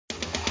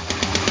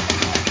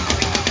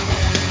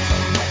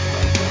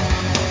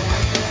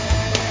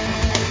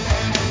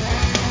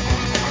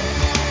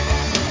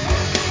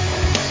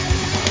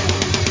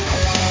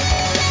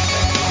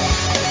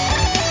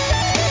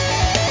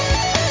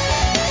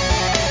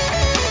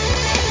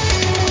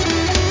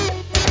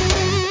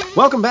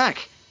Welcome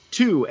back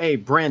to a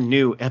brand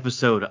new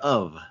episode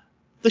of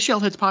the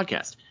Shellheads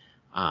podcast.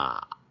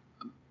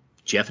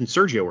 Jeff and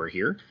Sergio are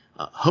here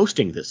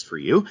hosting this for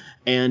you,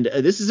 and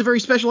this is a very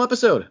special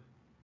episode.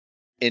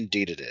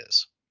 Indeed it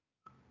is.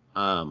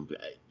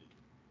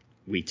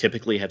 We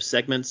typically have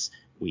segments.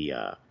 We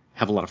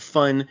have a lot of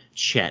fun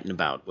chatting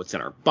about what's in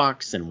our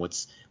box and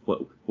what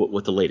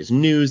the latest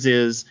news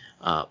is,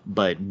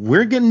 but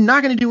we're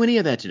not going to do any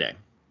of that today.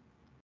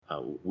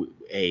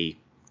 A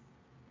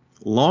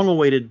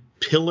long-awaited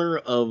pillar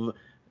of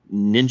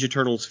Ninja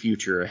Turtles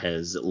future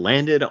has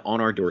landed on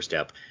our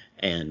doorstep,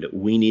 and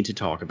we need to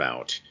talk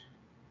about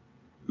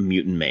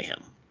Mutant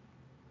Mayhem,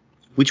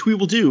 which we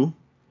will do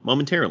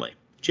momentarily.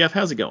 Jeff,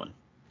 how's it going?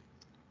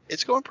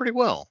 It's going pretty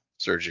well,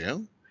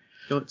 Sergio.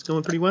 It's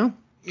going pretty well?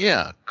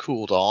 Yeah,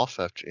 cooled off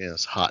after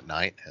this hot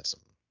night. Had some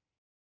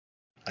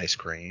ice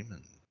cream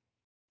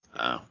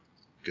and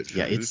good food.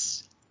 Yeah,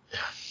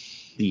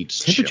 the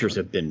temperatures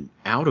have been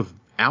out of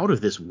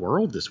this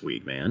world this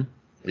week, man.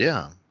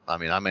 Yeah, I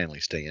mean, I mainly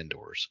stay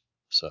indoors,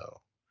 so.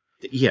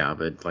 Yeah,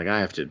 but like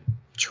I have to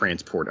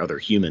transport other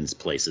humans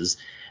places,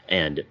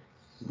 and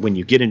when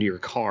you get into your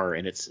car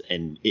and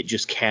it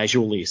just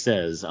casually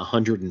says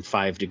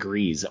 105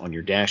 degrees on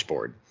your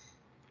dashboard.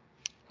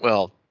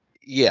 Well,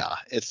 yeah,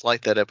 it's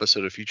like that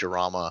episode of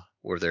Futurama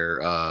where they're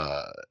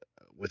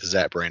with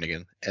Zach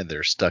Brannigan and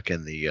they're stuck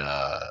in the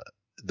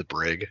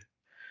brig.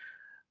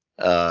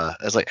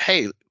 It's like,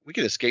 hey, we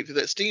can escape through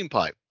that steam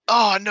pipe.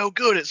 Oh, no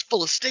good, it's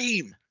full of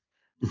steam.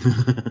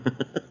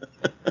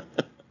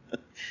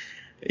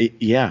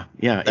 Yeah.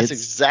 That's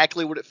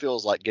exactly what it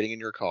feels like getting in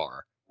your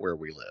car where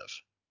we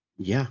live.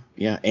 Yeah,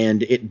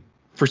 and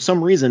for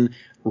some reason,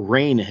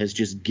 rain has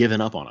just given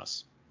up on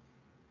us.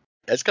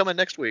 It's coming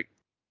next week.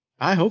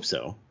 I hope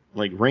so.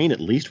 Like, rain at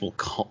least will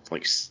cool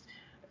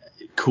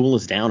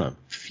us down a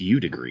few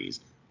degrees.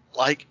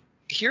 Like,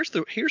 here's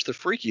the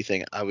freaky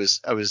thing. I was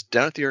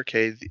down at the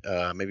arcade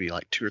maybe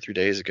like 2 or 3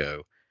 days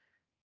ago.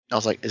 I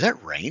was like, is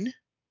that rain?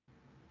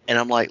 And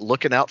I'm like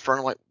looking out front.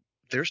 I'm like,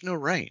 there's no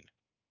rain.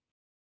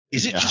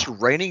 Is it just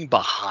raining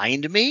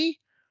behind me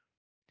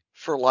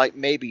for like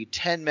maybe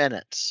 10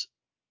 minutes?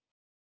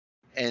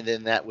 And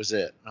then that was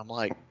it. And I'm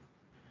like,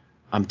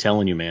 I'm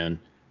telling you, man.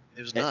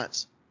 It was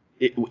nuts.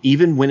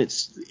 Even when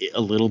it's a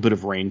little bit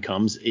of rain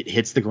comes, it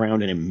hits the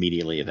ground and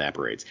immediately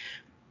evaporates.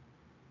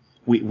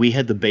 We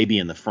had the baby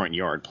in the front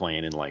yard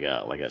playing in like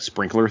a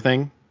sprinkler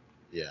thing.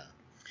 Yeah.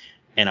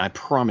 And I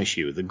promise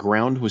you, the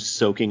ground was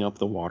soaking up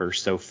the water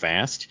so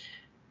fast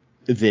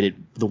that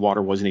the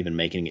water wasn't even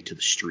making it to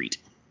the street.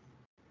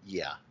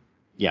 Yeah.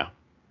 Yeah.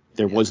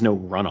 There was no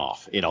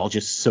runoff. It all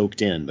just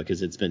soaked in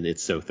because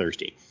it's so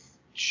thirsty.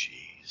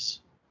 Jeez.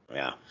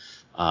 Yeah.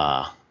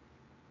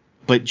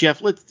 But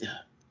Jeff,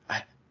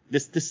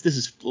 this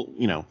is,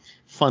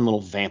 fun little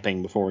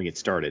vamping before we get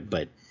started,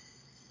 but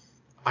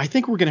I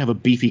think we're going to have a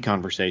beefy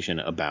conversation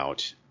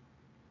about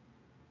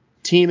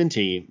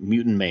TMNT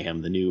Mutant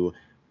Mayhem, the new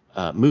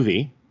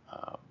movie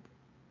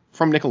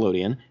from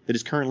Nickelodeon that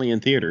is currently in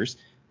theaters.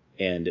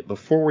 And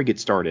before we get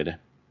started,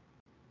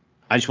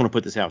 I just want to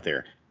put this out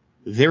there.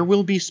 There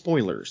will be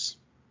spoilers.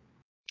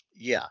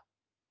 Yeah.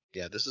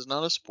 Yeah, this is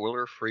not a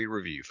spoiler-free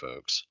review,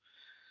 folks.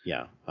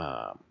 Yeah.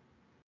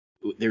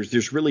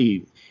 There's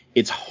really...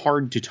 It's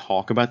hard to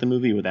talk about the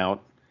movie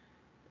without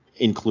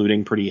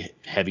including pretty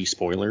heavy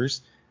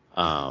spoilers.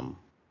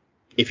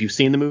 If you've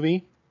seen the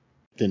movie,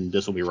 then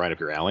this will be right up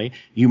your alley.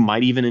 You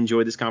might even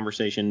enjoy this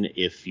conversation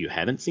if you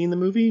haven't seen the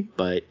movie,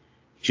 but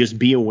just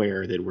be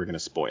aware that we're going to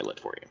spoil it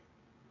for you.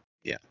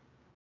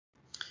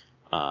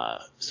 Yeah.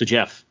 So,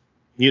 Jeff,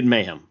 Mutant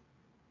Mayhem,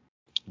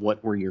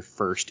 what were your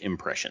first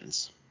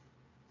impressions?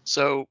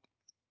 So,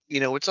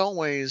 it's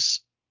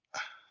always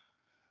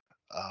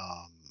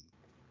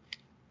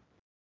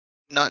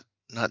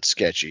not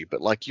sketchy,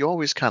 but like you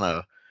always kind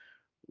of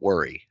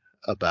worry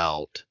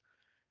about,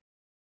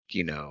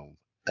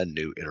 a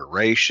new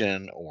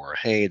iteration or,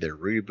 hey, they're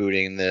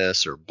rebooting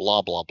this or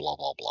blah, blah, blah,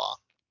 blah, blah.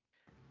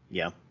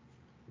 Yeah.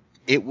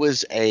 It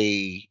was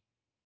a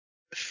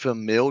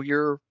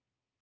familiar,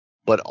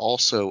 but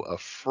also a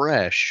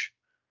fresh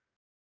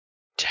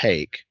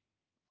take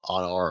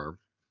on our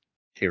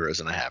Heroes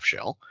in a Half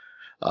Shell,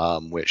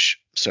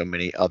 which so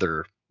many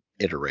other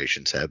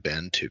iterations have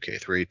been,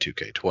 2K3,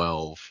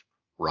 2K12,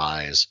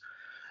 Rise,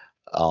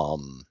 have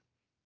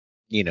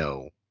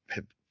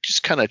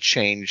just kind of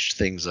changed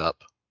things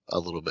up a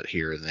little bit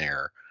here and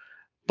there,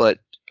 but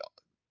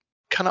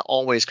kind of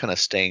always kind of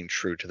staying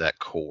true to that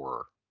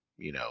core,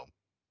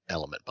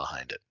 element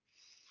behind it.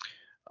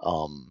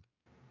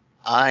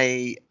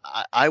 I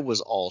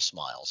was all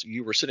smiles.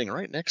 You were sitting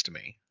right next to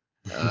me,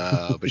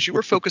 but you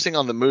were focusing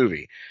on the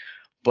movie.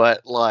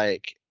 But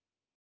like,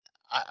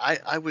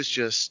 I was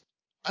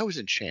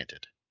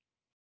enchanted,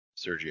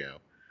 Sergio.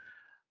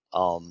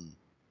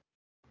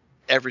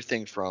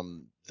 Everything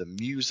from the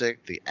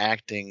music, the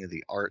acting,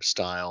 the art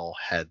style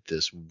had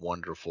this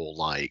wonderful,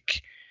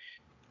 like,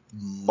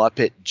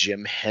 Muppet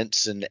Jim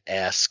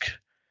Henson-esque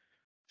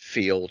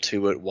feel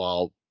to it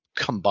while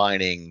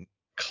combining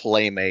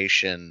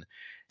claymation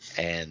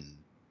and,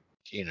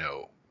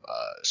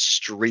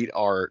 street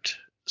art,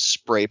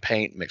 spray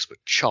paint mixed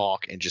with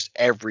chalk, and just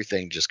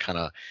everything just kind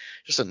of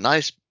just a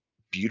nice,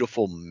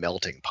 beautiful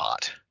melting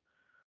pot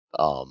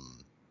of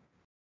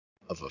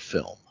a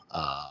film.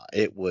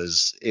 It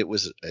was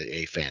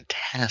a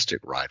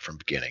fantastic ride from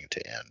beginning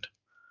to end.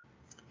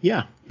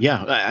 Yeah.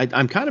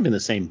 I'm kind of in the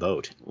same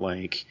boat.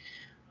 Like,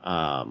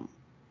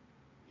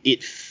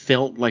 it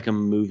felt like a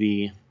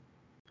movie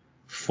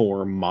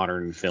for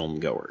modern film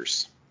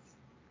goers.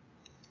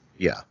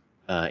 Yeah.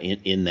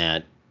 In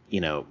that,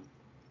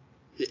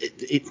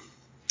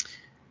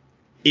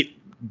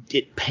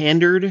 it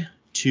pandered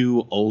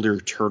to older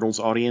Turtles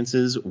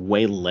audiences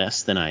way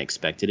less than I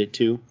expected it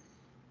to.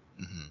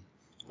 Mm-hmm.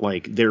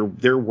 Like,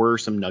 there were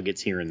some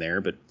nuggets here and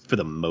there, but for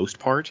the most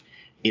part,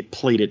 it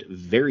played it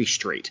very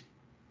straight.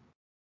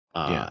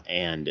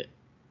 And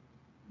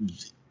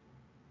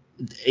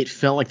it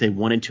felt like they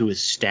wanted to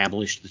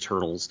establish the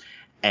Turtles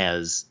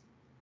as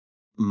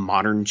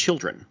modern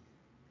children.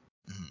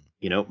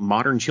 Mm-hmm.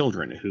 Modern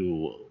children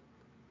who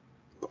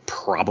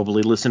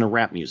probably listen to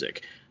rap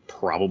music,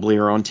 probably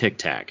are on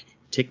TikTok.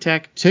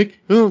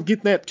 Oh,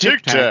 get that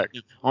TikTok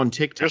on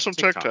TikTok. Get some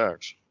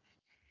TikToks.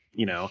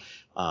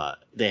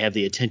 They have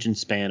the attention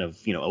span of,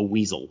 a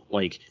weasel.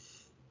 Like,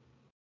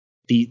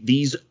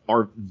 these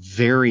are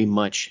very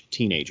much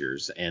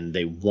teenagers, and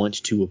they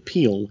want to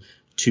appeal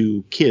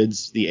to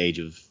kids the age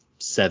of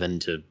 7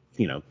 to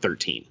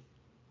 13,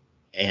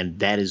 and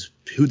that is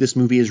who this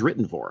movie is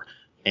written for.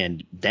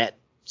 And that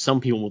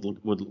some people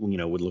would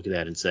look at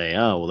that and say,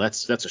 oh, well,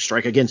 that's a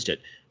strike against it.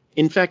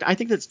 In fact, I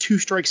think that's 2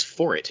 strikes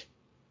for it.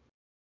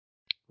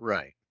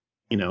 Right.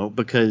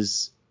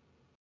 Because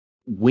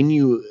when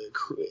you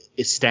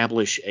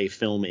establish a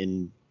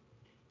film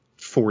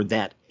for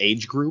that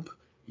age group,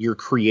 you're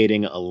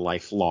creating a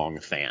lifelong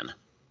fan.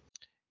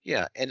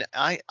 Yeah, and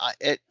I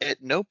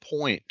at no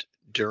point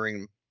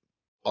during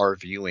our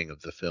viewing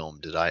of the film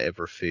did I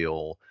ever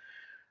feel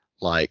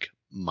like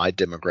my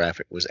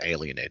demographic was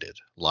alienated.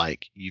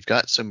 Like, you've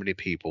got so many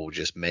people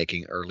just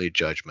making early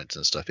judgments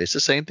and stuff. It's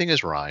the same thing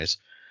as Rise.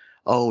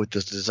 Oh,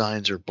 the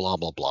designs are blah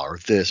blah blah, or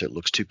this, it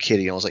looks too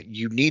kiddie. I was like,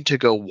 you need to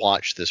go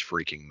watch this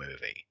freaking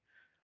movie.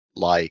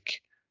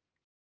 Like,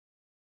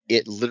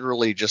 it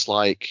literally just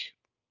like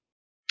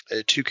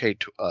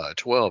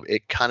 2K12,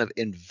 it kind of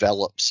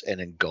envelops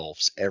and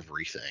engulfs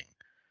everything.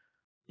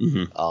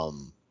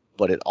 Mm-hmm.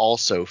 But it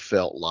also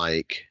felt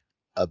like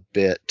a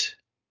bit,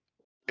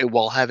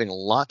 while having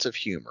lots of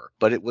humor,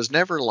 but it was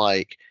never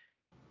like,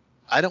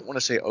 I don't want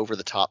to say over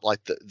the top. Like,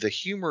 the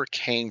humor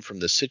came from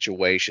the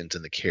situations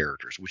and the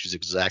characters, which is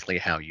exactly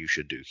how you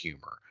should do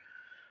humor.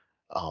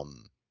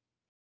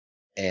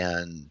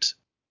 And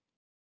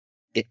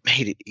it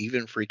made it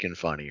even freaking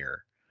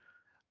funnier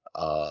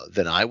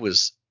than I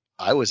was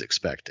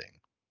expecting.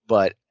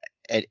 But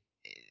at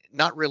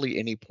not really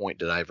any point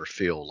did I ever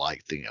feel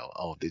like,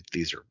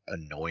 these are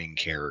annoying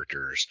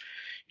characters,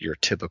 your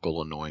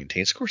typical annoying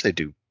teens. Of course they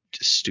do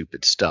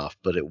stupid stuff,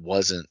 but it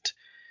wasn't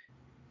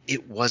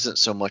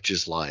so much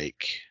as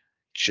like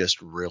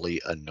just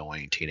really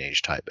annoying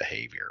teenage type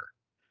behavior.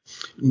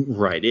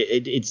 Right.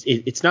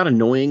 It's not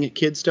annoying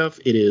kid stuff.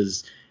 It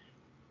is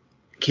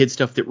kid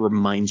stuff that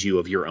reminds you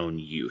of your own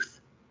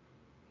youth.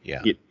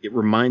 Yeah. It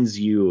reminds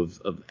you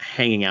of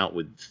hanging out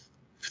with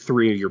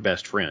 3 of your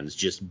best friends,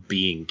 just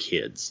being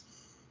kids.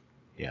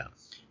 Yeah.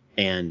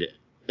 And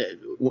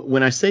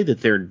when I say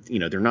that they're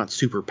not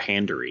super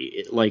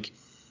pandery, like,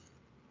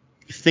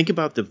 think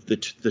about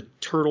the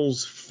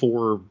Turtles'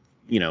 4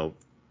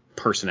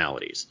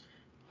 personalities.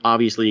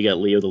 Obviously, you got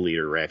Leo the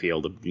leader,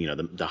 Raphael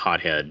the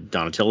hothead,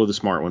 Donatello the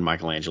smart one,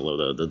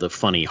 Michelangelo the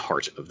funny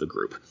heart of the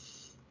group.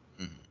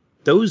 Mm-hmm.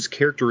 Those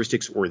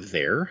characteristics were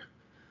there,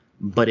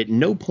 but at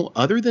no point,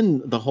 other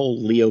than the whole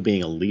Leo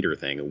being a leader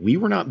thing, we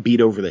were not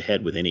beat over the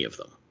head with any of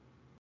them.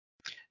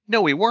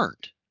 No, we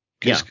weren't.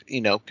 Yeah.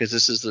 Because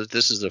this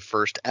is the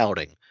first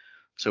outing,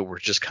 so we're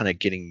just kind of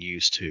getting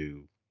used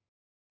to,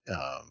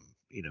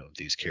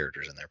 these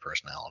characters and their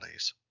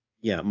personalities.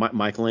 Yeah,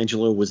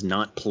 Michelangelo was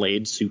not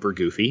played super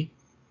goofy,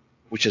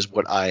 which is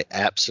what I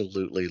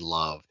absolutely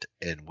loved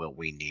and what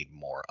we need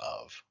more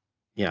of.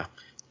 Yeah,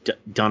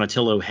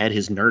 Donatello had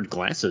his nerd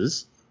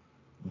glasses,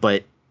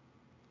 but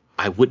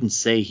I wouldn't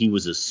say he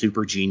was a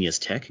super genius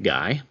tech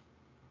guy.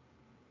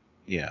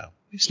 Yeah,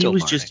 he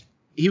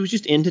was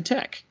just into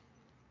tech,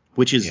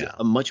 which is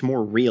a much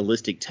more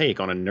realistic take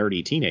on a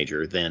nerdy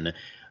teenager than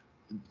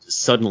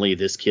suddenly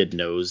this kid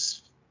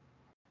knows,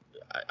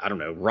 I don't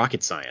know,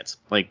 rocket science.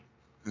 Like,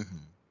 mm-hmm.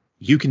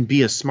 You can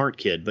be a smart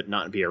kid but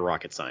not be a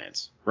rocket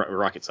scientist.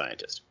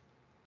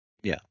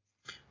 Yeah.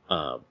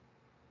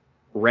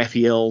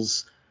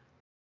 Raphael's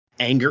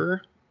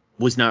anger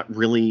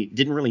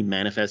didn't really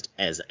manifest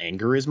as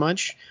anger as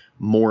much,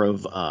 more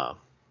of a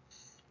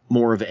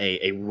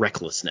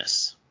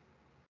recklessness.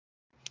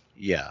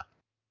 Yeah.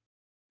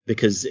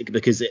 Because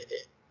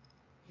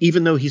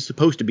even though he's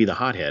supposed to be the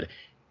hothead,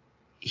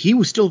 he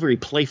was still very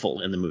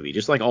playful in the movie,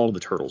 just like all of the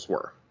Turtles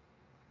were.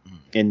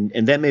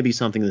 And that may be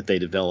something that they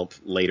develop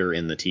later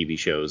in the TV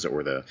shows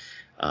or the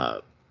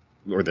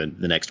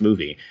next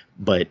movie.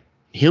 But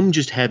him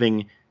just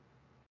having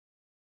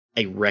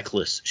a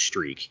reckless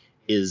streak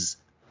is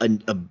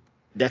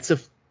that's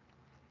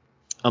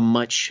a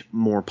much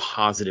more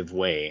positive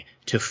way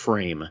to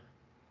frame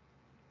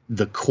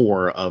the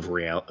core of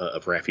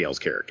Raphael's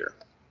character.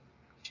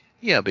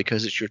 Yeah,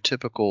 because it's your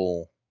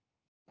typical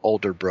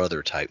older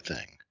brother type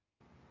thing.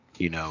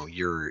 You know,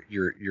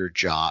 your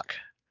jock,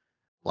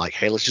 like,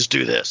 hey, let's just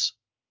do this.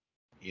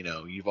 You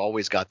know, you've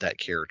always got that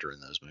character in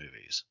those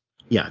movies.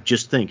 Yeah,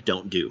 just think,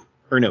 don't do.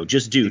 Or no,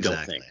 just do,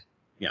 Exactly. Don't think.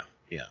 Yeah.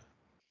 Yeah.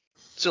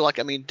 So, like,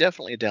 I mean,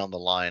 definitely down the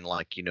line,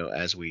 like, you know,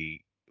 as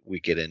we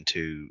get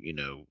into, you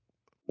know,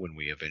 when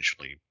we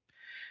eventually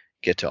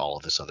get to all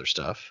of this other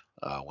stuff,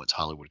 once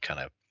Hollywood kind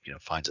of, you know,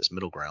 finds its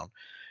middle ground,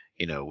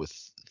 you know, with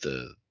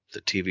the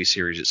TV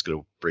series, it's going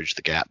to bridge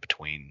the gap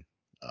between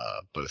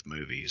both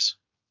movies.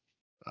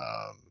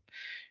 Um,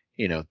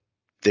 you know,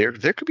 there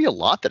could be a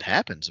lot that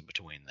happens in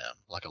between them,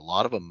 like a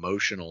lot of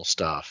emotional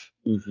stuff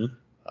Mm-hmm.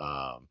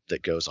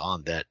 that goes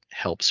on that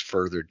helps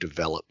further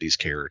develop these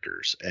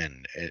characters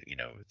and you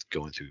know,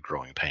 going through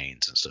growing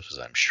pains and stuff, as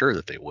I'm sure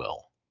that they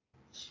will.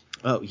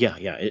 Oh yeah,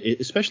 yeah.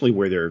 Especially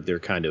where they're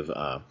kind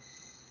of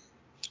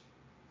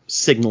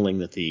signaling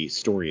that the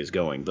story is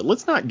going. But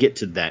let's not get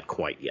to that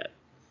quite yet.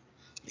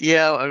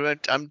 Yeah,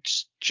 I'm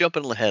just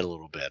jumping ahead a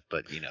little bit,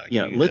 but you know,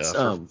 Yeah, let's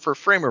for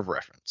frame of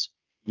reference.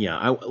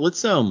 Yeah,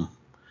 let's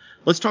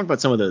talk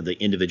about some of the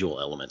individual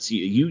elements.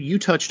 You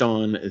touched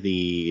on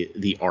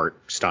the art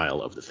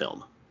style of the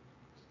film,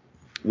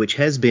 which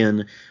has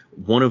been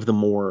one of the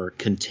more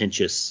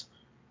contentious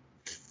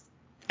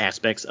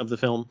aspects of the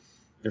film.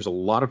 There's a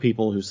lot of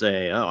people who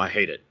say, "Oh, I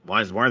hate it.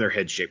 Why are their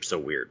heads shaped so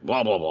weird?"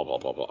 Blah blah blah blah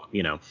blah blah.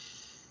 You know,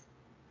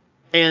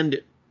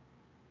 and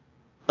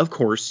of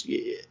course,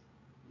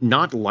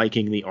 not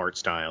liking the art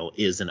style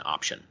is an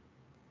option.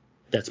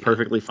 That's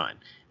perfectly fine.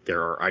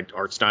 There are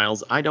art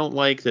styles I don't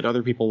like that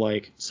other people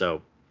like,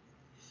 so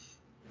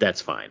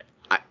that's fine.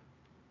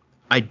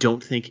 I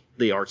don't think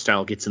the art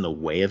style gets in the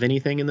way of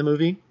anything in the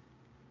movie.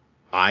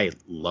 I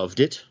loved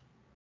it.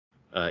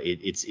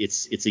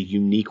 It's a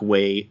unique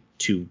way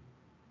to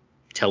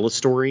tell a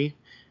story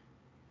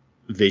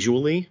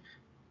visually.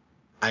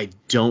 I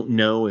don't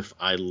know if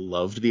I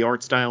loved the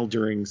art style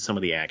during some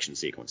of the action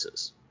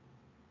sequences.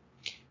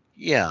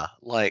 Yeah,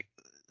 like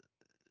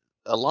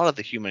a lot of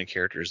the human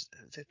characters,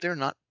 they're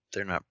not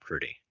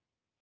pretty.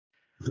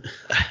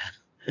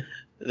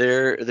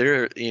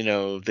 they're you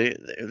know,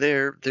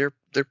 they're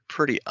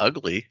pretty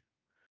ugly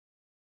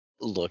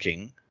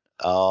looking,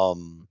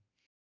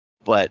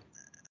 but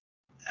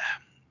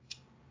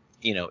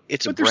you know,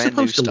 it's a But they're brand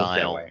new supposed to look that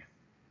style. way.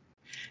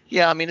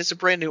 Yeah, I mean, it's a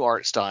brand new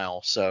art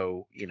style,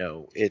 so you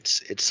know,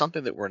 it's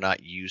something that we're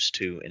not used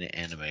to in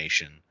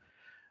animation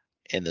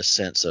in the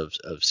sense of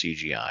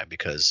CGI,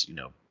 because you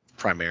know,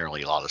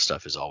 primarily a lot of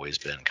stuff has always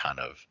been kind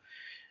of,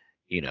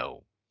 you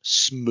know,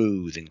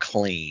 smooth and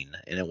clean,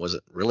 and it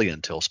wasn't really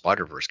until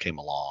Spider-Verse came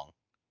along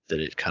that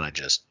it kind of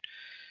just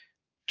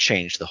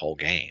changed the whole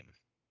game.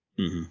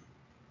 Mm-hmm.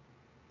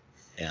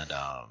 And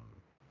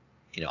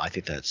you know, I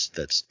think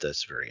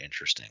that's very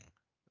interesting.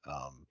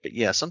 But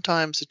yeah,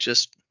 sometimes it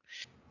just,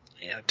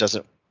 you know,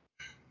 doesn't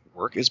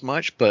work as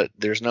much, but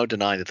there's no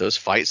denying that those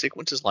fight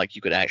sequences, like,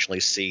 you could actually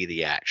see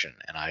the action,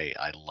 and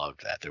I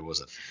loved that. There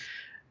wasn't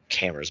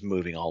cameras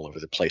moving all over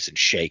the place and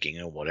shaking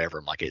and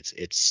whatever. Like, it's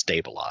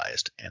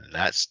stabilized, and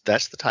that's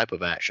the type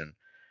of action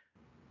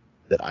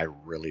that I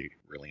really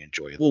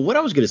enjoy. Well, what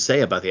I was going to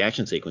say about the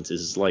action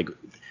sequences is, like,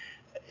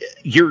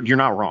 you're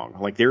not wrong.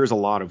 Like, there is a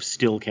lot of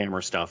still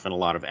camera stuff and a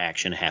lot of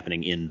action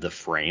happening in the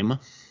frame,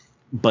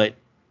 but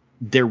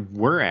there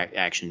were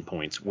action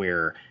points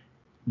where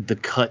the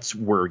cuts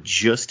were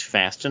just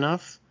fast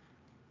enough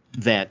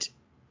that,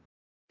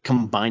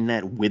 combine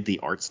that with the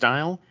art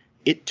style,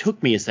 it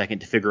took me a second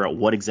to figure out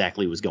what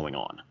exactly was going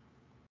on.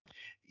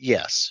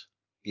 Yes,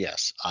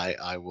 I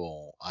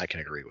can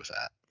agree with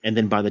that. And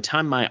then by the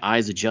time my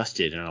eyes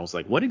adjusted and I was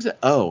like, what exactly?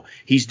 Oh,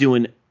 he's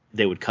doing.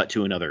 They would cut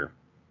to another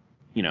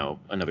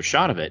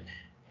shot of it,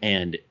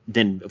 and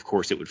then of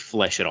course it would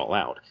flesh it all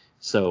out.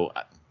 So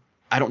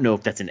I don't know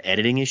if that's an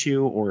editing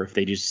issue or if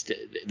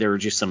there were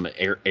just some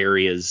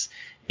areas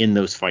in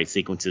those fight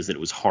sequences that it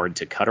was hard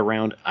to cut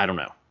around. I don't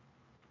know.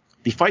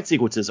 The fight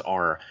sequences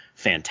are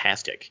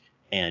fantastic,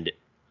 and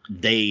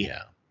they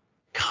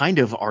kind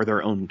of are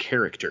their own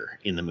character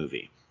in the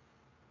movie.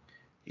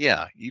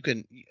 Yeah, you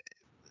can.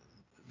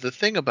 The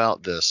thing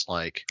about this,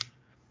 like,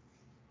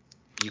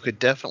 you could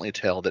definitely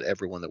tell that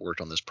everyone that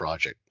worked on this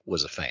project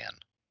was a fan,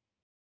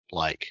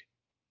 like,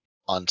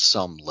 on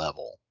some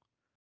level,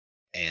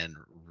 and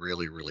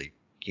really,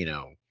 you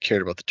know,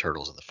 cared about the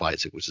turtles and the fight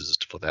sequences and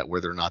stuff like that.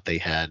 Whether or not they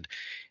had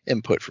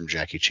input from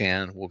Jackie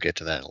Chan, we'll get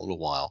to that in a little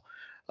while,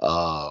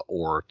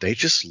 or they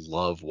just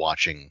love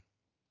watching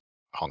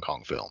Hong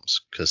Kong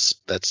films, because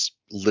that's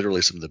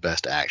literally some of the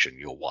best action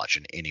you'll watch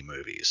in any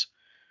movies,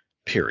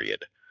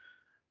 period.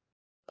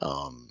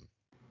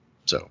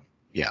 So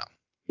yeah.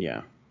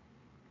 Yeah.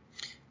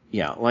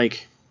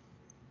 Like,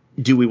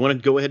 do we want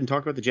to go ahead and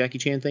talk about the Jackie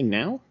Chan thing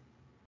now?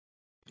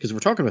 Because we're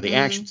talking about the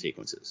action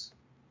sequences.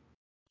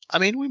 I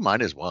mean, we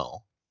might as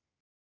well.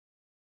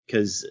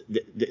 Because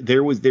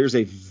there's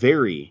a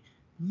very,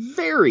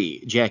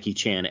 very Jackie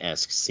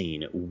Chan-esque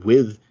scene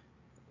with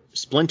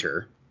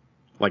Splinter,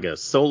 like a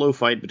solo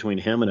fight between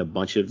him and a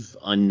bunch of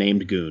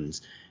unnamed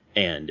goons,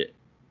 and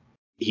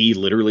he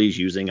literally is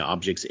using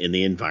objects in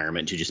the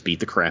environment to just beat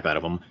the crap out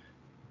of them,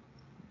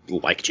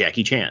 like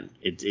Jackie Chan.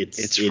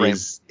 It's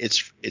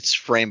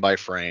frame by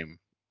frame.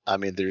 I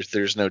mean,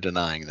 there's no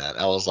denying that.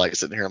 I was like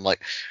sitting here, I'm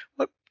like,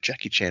 what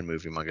Jackie Chan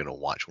movie am I going to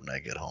watch when I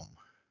get home?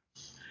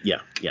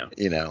 Yeah.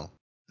 You know,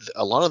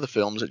 a lot of the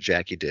films that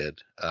Jackie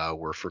did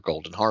were for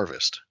Golden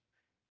Harvest.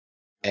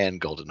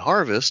 And Golden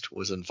Harvest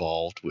was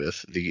involved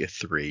with the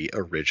 3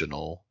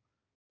 original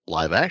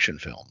live action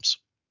films.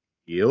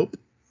 Yep.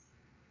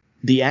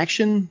 The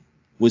action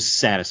was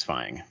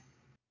satisfying.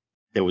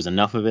 There was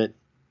enough of it,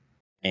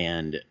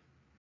 and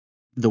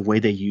the way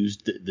they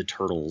used the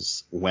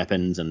turtles'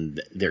 weapons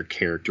and their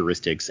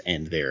characteristics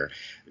and their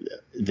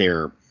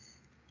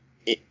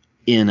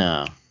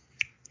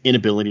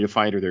inability to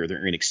fight or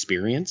their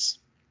inexperience.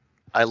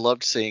 I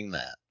loved seeing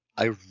that.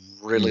 I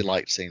really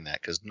liked seeing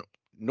that because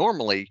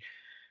normally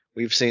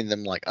we've seen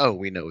them like, oh,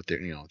 we know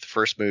the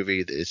first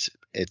movie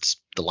it's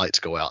the lights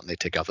go out and they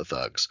take out the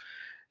thugs,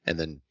 and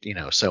then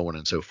so on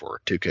and so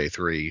forth.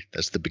 2K3,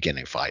 that's the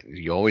beginning fight.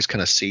 You always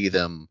kind of see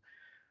them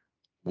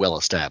well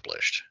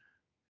established,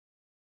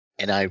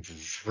 and I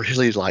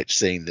really liked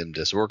seeing them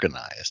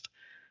disorganized.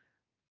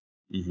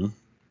 Mm-hmm.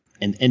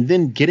 And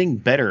then getting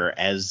better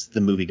as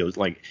the movie goes.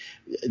 Like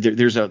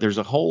there's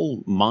a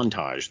whole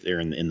montage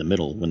there in the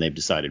middle when they've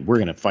decided we're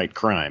going to fight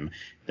crime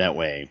that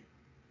way.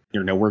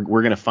 We're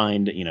going to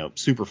find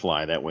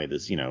Superfly that way.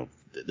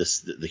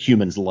 The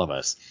humans love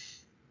us.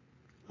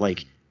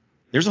 Like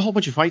there's a whole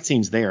bunch of fight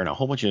scenes there and a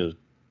whole bunch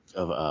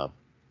of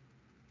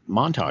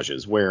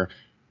montages where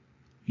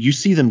you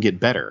see them get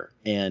better.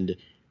 And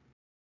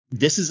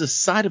this is a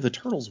side of the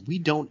Turtles we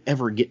don't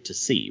ever get to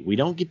see. We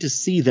don't get to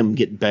see them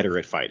get better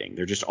at fighting.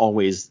 They're just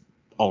always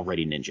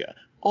already ninja.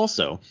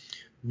 Also,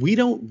 we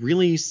don't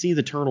really see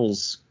the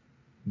Turtles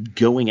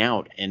going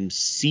out and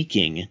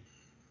seeking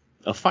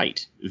a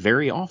fight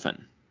very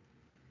often.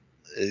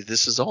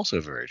 This is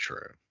also very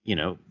true.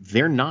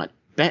 They're not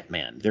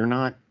Batman. They're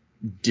not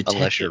detectives.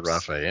 Unless you're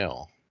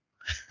Raphael.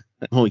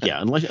 Well,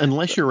 yeah,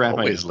 unless you're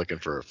Raphael. Always looking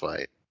for a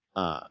fight.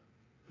 But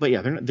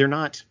yeah, they're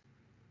not.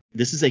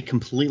 This is a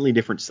completely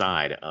different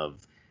side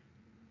of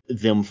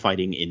them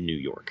fighting in New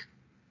York.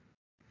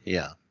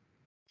 Yeah.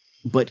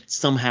 But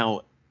somehow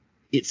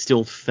it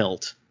still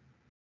felt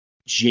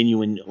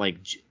genuine, like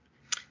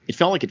it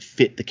felt like it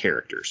fit the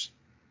characters.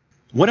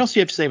 What else do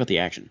you have to say about the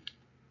action?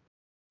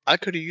 I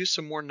could have used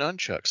some more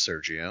nunchucks,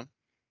 Sergio.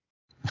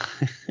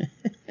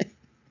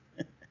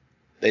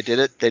 They did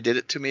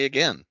it to me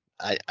again.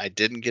 I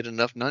didn't get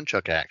enough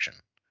nunchuck action.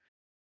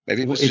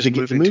 Maybe it was just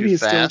moving too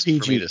fast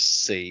for me to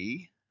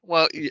see.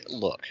 Well,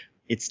 look.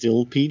 It's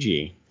still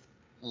PG.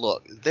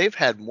 Look, they've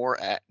had more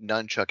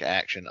nunchuck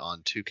action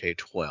on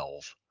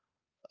 2K12,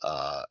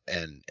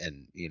 and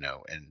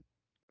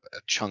a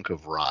chunk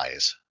of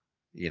Rise.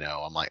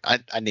 I'm like,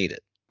 I need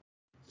it.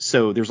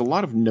 So there's a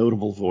lot of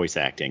notable voice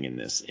acting in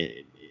this,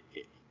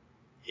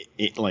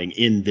 like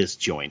in this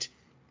joint,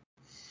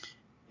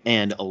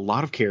 and a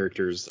lot of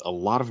characters, a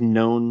lot of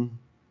known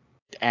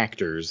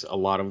actors,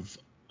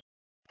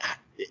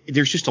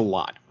 there's just a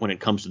lot when it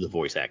comes to the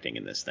voice acting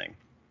in this thing.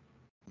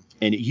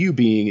 And you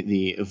being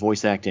the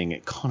voice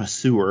acting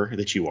connoisseur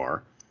that you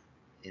are,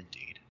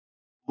 indeed,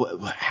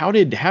 how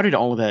did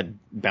all of that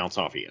bounce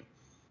off of you?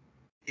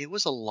 It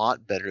was a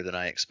lot better than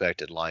I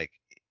expected. Like,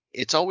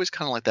 it's always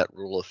kind of like that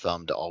rule of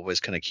thumb to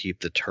always kind of keep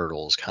the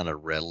Turtles kind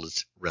of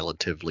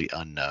relatively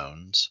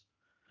unknowns,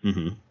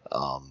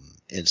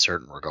 in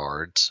certain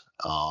regards.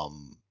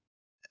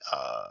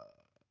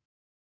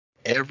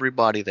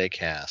 Everybody they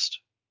cast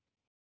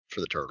for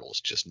the Turtles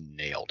just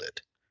nailed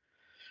it.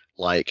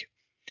 Like,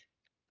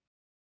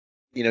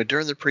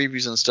 during the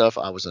previews and stuff,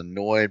 I was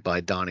annoyed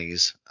by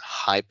Donnie's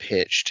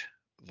high-pitched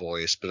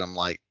voice, but I'm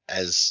like,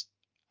 as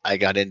I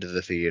got into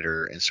the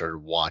theater and started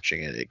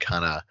watching it, it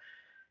kind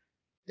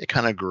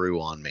of grew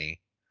on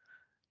me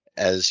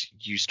as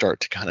you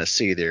start to kind of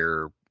see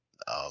their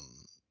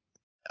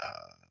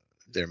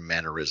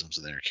mannerisms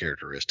and their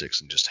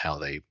characteristics and just how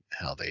they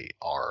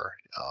are.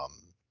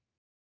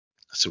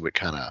 So it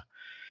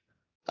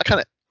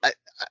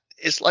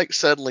it's like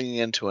settling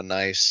into a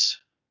nice,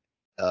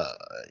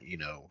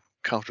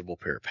 comfortable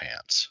pair of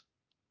pants.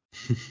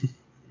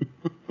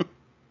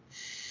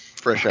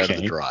 Fresh out of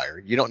the dryer.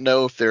 You don't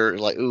know if they're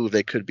like, ooh,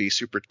 they could be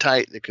super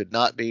tight. They could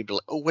not be, but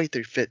like, oh, wait,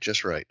 they fit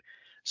just right.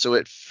 So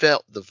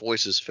the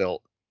voices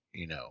felt,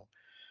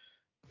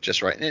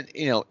 just right. And,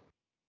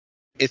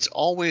 it's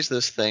always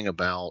this thing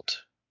about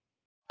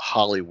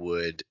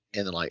Hollywood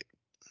in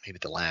maybe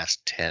the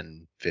last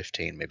 10,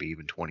 15, maybe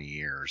even 20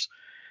 years.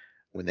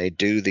 When they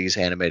do these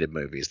animated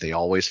movies, they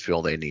always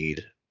feel they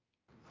need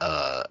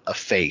a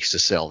face to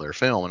sell their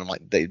film. And I'm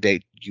like,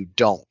 you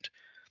don't.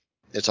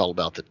 It's all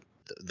about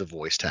the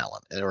voice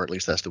talent, or at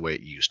least that's the way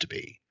it used to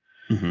be.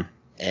 Mm-hmm.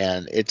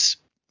 And it's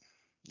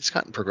It's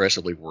gotten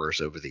progressively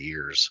worse over the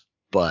years,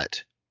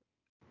 but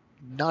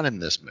not in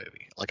this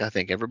movie. Like, I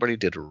think everybody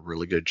did a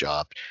really good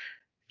job.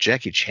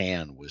 Jackie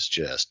Chan was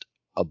just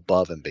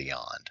above and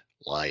beyond,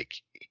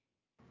 like,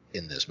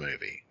 in this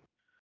movie.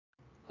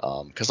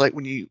 Because like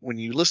when you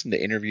listen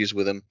to interviews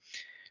with him,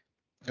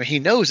 I mean, he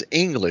knows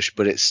English,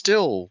 but it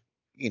still,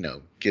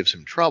 gives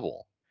him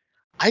trouble.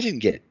 I didn't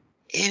get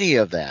any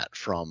of that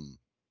from,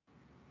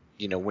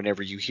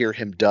 whenever you hear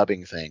him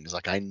dubbing things.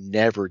 Like, I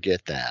never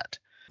get that.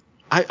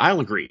 I'll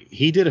agree.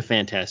 He did a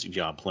fantastic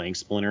job playing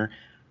Splinter,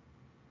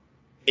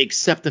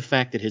 except the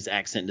fact that his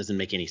accent doesn't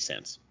make any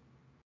sense.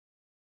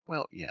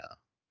 Well, yeah.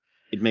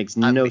 It makes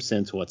no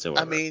sense whatsoever.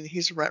 I mean,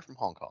 he's a rat from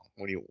Hong Kong.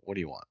 What do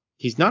you want?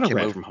 He's not a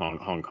rat from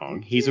Hong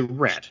Kong. He's a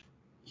rat.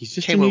 He's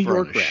just a New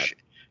York rat.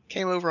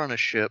 Came over on a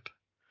ship.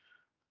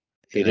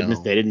 They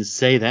didn't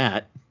say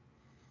that.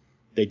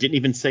 They didn't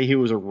even say he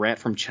was a rat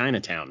from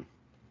Chinatown.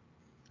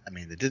 I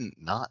mean, they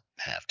didn't not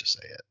have to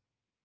say it.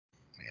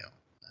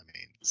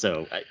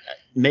 So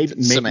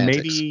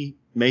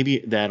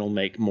maybe that'll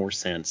make more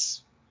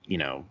sense,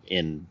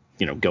 in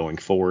going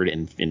forward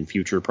in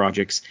future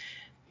projects.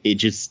 It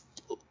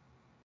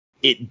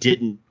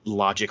didn't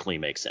logically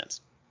make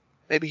sense.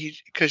 Maybe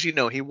because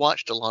he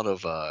watched a lot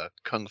of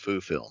kung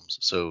fu films,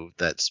 so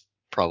that's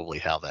probably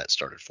how that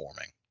started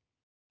forming.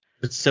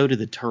 But so did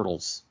the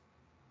Turtles.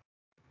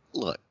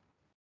 Look.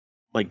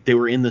 Like, they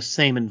were in the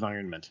same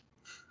environment.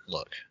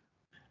 Look.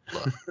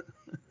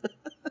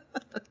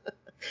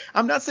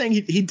 I'm not saying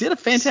he did a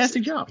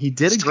fantastic job. He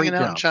did a great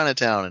job. Out in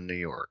Chinatown in New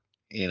York,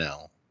 you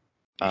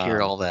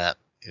hear all that.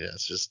 Yeah,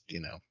 it's just, he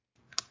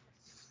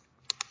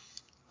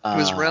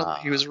was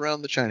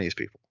around the Chinese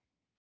people.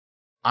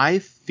 I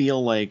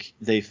feel like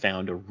they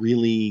found a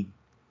really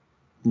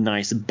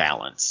nice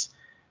balance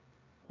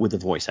with the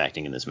voice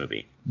acting in this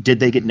movie. Did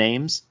they get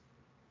names?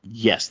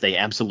 Yes, they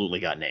absolutely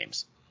got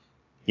names.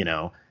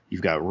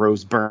 You've got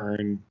Rose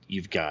Byrne,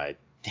 you've got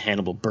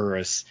Hannibal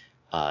Buress,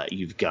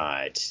 you've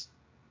got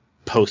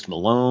Post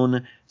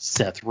Malone,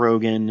 Seth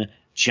Rogen,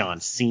 John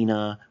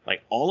Cena,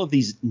 like all of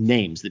these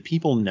names that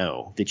people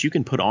know that you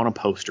can put on a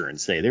poster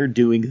and say they're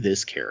doing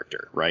this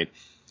character, right?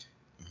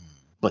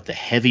 But the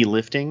heavy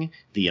lifting,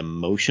 the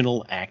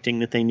emotional acting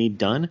that they need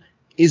done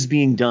is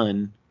being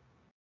done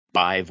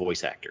by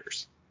voice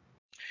actors.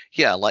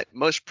 Yeah, like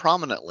most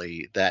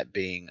prominently that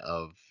being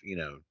of,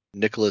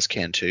 Nicholas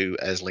Cantu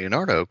as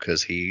Leonardo,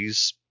 because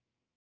he's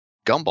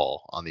Gumball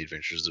on the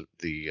Adventures of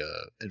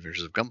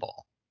Gumball.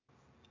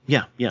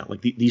 Yeah.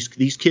 Like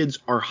these kids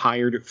are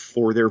hired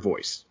for their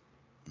voice.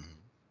 Mm-hmm.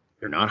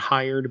 They're not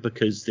hired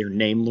because their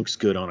name looks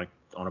good on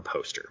a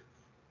poster.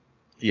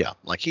 Yeah,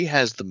 like he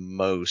has the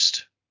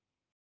most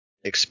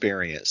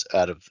experience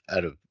out of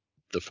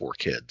the four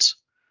kids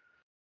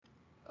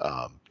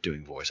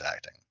doing voice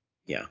acting.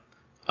 Yeah.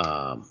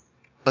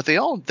 But they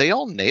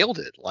all nailed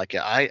it. Like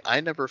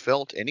I never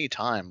felt any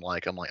time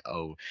like I'm like,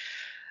 oh,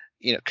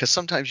 because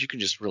sometimes you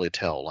can just really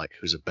tell like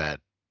who's a bad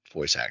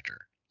voice actor.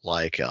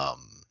 Like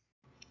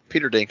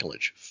Peter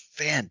Dinklage,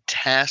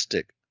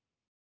 fantastic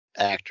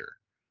actor,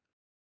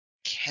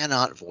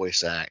 cannot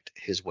voice act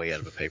his way out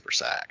of a paper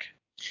sack.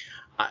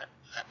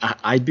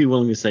 I'd be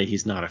willing to say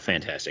he's not a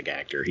fantastic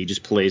actor. He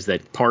just plays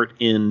that part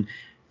in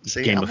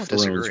Game of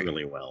Thrones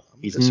really well.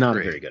 He's not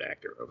a very good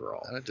actor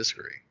overall. I don't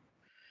disagree.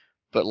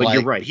 But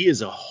you're right. He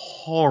is a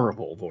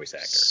horrible voice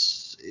actor.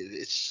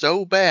 It's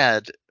so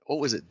bad. What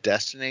was it,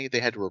 Destiny?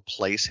 They had to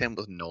replace him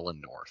with Nolan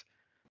North.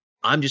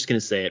 I'm just going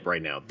to say it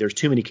right now. There's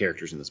too many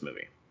characters in this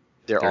movie.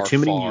 There are too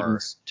many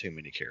mutants. Too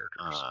many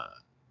characters.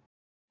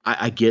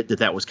 I get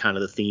that was kind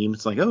of the theme.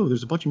 It's like, oh,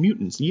 there's a bunch of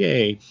mutants.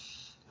 Yay.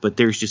 But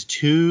there's just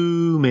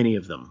too many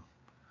of them.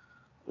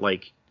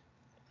 Like,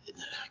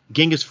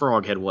 Genghis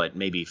Frog had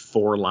maybe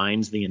 4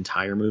 lines the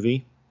entire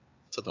movie?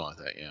 Something like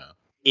that, yeah.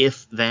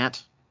 If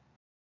that.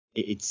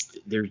 It's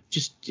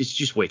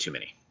just way too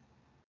many.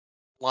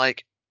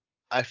 Like,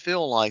 I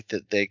feel like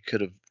that they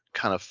could have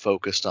kind of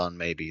focused on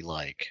maybe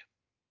like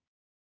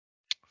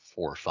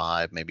 4 or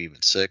 5, maybe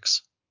even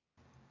 6.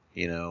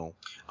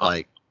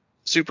 Like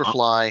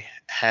Superfly,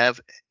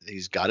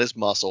 he's got his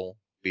muscle,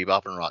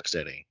 Bebop and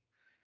Rocksteady,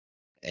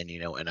 and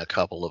and a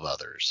couple of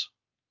others.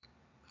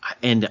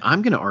 And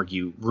I'm going to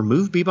argue,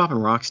 remove Bebop and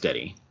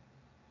Rocksteady.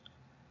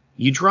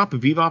 You drop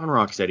Bebop and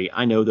Rocksteady.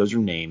 I know those are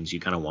names. You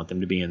kind of want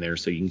them to be in there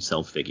so you can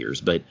sell figures,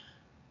 but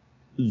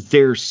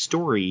their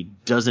story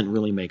doesn't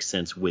really make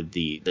sense with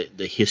the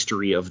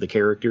history of the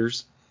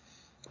characters.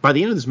 By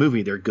the end of this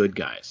movie, they're good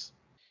guys.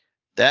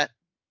 That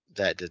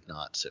did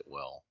not sit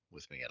well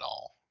with me at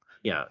all.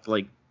 Yeah,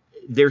 like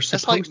they're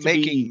supposed to be. That's like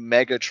making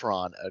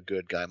Megatron a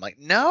good guy. I'm like,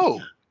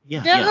 no,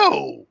 no.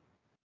 Yeah.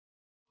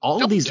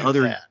 All these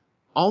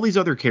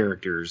other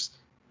characters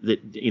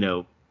that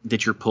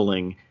that you're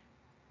pulling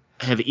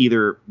have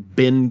either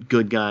been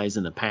good guys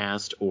in the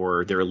past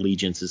or their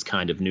allegiance is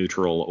kind of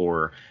neutral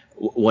or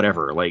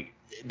whatever. Like,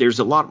 there's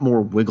a lot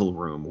more wiggle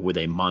room with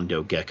a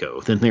Mondo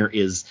Gecko than there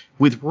is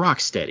with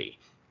Rocksteady.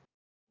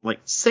 Like,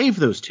 save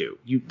those two.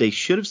 They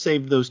should have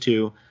saved those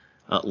two.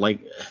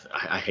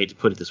 I hate to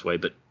put it this way,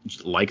 but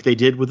like they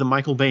did with the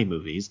Michael Bay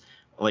movies,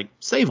 like,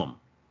 save them.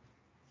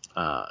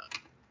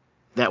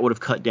 That would have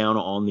cut down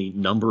on the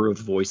number of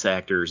voice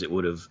actors. It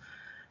would have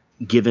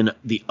given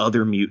the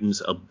other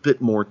mutants a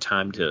bit more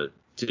time to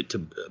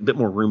a bit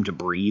more room to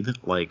breathe.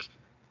 Like,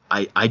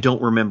 I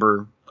don't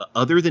remember,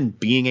 other than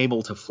being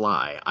able to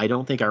fly, I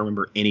don't think I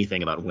remember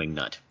anything about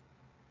Wingnut.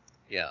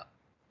 Yeah.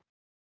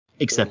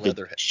 Except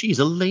that she's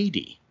a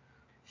lady.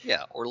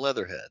 Yeah, or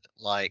Leatherhead.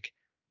 Like,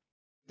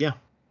 yeah.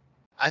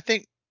 I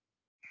think,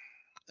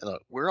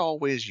 look, we're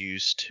always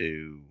used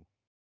to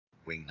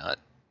Wingnut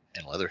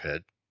and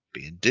Leatherhead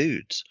being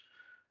dudes.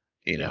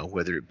 You know,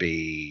 whether it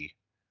be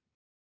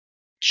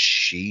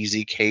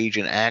cheesy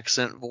Cajun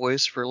accent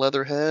voice for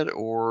Leatherhead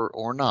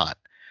or not.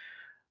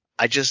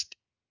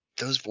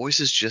 Those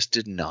voices just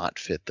did not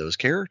fit those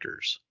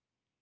characters.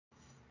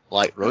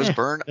 Like Rose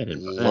Byrne,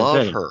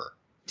 love her.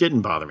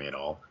 Didn't bother me at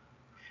all.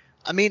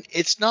 I mean,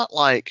 it's not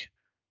like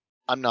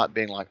I'm not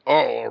being like,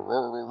 oh,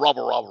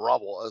 robble.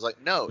 I was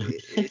like, no,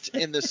 it's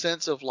in the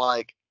sense of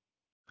like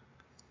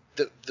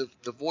the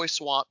voice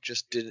swap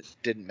just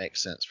didn't make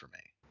sense for me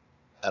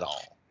at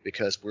all,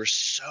 because we're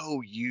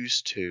so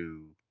used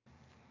to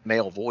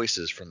male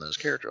voices from those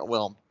characters.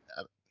 Well,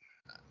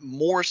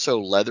 more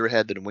so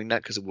Leatherhead than Wingnut,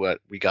 because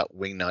we got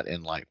Wingnut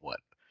in like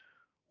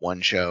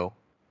one show.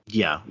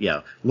 Yeah.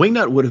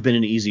 Wingnut would have been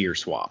an easier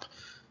swap.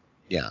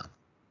 Yeah.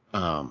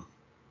 I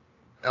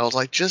was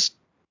like, just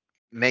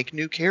make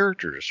new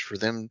characters for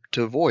them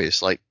to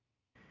voice. Like,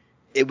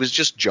 it was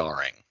just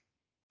jarring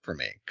for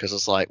me, because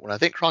it's like, when I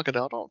think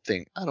Crocodile,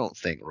 I don't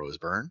think Rose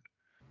Byrne.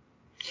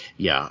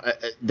 Yeah,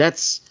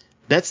 that's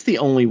the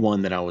only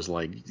one that I was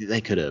like,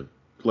 they could have,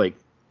 like,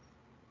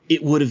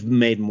 it would have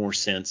made more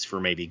sense for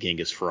maybe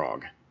Genghis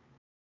Frog,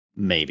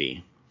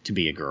 maybe, to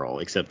be a girl,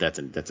 except that's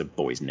a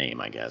boy's name,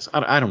 I guess.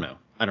 I don't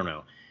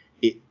know.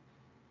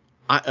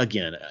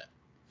 Again,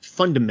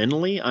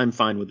 fundamentally, I'm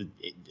fine with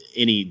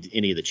any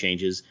of the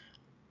changes.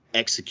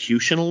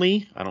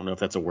 Executionally, I don't know if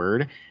that's a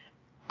word.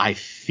 I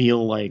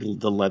feel like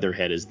the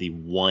Leatherhead is the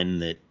one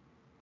that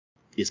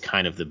is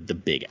kind of the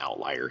big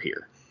outlier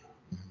here.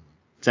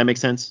 Does that make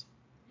sense?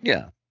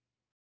 Yeah.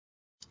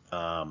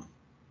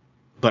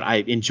 But I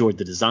enjoyed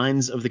the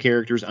designs of the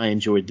characters. I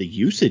enjoyed the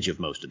usage of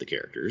most of the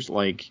characters.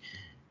 Like,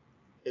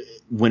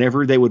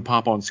 whenever they would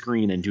pop on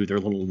screen and do their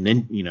little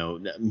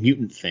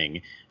mutant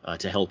thing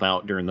to help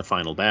out during the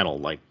final battle,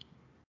 like,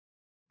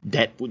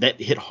 that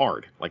hit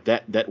hard. Like,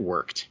 that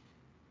worked.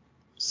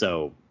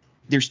 So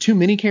there's too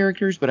many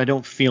characters, but I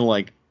don't feel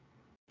like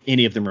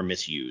any of them are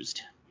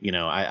misused.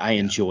 I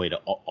enjoyed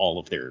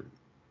all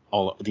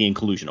the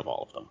inclusion of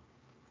all of them.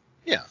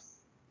 Yeah.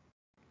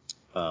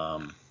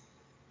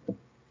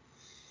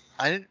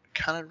 I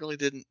really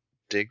didn't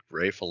dig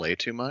Ray Fillet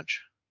too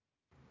much.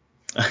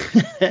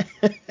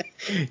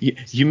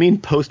 You mean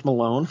Post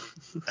Malone?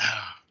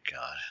 Oh,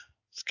 God.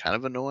 It's kind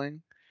of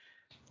annoying.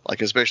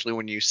 Like, especially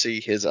when you see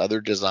his other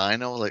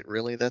design, I was like,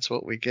 really? That's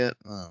what we get?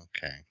 Oh,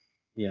 okay.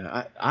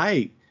 Yeah,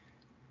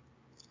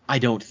 I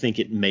don't think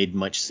it made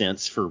much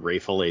sense for Ray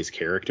Fillet's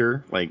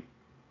character. Like,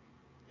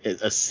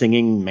 a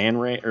singing man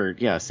ray,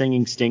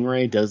 singing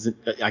stingray doesn't.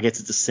 I guess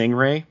it's a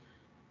stingray.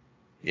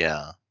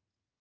 Yeah.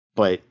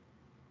 But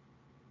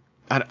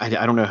I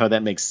don't know how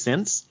that makes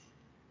sense.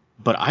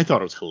 But I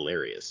thought it was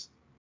hilarious.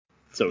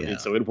 So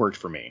it worked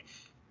for me.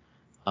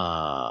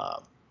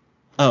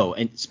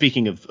 And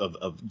speaking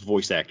of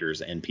voice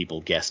actors and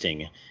people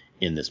guesting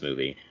in this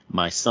movie,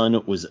 my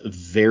son was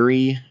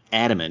very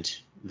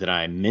adamant that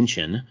I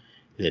mention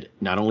that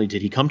not only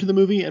did he come to the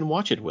movie and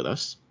watch it with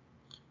us,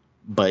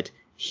 but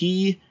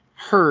he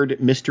heard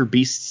Mr.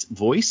 Beast's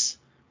voice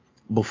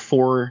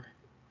before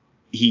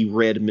he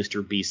read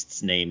Mr.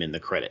 Beast's name in the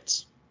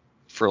credits.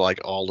 For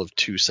like all of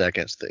 2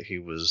 seconds that he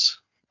was.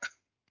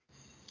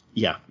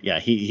 Yeah.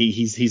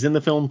 He's in the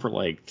film for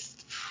like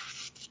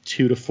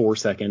 2 to 4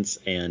 seconds,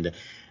 and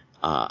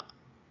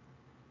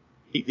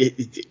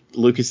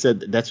Lucas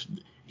said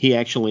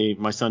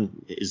my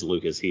son is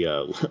Lucas. He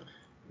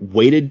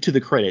waited to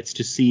the credits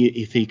to see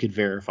if he could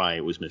verify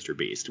it was Mr.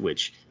 Beast,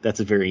 which that's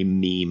a very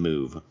me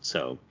move.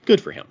 So good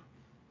for him.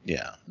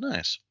 Yeah,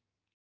 nice.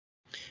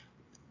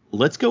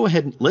 Let's go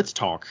ahead and let's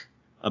talk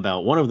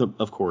about one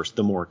of course,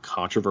 the more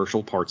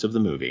controversial parts of the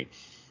movie,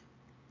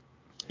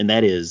 and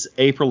that is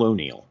April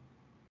O'Neil.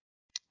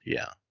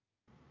 Yeah.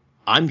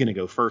 I'm going to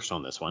go first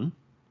on this one.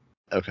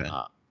 Okay.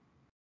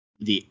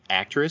 The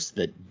actress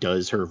that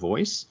does her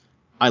voice,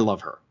 I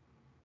love her.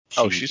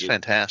 She's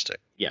fantastic.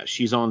 Yeah,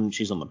 she's on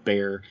The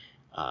Bear.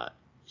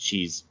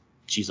 She's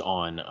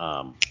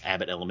on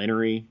Abbott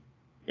Elementary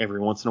every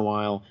once in a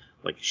while.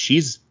 Like,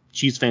 she's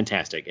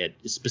fantastic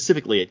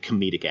specifically at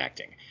comedic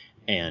acting,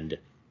 and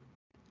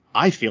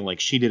I feel like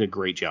she did a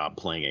great job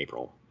playing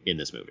April in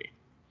this movie.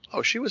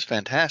 Oh, she was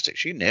fantastic.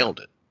 She nailed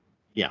it.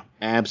 Yeah,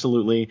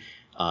 absolutely.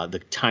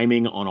 The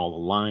timing on all the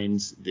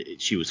lines,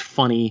 she was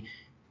funny.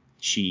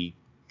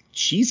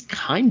 She's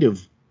kind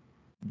of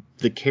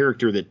the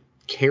character that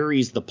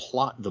carries the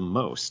plot the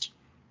most,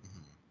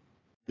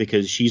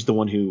 because she's the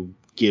one who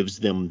gives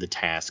them the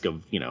task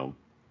of,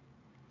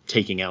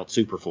 taking out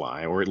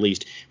Superfly, or at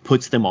least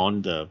puts them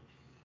on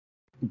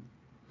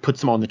puts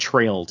them on the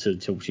trail to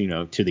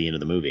the end of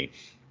the movie.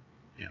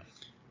 Yeah.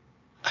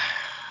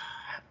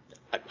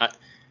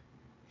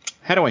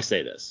 How do I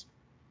say this?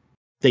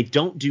 They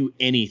don't do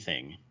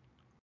anything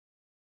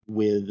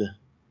with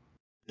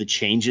the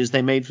changes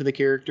they made for the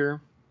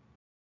character,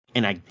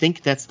 and I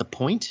think that's the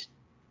point.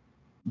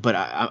 But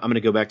I'm going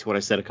to go back to what I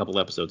said a couple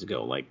episodes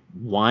ago. Like,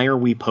 why are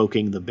we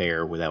poking the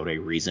bear without a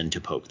reason to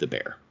poke the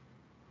bear?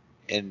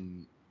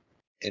 In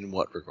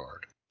what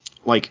regard?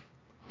 Like,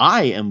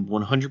 I am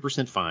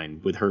 100%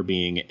 fine with her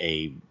being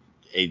a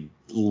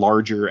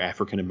larger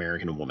African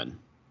American woman,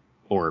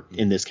 or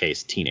in this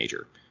case,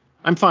 teenager.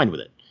 I'm fine with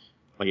it.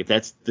 Like, if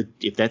that's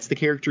the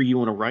character you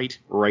want to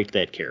write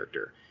that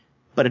character.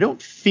 But I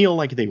don't feel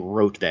like they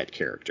wrote that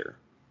character.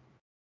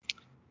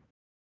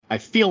 I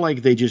feel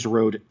like they just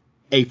wrote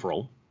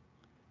April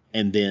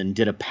and then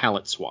did a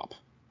palette swap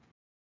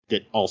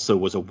that also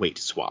was a weight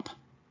swap.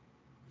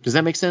 Does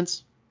that make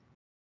sense?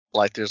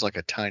 Like, there's like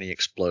a tiny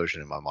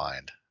explosion in my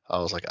mind. I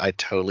was like, I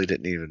totally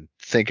didn't even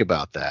think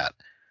about that.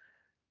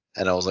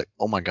 And I was like,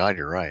 oh my God,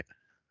 you're right.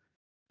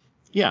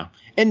 Yeah.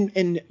 And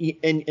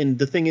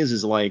the thing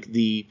is like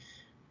the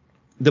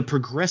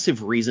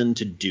progressive reason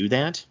to do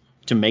that,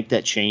 to make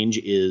that change,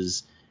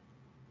 is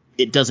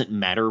it doesn't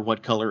matter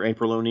what color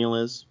April O'Neil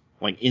is.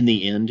 Like, in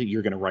the end,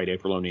 you're going to write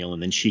April O'Neil,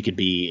 and then she could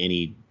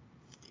be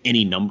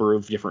any number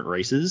of different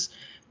races.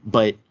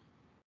 But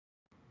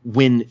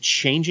when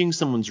changing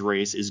someone's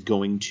race is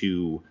going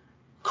to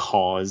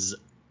cause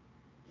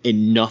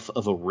enough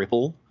of a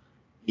ripple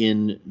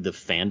in the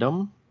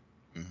fandom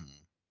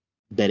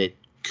that it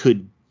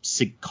could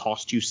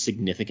cost you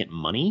significant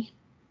money,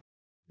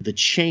 the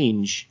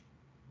change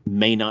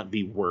may not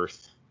be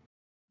worth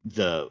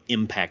the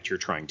impact you're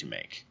trying to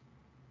make.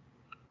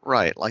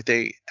 Right. Like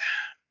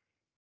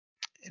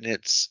and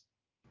it's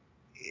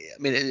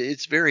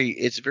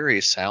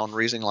very sound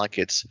reasoning. Like,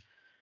 it's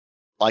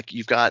like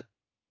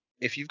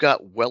if you've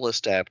got well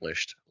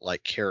established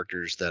like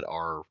characters that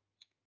are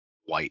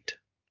white,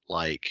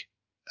 like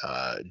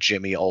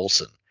Jimmy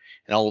Olsen,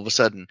 and all of a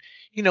sudden,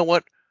 you know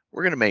what?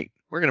 We're gonna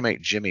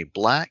make Jimmy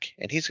black,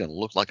 and he's gonna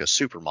look like a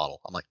supermodel.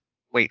 I'm like,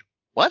 wait,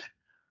 what?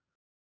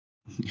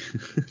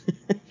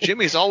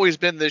 Jimmy's always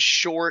been this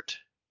short,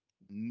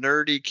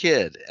 nerdy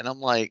kid, and I'm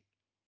like,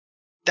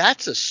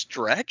 that's a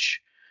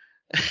stretch.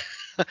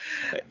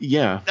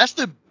 Yeah. That's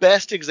the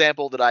best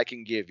example that I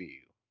can give you.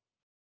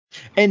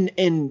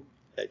 And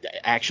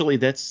actually,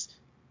 that's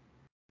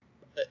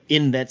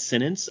in that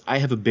sentence, I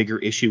have a bigger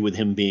issue with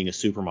him being a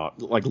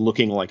supermodel, like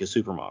looking like a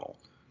supermodel.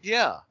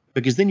 Yeah.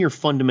 Because then you're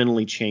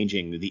fundamentally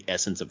changing the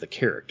essence of the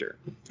character.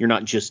 You're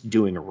not just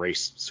doing a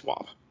race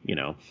swap,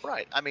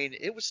 Right. I mean,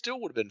 still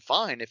would have been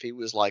fine if he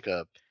was like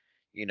a,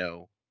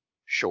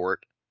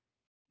 short,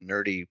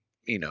 nerdy,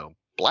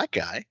 black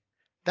guy.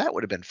 That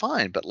would have been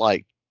fine. But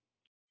like,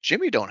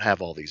 Jimmy don't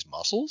have all these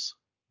muscles.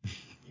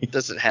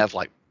 Doesn't have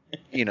like,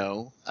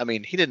 I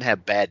mean, he didn't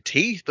have bad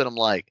teeth, but I'm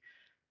like,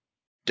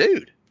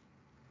 dude,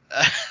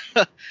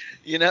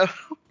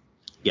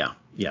 Yeah,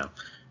 yeah.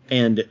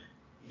 And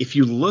if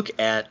you look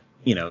at,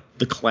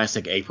 the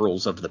classic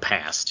Aprils of the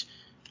past,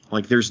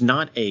 like, there's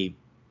not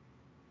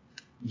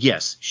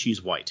yes,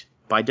 she's white.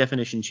 By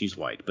definition, she's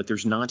white, but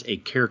there's not a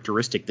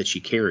characteristic that she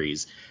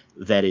carries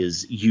that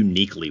is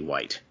uniquely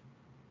white.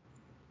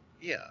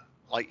 Yeah.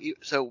 Like,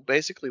 so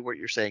basically what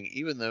you're saying,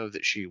 even though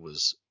that she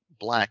was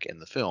black in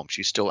the film,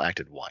 she still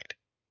acted white.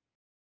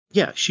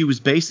 Yeah, she was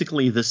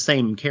basically the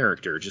same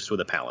character, just with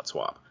a palette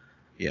swap.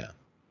 Yeah.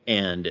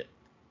 And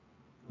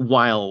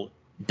while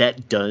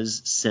that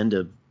does send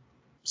a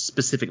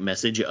specific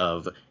message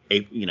of,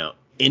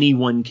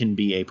 anyone can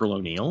be April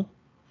O'Neil,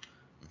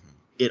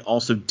 it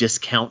also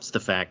discounts the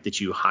fact that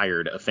you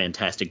hired a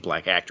fantastic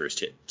black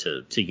actress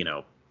to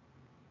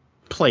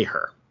play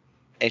her.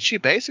 And she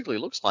basically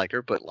looks like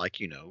her, but like,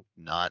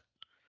 not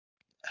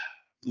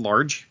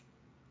Large.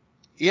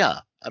 Yeah.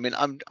 I mean,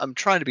 I'm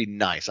trying to be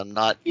nice. I'm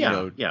not,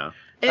 Yeah.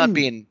 not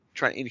being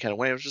trying any kind of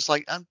way. I was just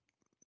like,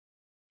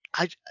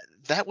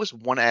 that was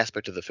one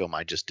aspect of the film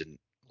I just didn't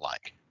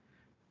like.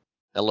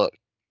 Now look,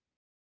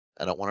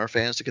 I don't want our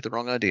fans to get the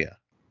wrong idea.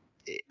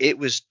 It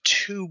was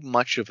too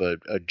much of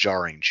a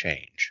jarring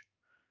change.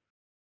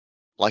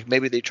 Like,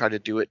 maybe they tried to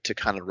do it to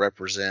kind of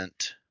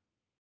represent,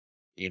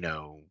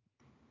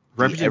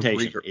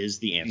 Representation is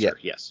the answer.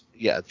 Yes.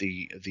 Yeah.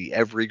 The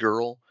every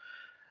girl,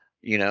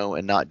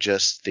 and not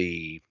just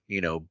the,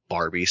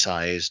 Barbie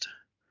sized,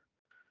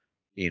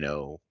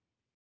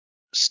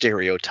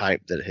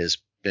 stereotype that has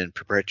been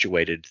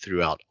perpetuated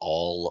throughout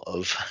all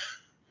of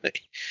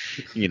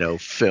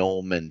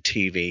film and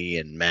TV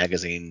and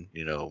magazine,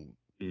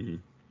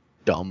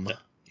 dumb,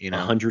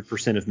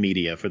 100% of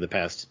media for the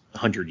past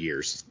 100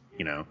 years,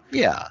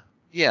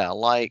 Yeah,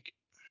 like,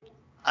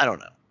 I don't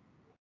know.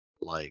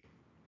 Like,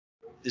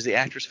 is the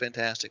actress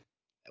fantastic?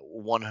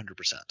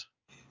 100%.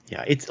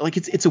 Yeah,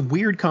 it's a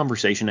weird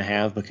conversation to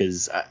have,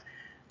 because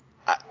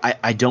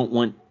I don't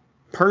want,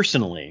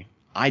 personally,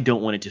 I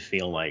don't want it to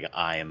feel like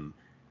I am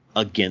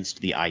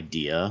against the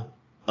idea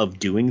of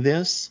doing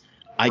this.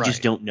 I just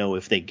Right. don't know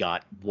if they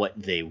got what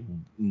they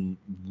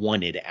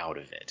wanted out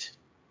of it.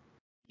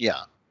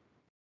 Yeah.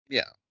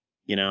 Yeah.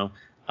 You know,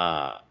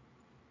 uh,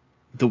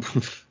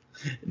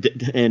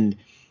 the and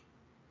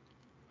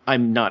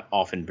I'm not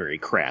often very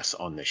crass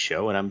on this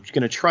show, and I'm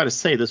going to try to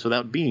say this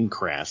without being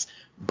crass,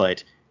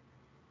 but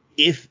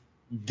if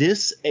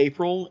this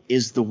April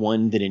is the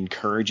one that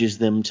encourages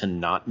them to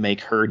not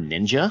make her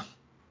ninja,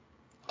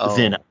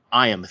 then Oh,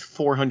 I am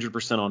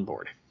 400% on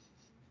board.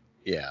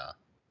 yeah.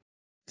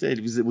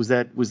 Was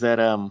that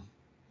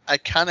I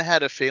kind of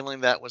had a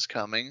feeling that was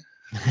coming.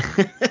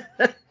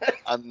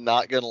 I'm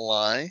not gonna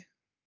lie.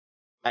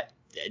 I,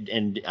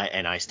 and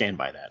I stand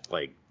by that.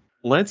 Like,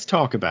 let's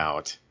talk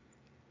about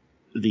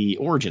the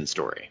origin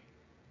story,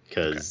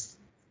 because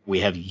we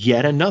have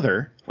yet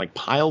another, like,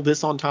 pile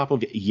this on top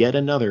of yet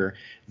another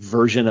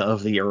version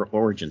of the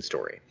origin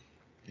story.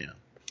 Yeah.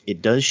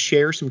 It does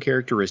share some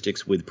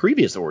characteristics with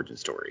previous origin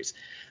stories,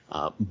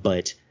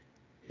 but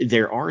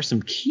there are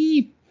some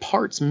key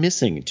parts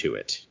missing to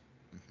it.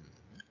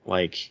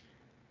 Like,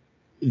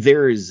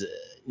 there is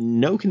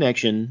no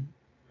connection,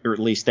 or at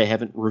least they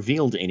haven't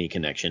revealed any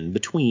connection,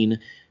 between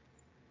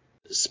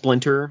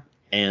Splinter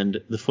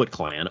and the Foot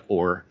Clan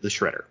or the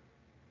Shredder.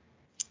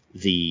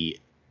 The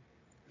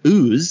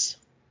ooze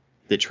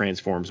that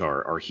transforms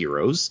our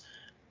heroes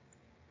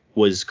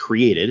was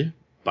created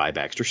by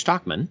Baxter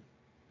Stockman,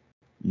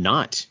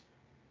 not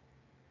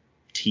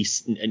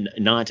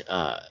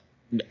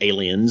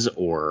aliens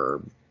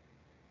or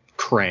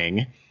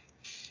Krang,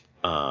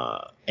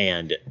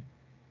 and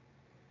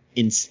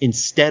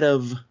instead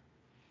of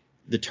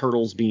the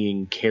turtles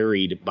being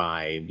carried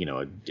by, you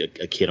know,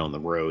 a kid on the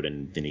road,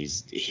 and then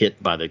he's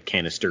hit by the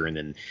canister, and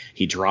then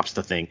he drops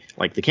the thing,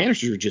 like, the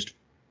canister just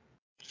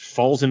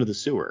falls into the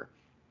sewer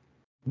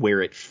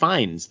where it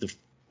finds the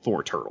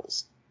four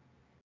turtles.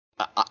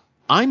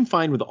 I'm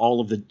fine with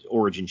all of the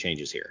origin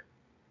changes here.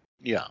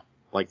 Yeah.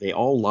 Like, they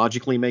all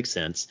logically make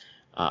sense.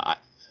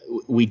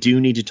 We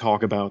do need to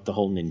talk about the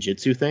whole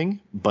ninjutsu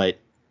thing, but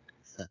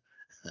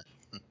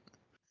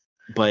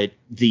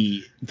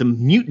the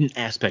mutant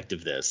aspect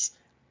of this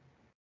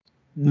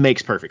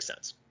makes perfect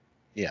sense.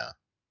 Yeah.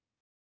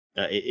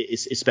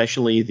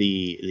 Especially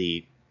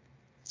the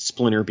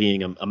Splinter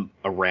being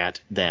a rat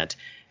that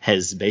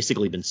has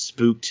basically been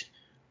spooked,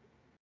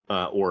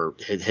 or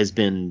has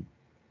been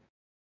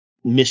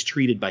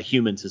mistreated by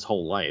humans his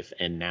whole life,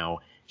 and now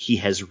he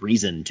has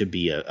reason to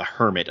be a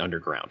hermit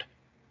underground.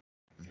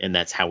 And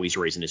that's how he's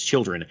raising his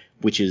children,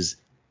 which is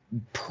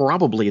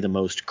probably the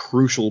most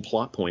crucial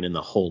plot point in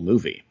the whole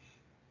movie.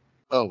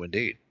 Oh,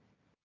 indeed.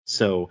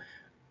 So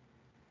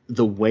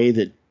the way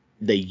that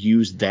they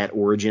use that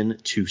origin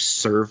to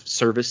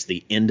service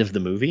the end of the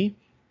movie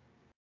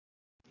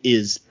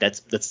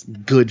that's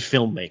good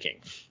filmmaking.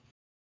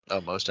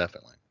 Oh, most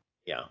definitely.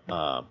 Yeah.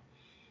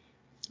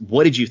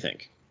 What did you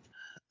think?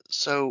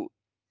 So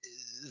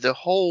the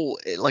whole,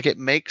 like, it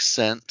makes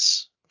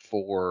sense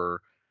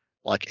for,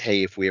 like,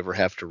 hey, if we ever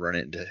have to run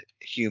into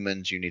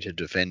humans, you need to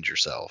defend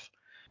yourself.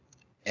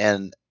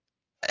 And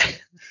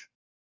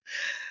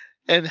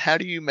and how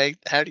do you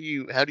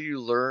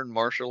learn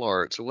martial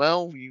arts?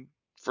 Well, you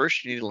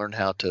need to learn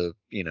how to,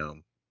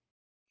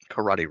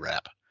 karate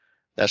rap.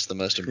 That's the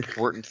most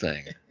important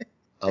thing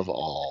of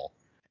all.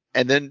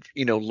 And then,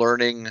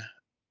 learning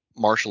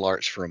martial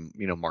arts from,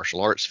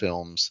 martial arts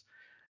films,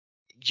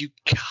 you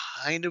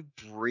kind of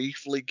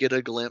briefly get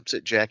a glimpse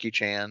at Jackie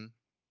Chan.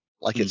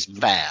 Like, it's Mm-hmm.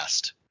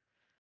 fast.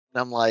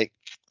 And I'm like,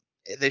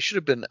 they should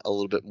have been a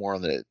little bit more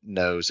on the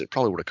nose. It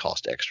probably would have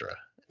cost extra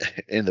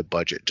in the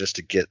budget just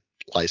to get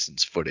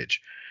licensed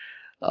footage.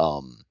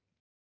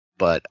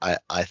 But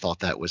I thought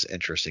that was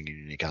interesting and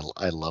unique.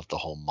 I love the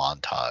whole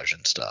montage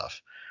and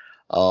stuff.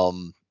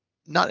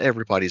 Not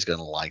everybody's going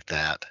to like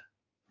that,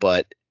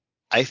 but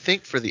I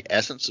think for the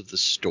essence of the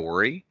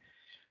story,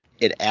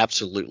 it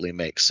absolutely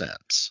makes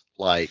sense.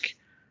 Like,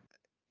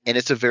 and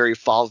it's a very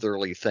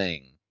fatherly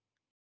thing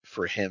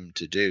for him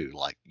to do.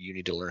 Like, you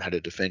need to learn how to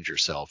defend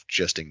yourself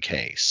just in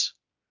case,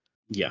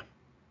 Yeah.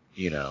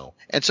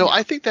 And so Yeah.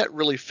 I think that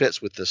really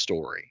fits with the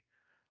story.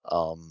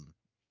 Um,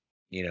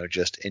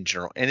 just in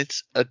general. And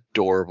it's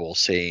adorable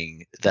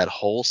seeing that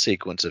whole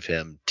sequence of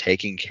him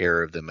taking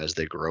care of them as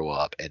they grow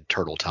up and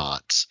turtle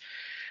tots.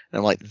 And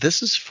I'm like,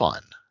 this is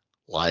fun.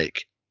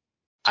 Like,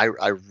 I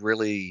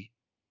really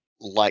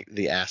like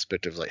the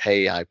aspect of, like,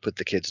 hey, I put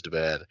the kids to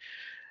bed.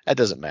 That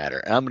doesn't matter.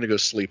 And I'm going to go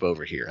sleep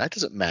over here. That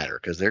doesn't matter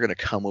because they're going to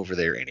come over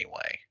there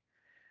anyway.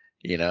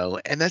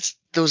 And that's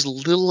those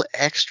little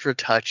extra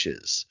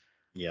touches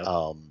Yep.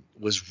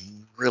 was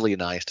really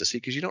nice to see,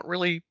 because you didn't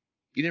really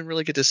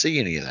get to see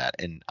any of that.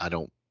 And I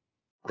don't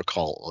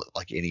recall,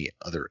 like, any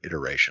other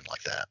iteration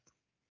like that.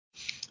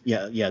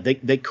 Yeah. Yeah.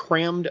 They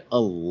crammed a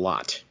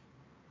lot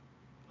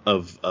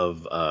of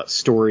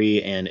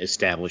story and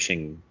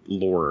establishing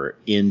lore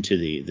into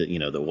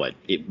the what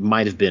it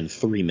might have been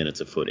 3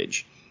 minutes of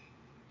footage.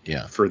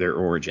 Yeah. For their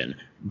origin,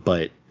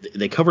 but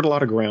they covered a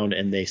lot of ground,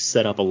 and they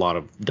set up a lot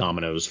of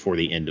dominoes for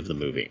the end of the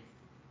movie.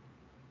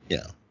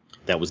 Yeah.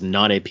 That was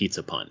not a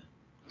pizza pun.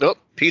 Nope.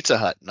 Pizza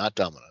Hut, not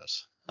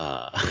Domino's.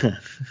 Uh,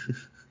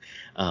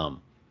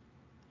 um,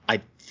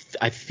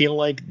 I feel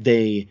like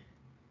they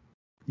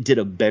did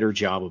a better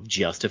job of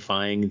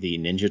justifying the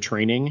ninja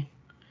training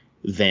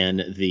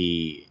than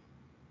the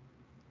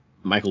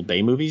Michael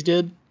Bay movies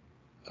did.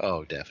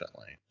 Oh,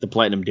 definitely. The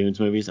Platinum Dunes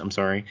movies, I'm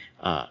sorry.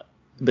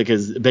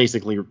 Because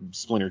basically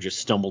Splinter just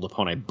stumbled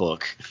upon a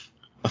book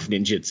of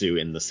ninjutsu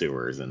in the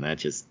sewers, and that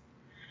just,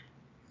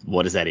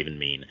 what does that even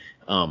mean?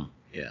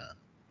 Yeah.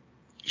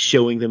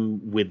 Showing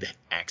them with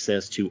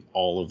access to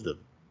all of the,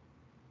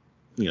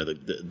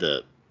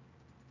 the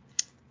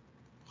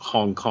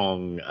Hong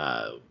Kong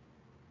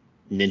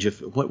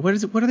ninja, what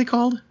is it? What are they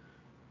called?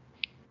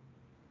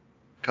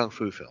 Kung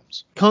Fu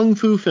films. Kung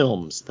Fu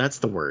films. That's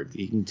the word.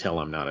 You can tell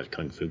I'm not a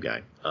Kung Fu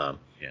guy.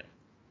 Yeah.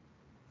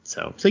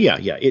 So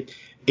yeah,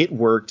 it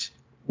worked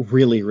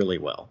really, really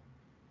well.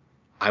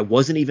 I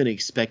wasn't even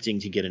expecting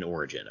to get an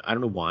origin. I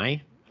don't know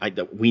why.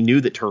 We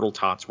knew that turtle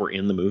tots were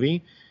in the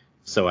movie,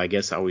 so I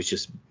guess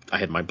I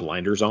had my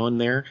blinders on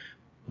there,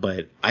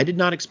 but I did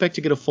not expect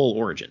to get a full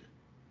origin.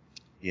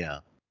 Yeah.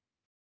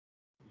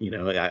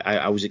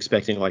 I was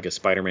expecting like a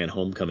Spider-Man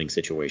Homecoming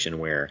situation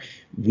where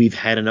we've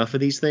had enough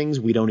of these things,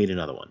 we don't need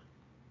another one.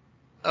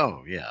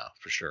 Oh, yeah,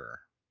 for sure.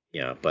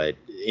 Yeah, but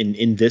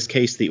in this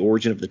case, the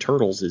origin of the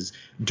turtles is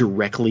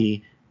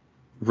directly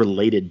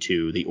related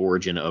to the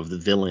origin of the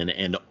villain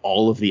and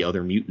all of the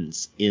other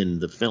mutants in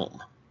the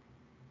film.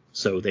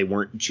 So they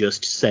weren't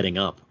just setting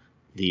up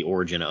the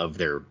origin of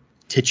their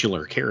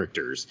titular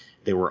characters,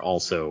 they were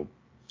also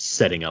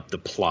setting up the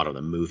plot of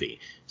the movie.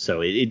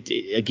 So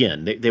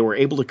again, they were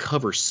able to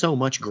cover so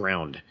much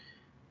ground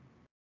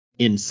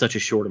in such a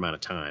short amount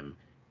of time,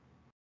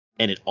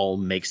 and it all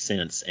makes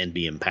sense and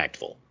be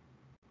impactful.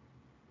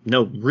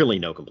 Really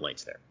no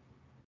complaints there.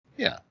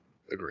 Yeah,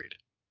 agreed.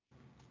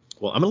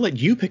 Well, I'm going to let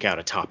you pick out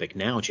a topic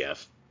now,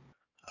 Jeff.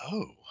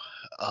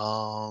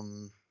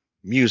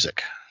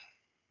 Music.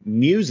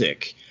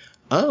 Music.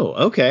 Oh,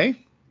 okay.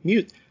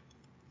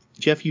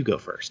 Jeff, you go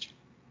first.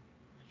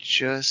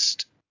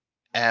 Just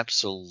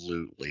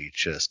absolutely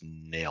just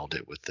nailed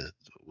it with the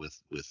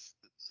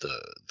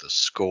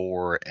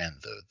score and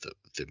the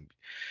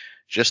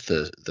just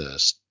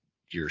the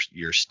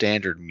your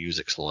standard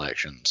music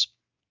selections.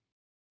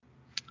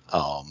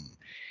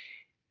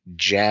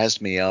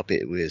 Jazzed me up.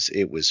 It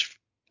was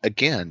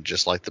again,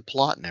 just like the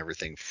plot and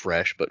everything,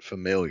 fresh but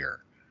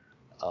familiar.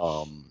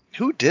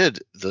 Who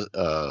did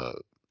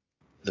the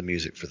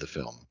music for the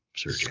film,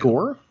 Sergio?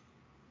 Score?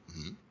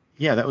 Mm-hmm.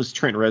 Yeah, that was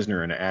Trent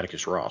Reznor and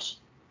Atticus Ross.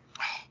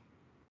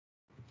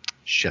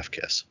 Chef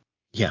kiss.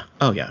 Yeah.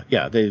 Oh yeah.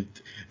 Yeah.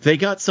 They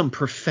got some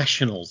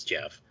professionals,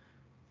 Jeff.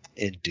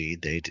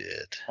 Indeed, they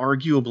did.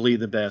 Arguably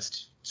the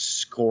best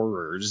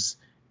scorers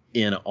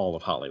in all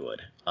of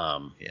Hollywood.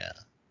 Yeah.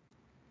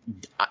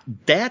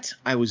 That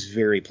I was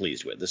very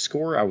pleased with. The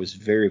score I was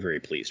very, very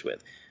pleased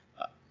with.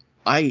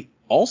 I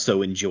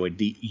also enjoyed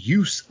the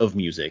use of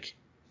music,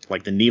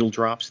 like the needle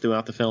drops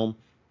throughout the film.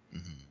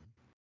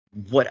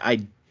 Mm-hmm. What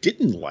I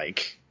didn't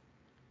like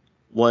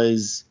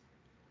was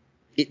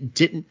it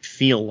didn't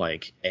feel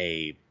like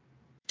a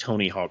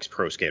Tony Hawk's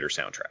Pro Skater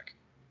soundtrack.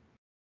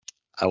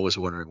 I was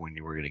wondering when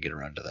you were going to get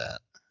around to that.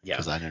 Yeah.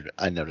 Because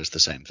I noticed the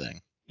same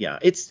thing. Yeah,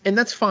 and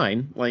that's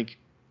fine. Like,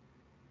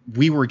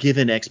 we were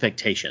given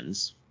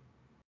expectations,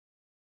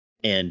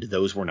 and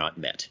those were not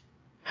met.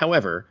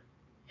 However,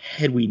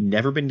 had we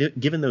never been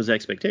given those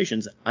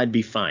expectations, I'd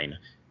be fine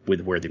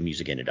with where the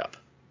music ended up.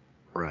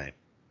 Right.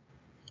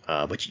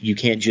 But you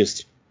can't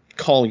just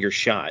call your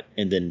shot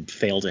and then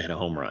fail to hit a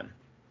home run.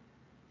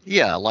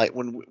 Yeah, like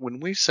when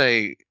we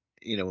say,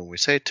 when we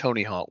say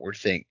Tony Hawk, we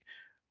think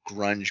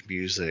grunge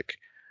music,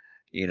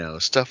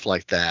 stuff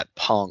like that,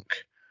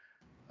 punk.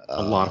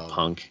 A lot of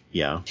punk,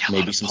 yeah. Yeah,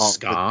 Maybe some punk,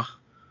 ska.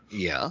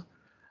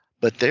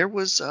 But there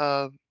was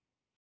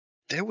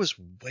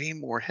way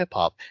more hip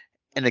hop,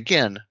 and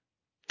again,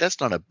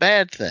 that's not a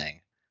bad thing,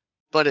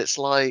 but it's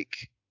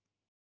like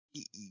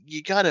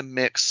you got to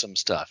mix some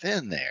stuff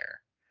in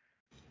there,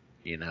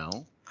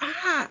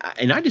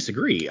 And I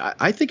disagree.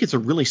 I think it's a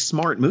really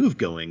smart move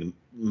going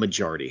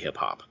majority hip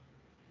hop.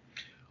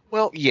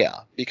 Well,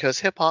 yeah, because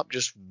hip hop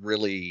just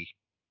really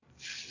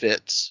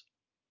fits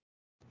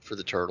for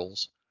the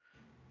Turtles.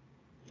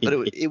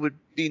 But it would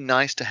be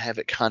nice to have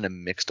it kind of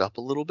mixed up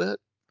a little bit.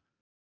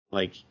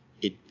 Like,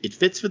 it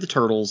fits for the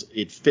Turtles.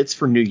 It fits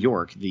for New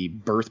York, the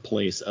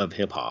birthplace of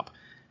hip hop.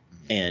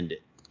 And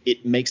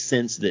it makes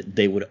sense that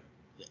they would,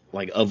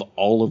 like, of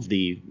all of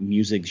the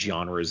music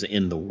genres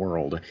in the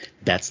world,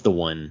 that's the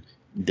one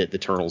that the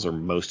Turtles are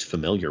most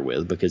familiar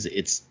with, because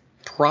it's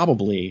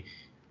probably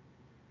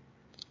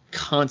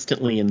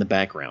constantly in the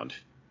background,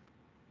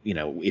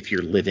 if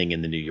you're living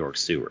in the New York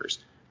sewers.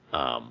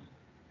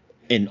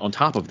 And on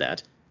top of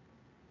that,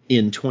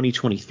 in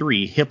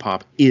 2023, hip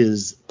hop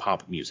is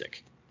pop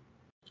music.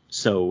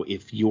 So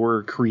if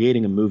you're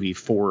creating a movie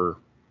for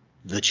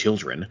the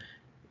children,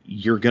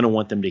 you're going to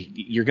want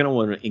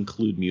to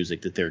include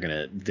music that they're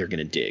going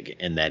to dig,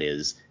 and that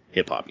is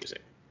hip hop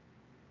music.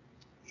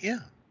 Yeah.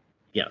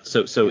 Yeah.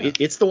 So yeah.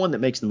 It's the one that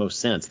makes the most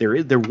sense.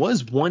 There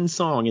was one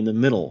song in the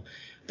middle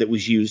that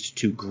was used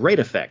to great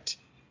effect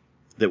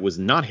that was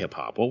not hip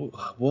hop.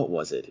 What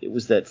was it? It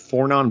was that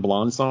Four Non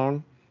Blonde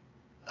song.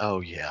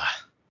 Oh yeah.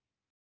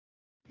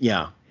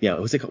 Yeah.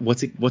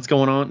 What's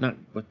going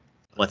on?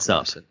 What's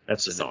up?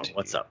 That's the song.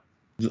 What's up?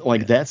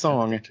 Like that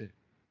song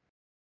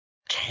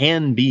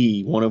can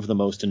be one of the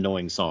most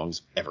annoying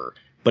songs ever,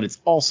 but it's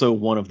also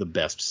one of the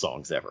best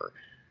songs ever.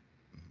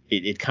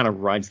 It kind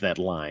of rides that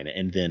line,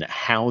 and then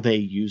how they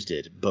used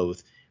it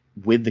both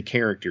with the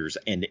characters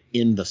and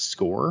in the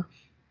score.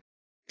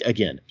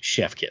 Again,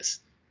 chef kiss.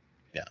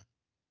 Yeah.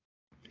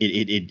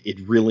 It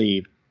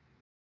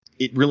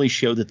really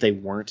showed that they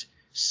weren't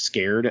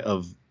scared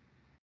of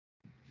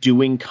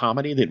doing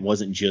comedy that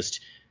wasn't just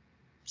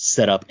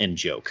set up and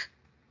joke.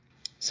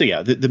 So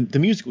yeah, the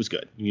music was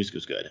good. The music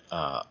was good.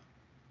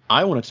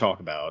 I want to talk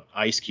about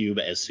Ice Cube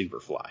as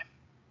Superfly.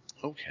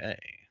 Okay.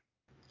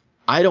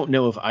 I don't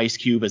know if Ice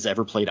Cube has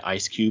ever played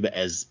Ice Cube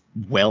as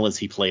well as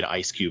he played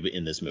Ice Cube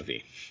in this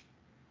movie.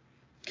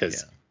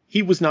 Because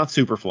he was not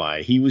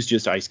Superfly. He was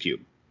just Ice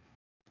Cube.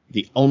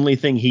 The only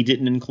thing he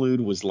didn't include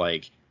was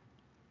like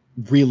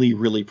really,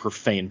 really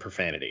profane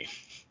profanity.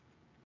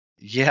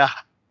 Yeah.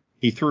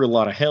 He threw a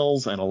lot of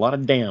hells and a lot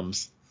of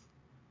dams.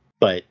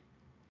 But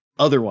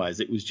otherwise,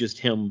 it was just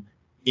him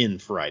in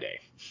Friday.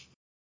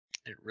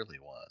 It really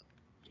was.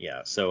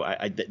 Yeah, so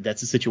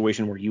that's a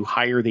situation where you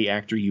hire the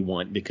actor you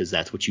want because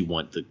that's what you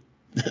want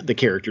the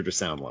character to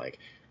sound like.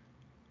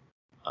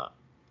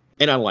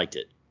 And I liked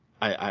it.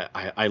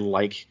 I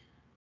like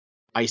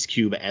Ice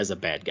Cube as a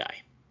bad guy.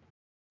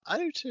 I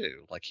do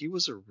too. Like, he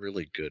was a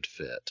really good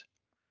fit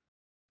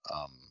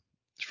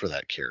for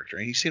that character.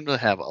 And he seemed to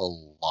have a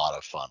lot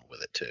of fun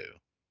with it too.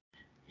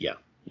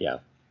 Yeah.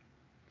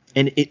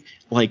 And it,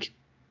 like,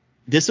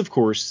 this, of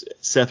course,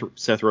 Seth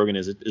Rogen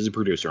is a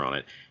producer on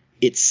it.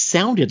 It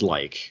sounded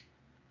like,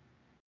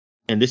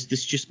 and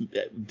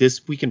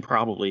this we can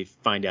probably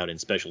find out in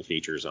special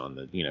features on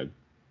the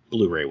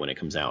Blu-ray when it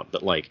comes out.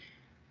 But like,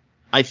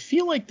 I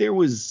feel like there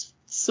was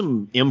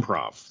some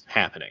improv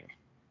happening.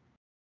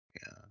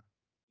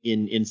 Yeah.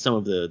 In some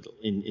of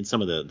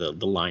the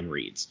line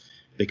reads,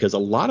 because a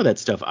lot of that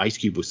stuff Ice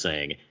Cube was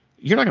saying,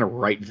 you're not going to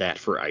write that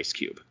for Ice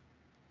Cube.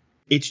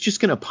 It's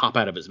just going to pop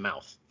out of his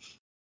mouth.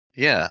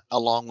 Yeah,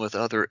 along with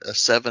other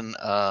 7.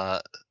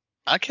 I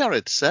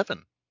counted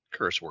 7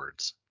 curse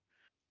words.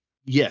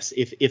 Yes,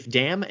 if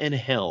damn and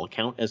hell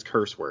count as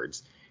curse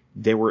words,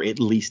 there were at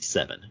least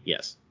 7.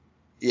 Yes.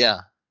 Yeah,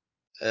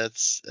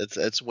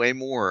 it's way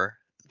more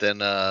than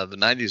the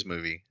 '90s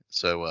movie.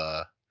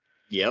 So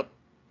Yep.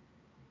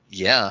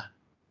 Yeah.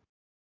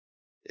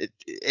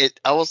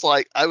 I was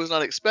like, I was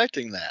not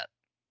expecting that.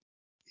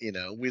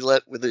 We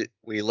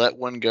let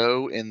one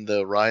go in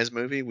the Rise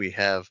movie. We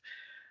have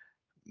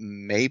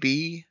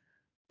maybe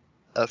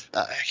I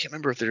can't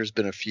remember if there's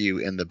been a few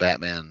in the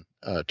Batman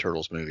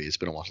Turtles movie. It's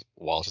been a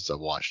while since I've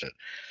watched it,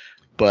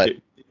 but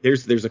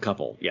there's a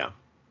couple. Yeah,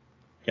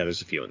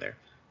 there's a few in there.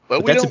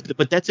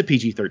 But that's a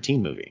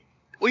PG-13 movie.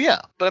 Well,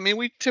 yeah, but I mean,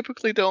 we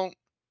typically don't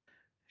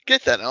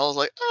get that. And I was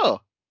like, oh,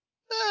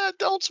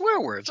 adult swear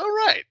words. All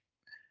right,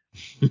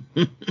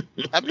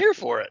 I'm here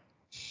for it.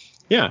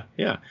 Yeah.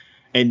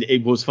 And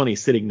it was funny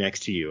sitting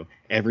next to you.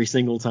 Every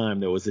single time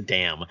there was a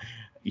damn,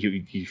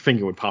 your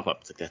finger would pop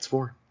up. It's like, that's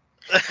 4.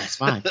 That's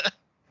 5.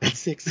 That's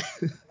 6.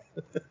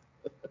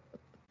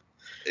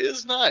 It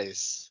was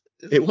nice.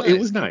 It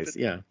was nice.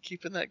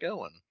 Keeping that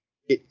going.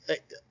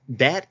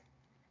 That,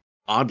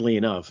 oddly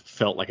enough,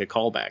 felt like a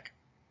callback.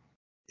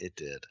 It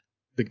did.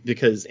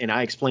 Because, and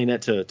I explained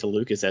that to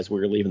Lucas as we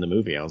were leaving the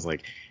movie. I was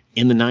like,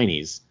 in the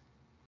 90s,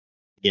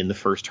 in the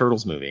first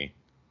Turtles movie,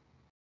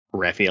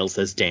 Raphael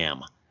says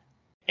damn.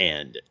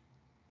 And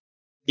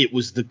it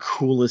was the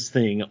coolest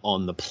thing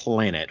on the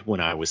planet when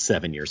I was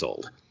 7 years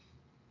old.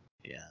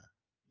 Yeah.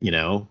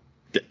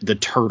 The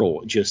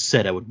turtle just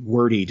said a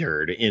wordy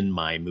dirt in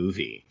my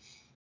movie.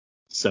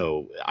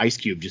 So Ice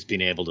Cube just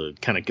being able to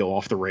kind of go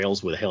off the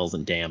rails with hells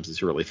and dams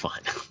is really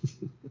fun.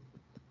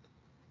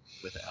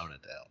 Without a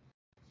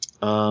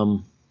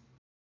doubt.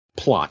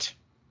 Plot.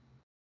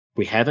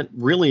 We haven't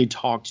really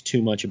talked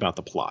too much about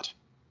the plot.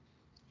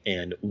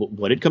 And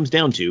what it comes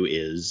down to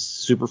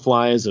is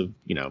Superfly is a,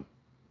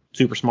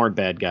 super smart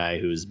bad guy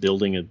who's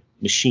building a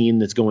machine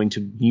that's going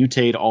to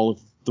mutate all of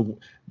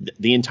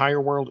the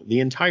entire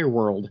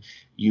world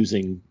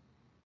using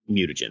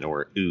mutagen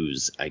or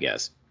ooze, I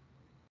guess.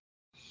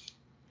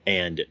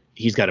 And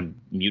he's got a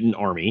mutant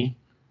army.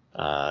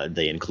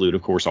 They include,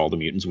 of course, all the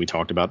mutants we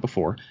talked about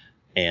before.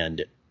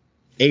 And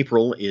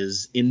April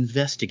is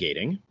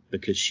investigating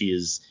because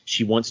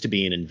she wants to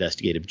be an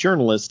investigative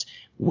journalist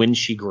when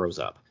she grows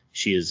up.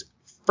 She is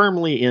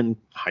firmly in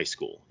high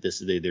school.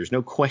 There's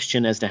no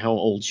question as to how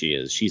old she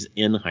is. She's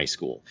in high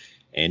school,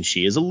 and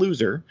she is a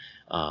loser.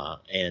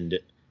 And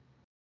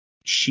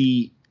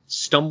she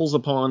stumbles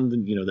upon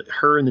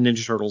her and the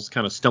Ninja Turtles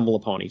kind of stumble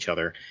upon each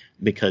other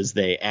because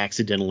they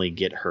accidentally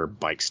get her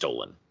bike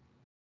stolen.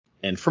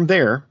 And from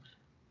there,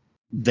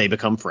 they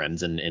become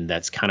friends, and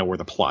that's kind of where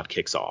the plot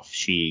kicks off.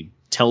 She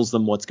tells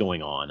them what's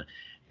going on,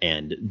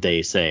 and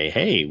they say,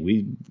 hey,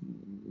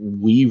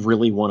 we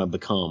really want to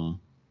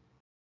become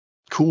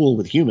cool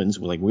with humans.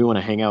 Like, we want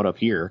to hang out up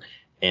here,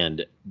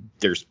 and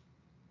there's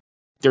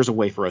a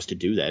way for us to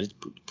do that. It's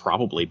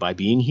probably by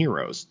being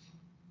heroes,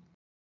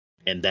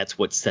 and that's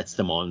what sets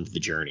them on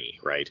the journey,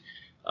 right?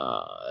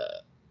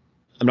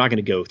 I'm not going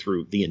to go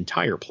through the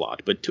entire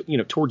plot, but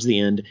towards the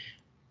end,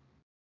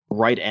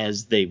 right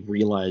as they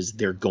realize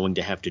they're going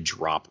to have to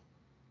drop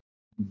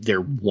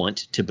their want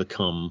to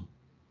become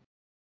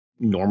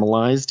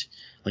normalized,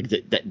 like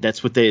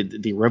that's what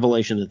the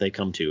revelation that they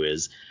come to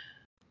is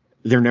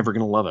they're never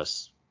going to love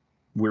us.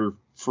 We're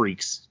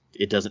freaks.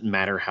 It doesn't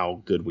matter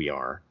how good we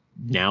are.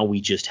 Now we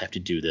just have to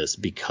do this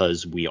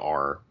because we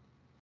are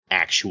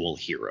actual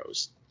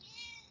heroes.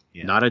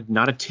 Yeah.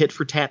 Not a tit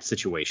for tat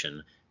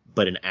situation,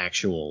 but an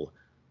actual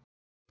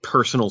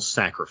personal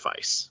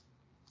sacrifice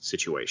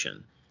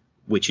situation,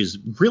 which is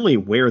really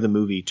where the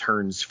movie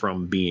turns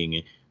from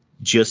being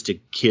just a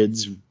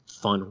kid's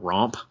fun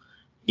romp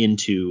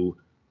into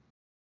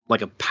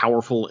like a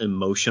powerful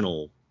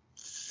emotional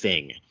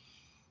thing.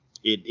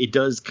 It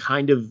does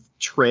kind of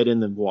tread in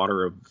the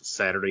water of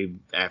Saturday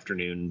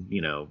afternoon,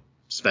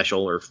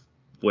 special or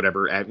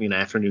whatever,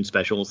 afternoon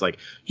special. It's like,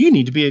 you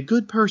need to be a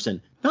good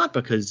person, not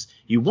because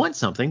you want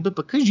something, but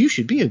because you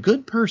should be a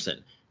good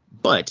person.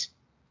 But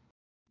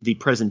the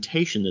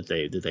presentation that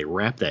they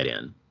wrap that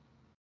in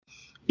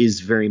is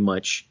very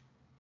much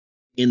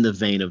in the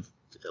vein of,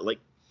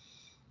 like,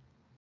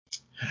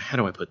 how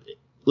do I put it?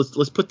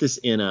 Let's put this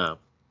in I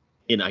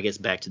guess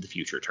Back to the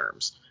Future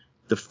terms.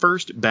 The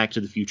first Back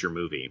to the Future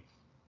movie,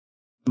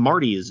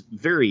 Marty is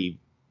very,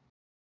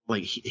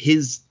 like,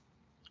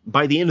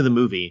 by the end of the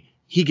movie,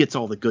 he gets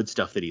all the good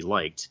stuff that he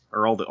liked,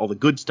 or all the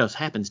good stuff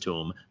happens to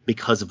him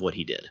because of what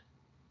he did.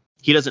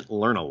 He doesn't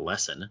learn a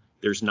lesson.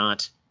 There's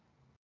not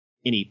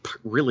any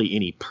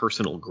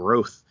personal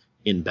growth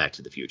in Back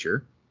to the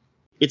Future.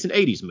 It's an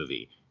 80s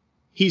movie.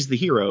 He's the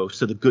hero,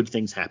 so the good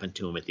things happen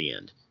to him at the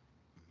end.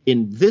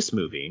 In this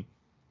movie,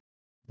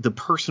 the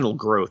personal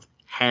growth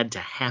had to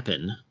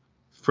happen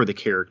for the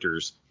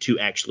characters to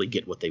actually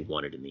get what they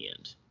wanted in the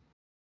end.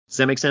 Does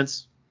that make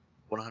sense?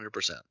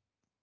 100%.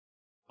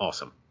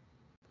 Awesome.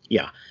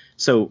 Yeah.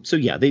 So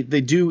yeah, they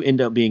do end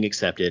up being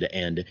accepted,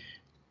 and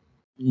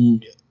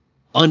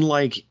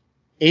unlike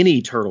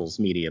any Turtles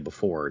media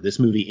before, this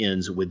movie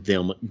ends with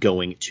them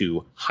going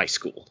to high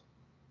school.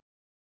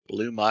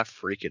 Blew my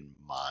freaking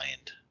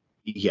mind.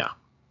 Yeah.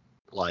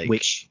 Like,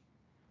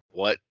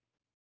 what?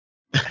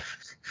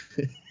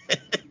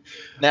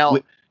 Now,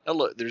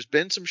 look, there's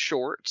been some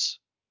shorts,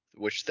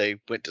 which they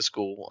went to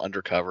school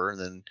undercover, and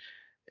then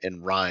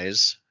in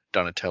Rise,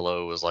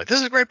 Donatello was like, "This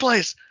is a great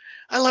place.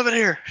 I love it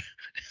here."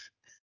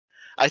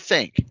 I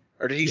think.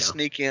 Or did he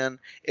sneak in?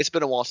 It's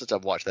been a while since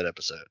I've watched that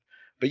episode.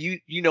 But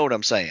you know what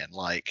I'm saying.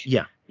 Like,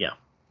 yeah.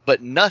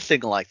 But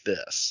nothing like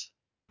this.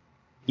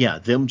 Yeah,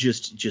 them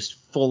just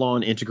full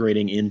on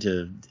integrating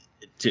into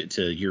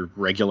your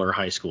regular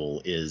high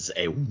school is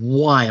a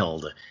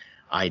wild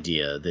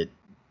idea that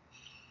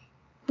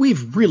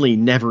we've really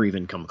never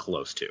even come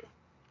close to.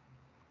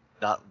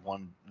 Not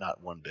one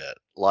bit.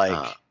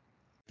 Like,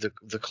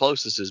 the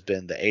closest has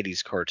been the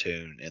 80s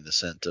cartoon in the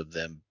sense of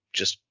them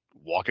just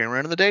walking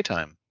around in the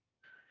daytime.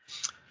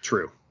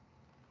 True.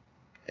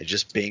 And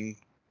just being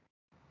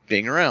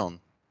around.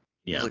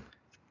 Yeah. Like,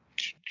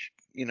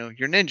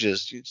 you're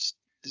ninjas. Just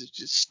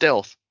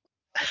stealth.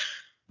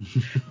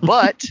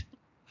 But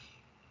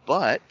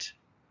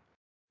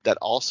that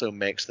also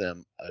makes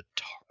them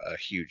a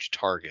huge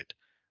target.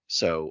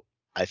 So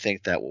I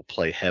think that will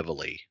play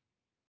heavily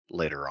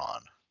later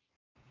on.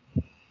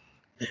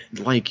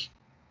 Like,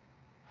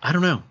 I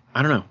don't know.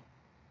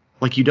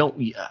 Like,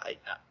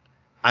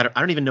 I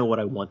don't even know what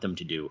I want them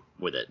to do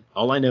with it.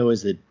 All I know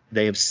is that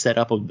they have set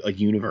up a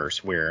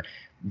universe where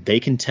they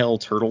can tell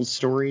Turtles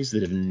stories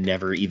that have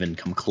never even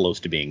come close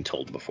to being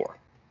told before.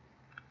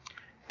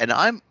 And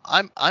I'm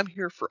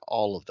here for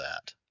all of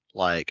that.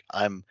 Like,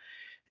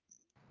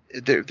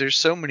 there's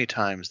so many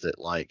times that,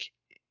 like,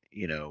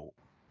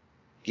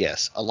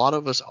 yes, a lot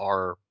of us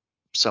are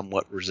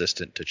somewhat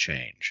resistant to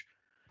change.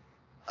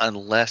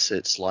 Unless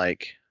it's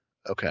like,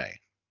 okay,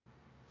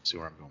 see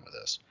where I'm going with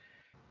this.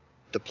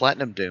 The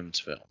Platinum Dunes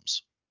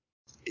films.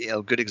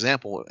 Good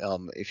example,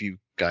 if you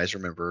guys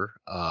remember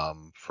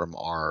from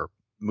our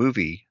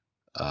movie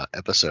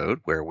episode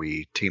where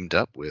we teamed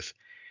up with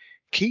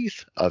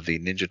Keith of the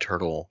Ninja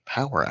Turtle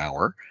Power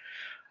Hour,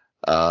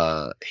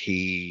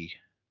 he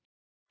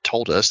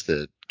told us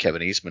that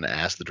Kevin Eastman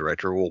asked the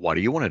director, well, why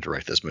do you want to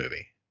direct this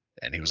movie?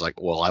 And he was like,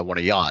 well, I want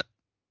a yacht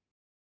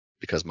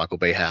because Michael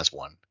Bay has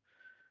one.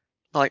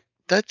 Like,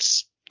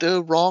 that's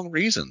the wrong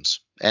reasons.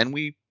 And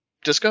we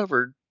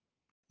discovered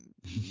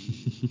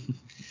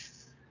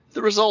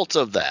the results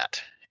of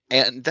that.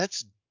 And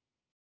that's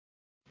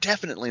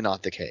definitely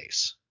not the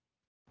case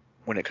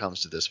when it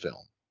comes to this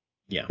film.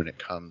 Yeah. When it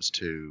comes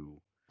to,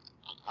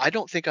 I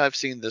don't think I've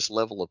seen this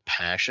level of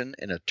passion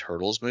in a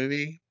Turtles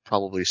movie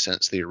probably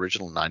since the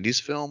original 90s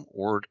film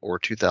or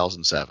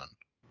 2007.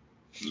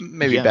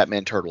 Maybe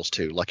Batman Turtles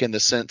too. Like, in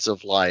the sense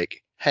of,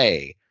 like,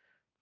 hey,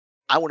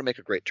 I want to make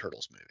a great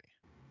Turtles movie.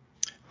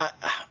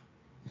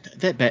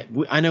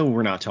 I know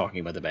we're not talking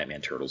about the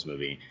Batman Turtles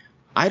movie.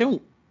 I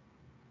don't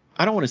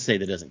want to say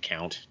that doesn't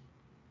count,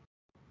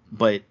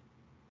 but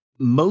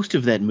most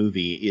of that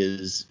movie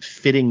is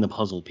fitting the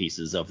puzzle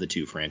pieces of the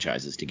two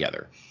franchises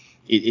together.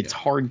 It's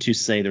hard to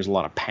say there's a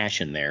lot of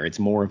passion there. It's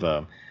more of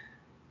an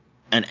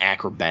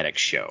acrobatic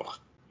show,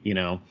 you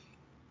know.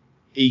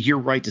 You're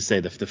right to say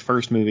the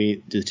first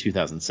movie, the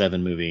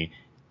 2007 movie,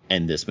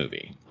 and this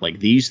movie, like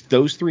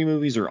those three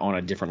movies are on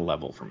a different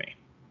level for me.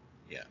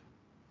 Yeah.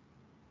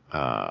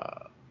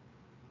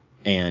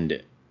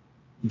 And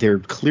there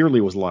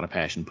clearly was a lot of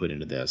passion put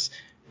into this.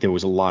 There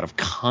was a lot of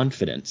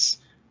confidence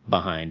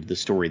behind the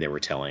story they were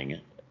telling,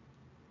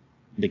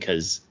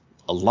 because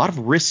a lot of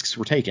risks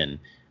were taken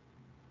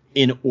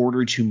in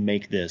order to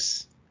make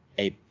this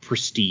a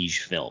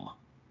prestige film.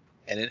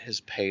 And it has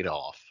paid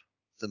off.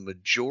 The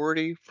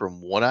majority,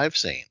 from what I've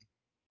seen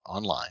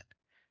online,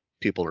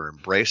 people are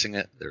embracing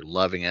it. They're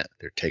loving it.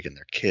 They're taking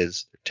their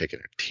kids. They're taking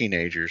their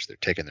teenagers. They're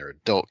taking their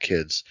adult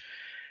kids.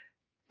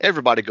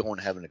 Everybody going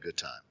and having a good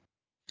time.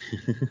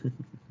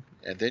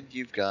 And then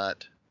you've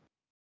got,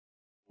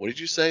 what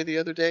did you say the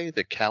other day?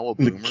 The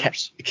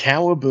Cowaboomers?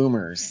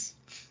 Cowaboomers.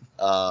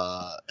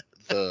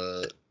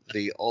 The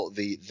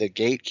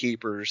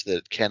gatekeepers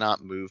that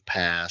cannot move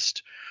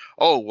past.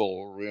 Oh,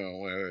 well, you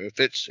know,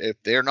 if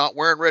they're not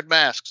wearing red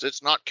masks,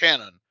 it's not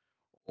canon.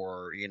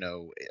 Or, you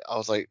know, I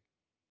was like,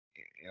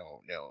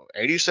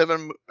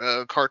 87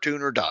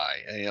 cartoon or die.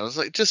 And, I was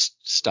like, just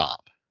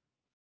stop.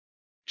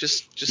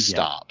 Just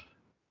stop.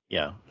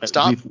 Yeah.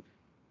 Stop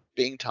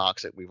being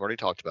toxic. We've already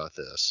talked about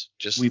this.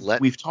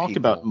 We've talked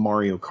about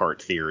Mario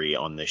Kart theory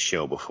on this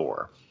show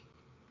before.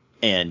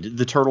 And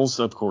the Turtles,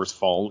 of course,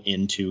 fall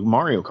into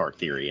Mario Kart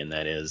theory, and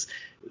that is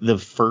the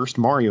first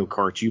Mario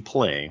Kart you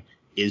play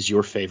is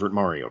your favorite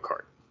Mario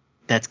Kart.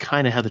 That's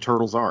kind of how the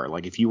Turtles are.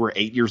 Like, if you were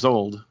 8 years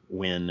old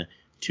when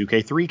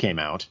 2K3 came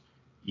out,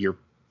 your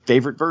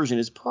favorite version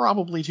is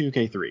probably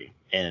 2K3.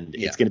 And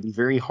it's going to be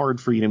very hard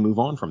for you to move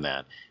on from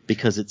that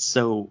because it's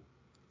so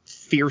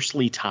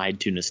fiercely tied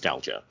to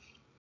nostalgia.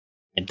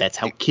 And that's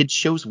how kids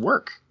shows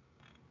work.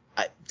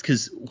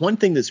 Because one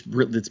thing that's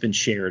been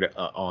shared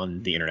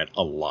on the internet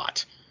a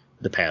lot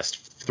the past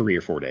 3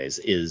 or 4 days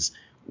is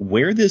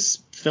where this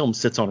film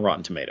sits on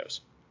Rotten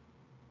Tomatoes.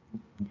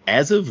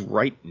 As of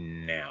right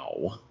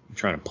now, I'm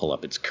trying to pull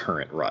up its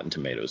current Rotten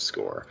Tomatoes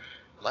score.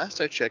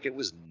 Last I checked, it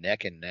was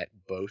neck and neck,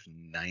 both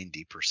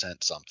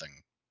 90% something.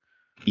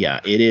 Yeah,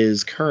 it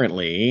is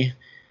currently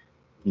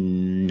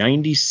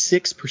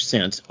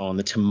 96% on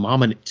the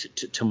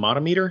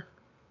Tomatometer.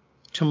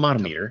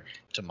 Tomometer?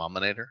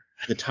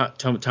 The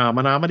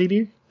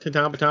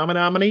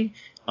Tomatometer?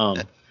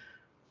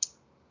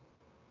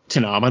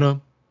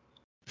 Phenomena.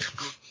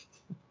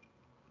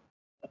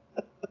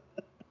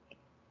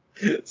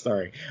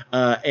 Sorry.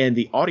 And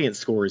the audience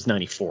score is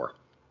 94.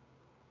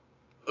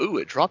 Ooh,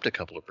 it dropped a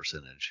couple of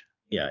percentage.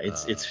 Yeah,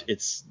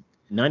 it's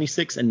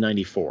 96 and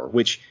 94,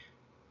 which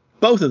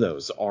both of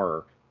those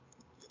are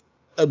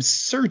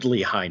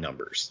absurdly high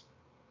numbers.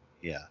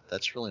 Yeah,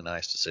 that's really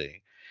nice to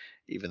see,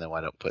 even though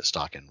I don't put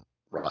stock in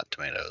Rotten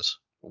Tomatoes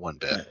one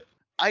bit.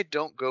 I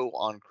don't go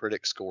on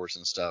critic scores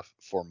and stuff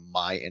for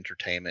my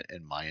entertainment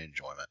and my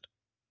enjoyment.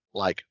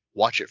 Like,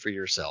 watch it for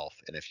yourself,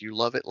 and if you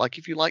love it, like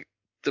if you like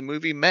the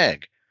movie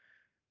Meg,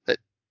 that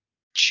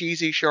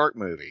cheesy shark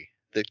movie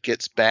that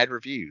gets bad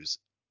reviews,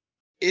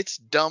 it's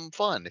dumb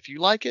fun. If you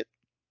like it,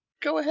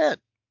 go ahead.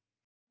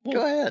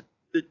 Go ahead.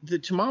 The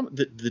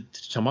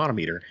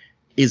Tomatometer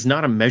is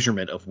not a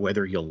measurement of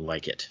whether you'll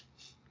like it.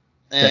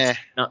 That's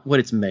not what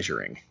it's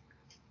measuring.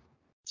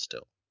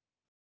 Still.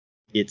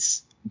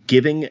 It's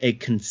giving a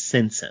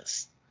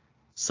consensus,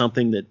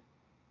 something that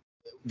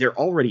there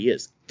already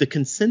is. The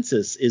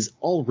consensus is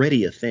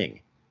already a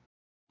thing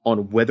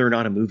on whether or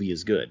not a movie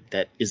is good.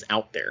 That is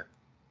out there.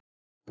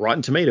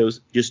 Rotten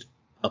Tomatoes just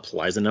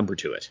applies a number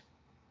to it.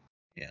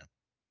 Yeah.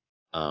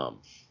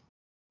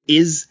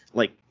 Is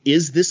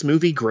this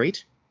movie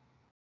great?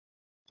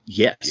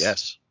 Yes.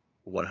 Yes.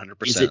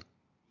 100%.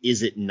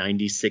 Is it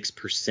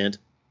 96%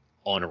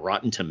 on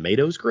Rotten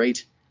Tomatoes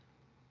great?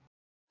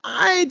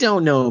 I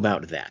don't know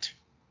about that.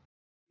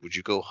 Would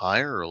you go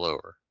higher or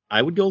lower?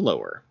 I would go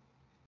lower.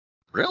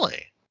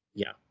 Really?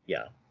 Yeah.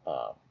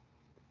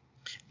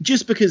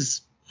 Just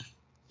because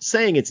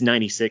saying it's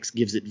 96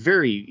 gives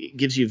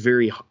you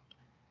very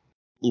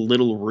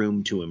little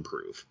room to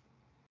improve.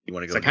 You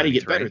want to go? It's like, how do you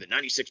get better than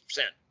 96%?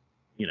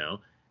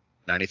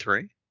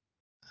 93?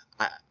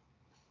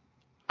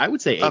 I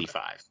would say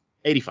 85.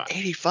 85.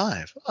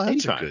 85. Oh,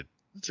 that's 85.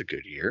 That's a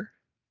good year.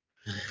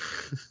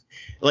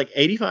 Like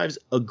 85's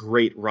a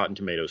great Rotten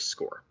Tomatoes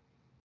score.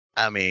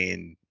 I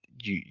mean,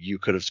 you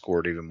could have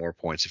scored even more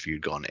points if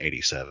you'd gone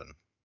 87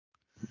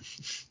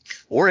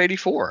 or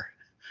 84.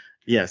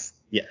 Yes.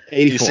 Yeah.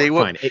 84. You see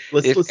fine.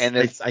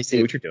 I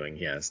see what you're doing.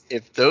 Yes.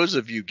 If those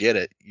of you get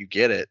it, you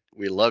get it.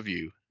 We love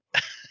you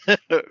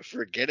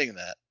for getting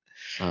that.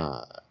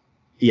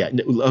 Yeah.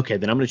 Okay.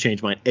 Then I'm going to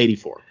change mine.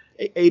 84.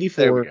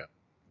 84. There we go.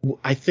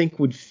 I think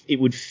it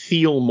would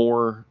feel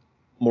more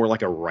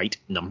like a right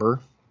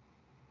number.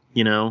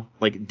 You know,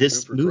 like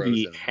this Room for growth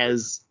movie and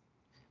has,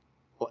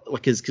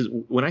 like, because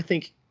when I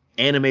think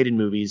animated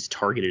movies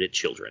targeted at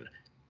children,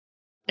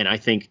 and I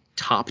think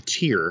top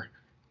tier,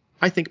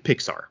 I think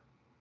Pixar.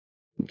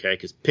 Okay,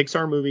 because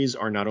Pixar movies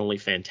are not only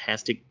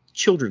fantastic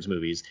children's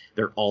movies,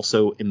 they're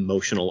also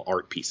emotional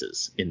art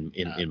pieces in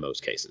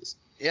most cases.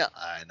 Yeah,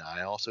 and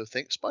I also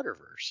think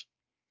Spider-Verse.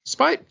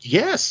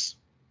 Yes.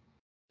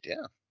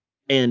 Yeah.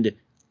 And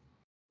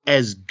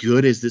as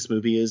good as this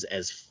movie is,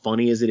 as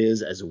funny as it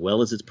is, as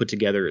well as it's put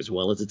together, as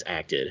well as it's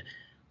acted,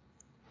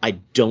 I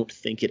don't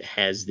think it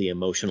has the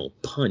emotional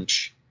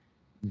punch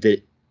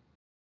that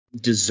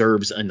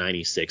deserves a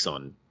 96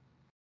 on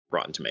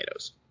Rotten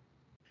Tomatoes.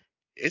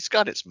 It's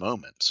got its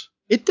moments.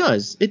 It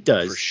does.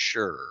 For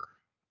sure.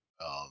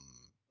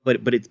 But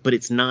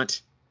it's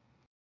not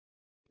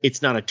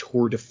a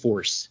tour de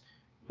force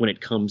when it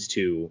comes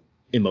to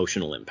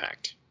emotional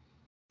impact.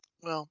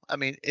 Well, I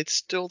mean, it's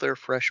still their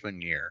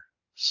freshman year,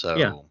 so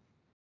yeah, we'll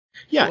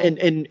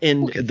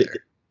and get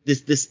there.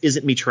 This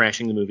isn't me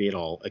trashing the movie at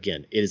all.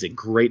 Again, it is a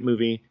great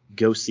movie.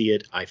 Go see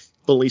it. I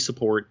fully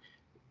support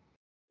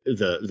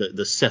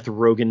the Seth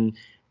Rogen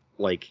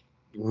like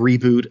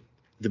reboot,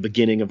 the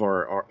beginning of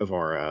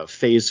our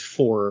phase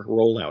 4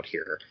 rollout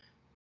here.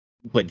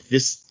 But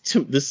this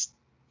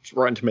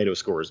Rotten Tomato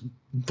score is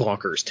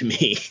bonkers to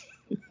me.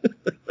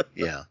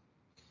 Yeah.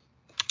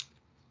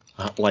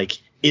 Like,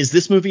 is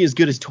this movie as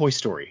good as Toy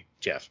Story,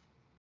 Jeff?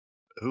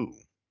 Ooh.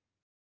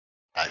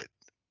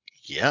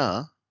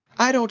 Yeah.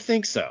 I don't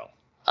think so.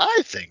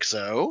 I think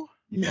so.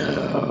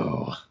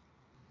 No.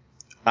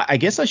 I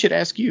guess I should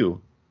ask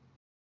you,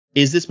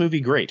 is this movie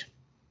great?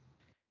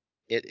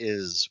 It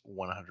is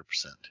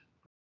 100%.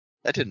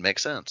 That didn't make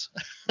sense.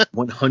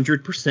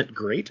 100%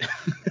 great?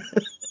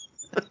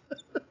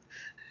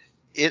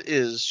 It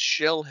is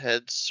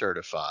Shellheads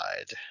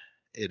certified.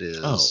 It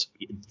is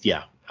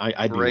yeah.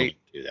 I'd be willing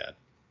to do that.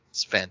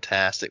 It's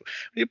fantastic.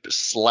 You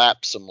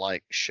slap some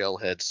like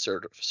Shellhead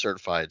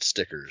certified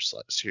stickers,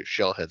 like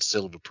Shellhead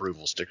seal of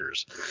approval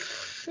stickers,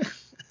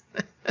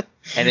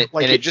 and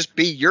it just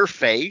be your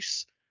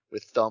face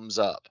with thumbs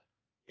up.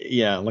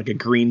 Yeah, like a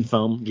green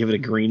thumb. Give it a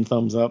green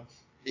thumbs up.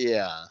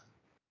 Yeah,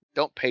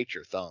 don't paint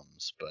your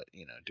thumbs, but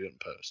do it in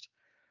post.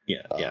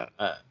 Yeah.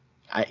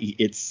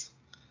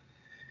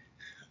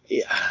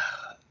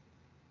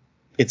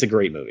 It's a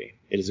great movie.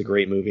 It is a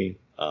great movie.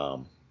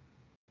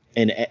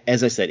 And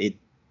as I said,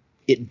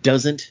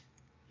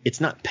 it's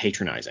not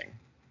patronizing.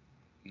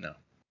 No.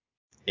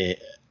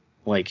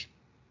 Like,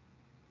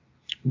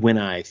 when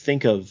I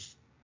think of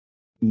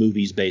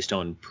movies based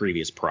on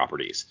previous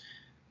properties,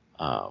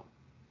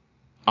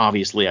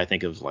 obviously I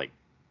think of like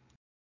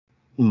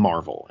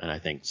Marvel, and I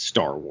think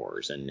Star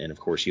Wars, and of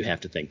course you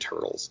have to think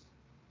Turtles.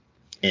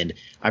 And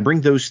I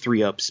bring those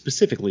three up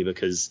specifically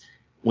because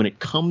when it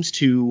comes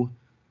to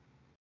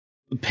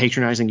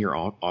patronizing your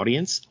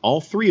audience,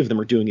 all three of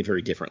them are doing it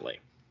very differently.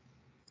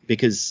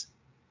 Because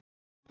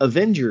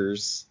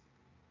Avengers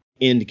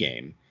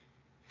Endgame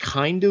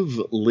kind of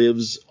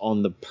lives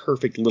on the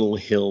perfect little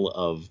hill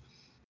of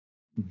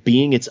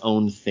being its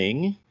own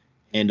thing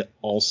and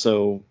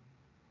also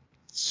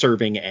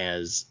serving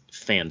as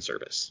fan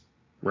service,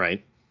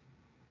 right?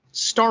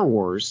 Star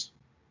Wars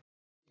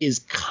is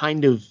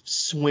kind of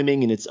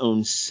swimming in its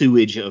own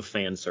sewage of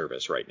fan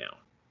service right now.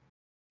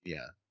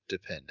 Yeah,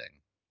 depending.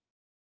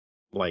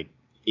 Like,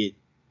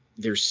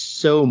 there's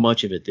so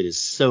much of it that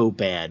is so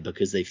bad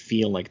because they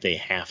feel like they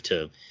have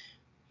to,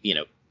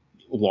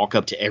 walk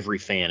up to every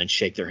fan and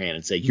shake their hand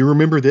and say, "You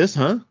remember this,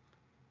 huh?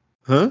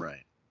 Huh?"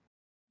 Right.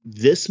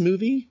 This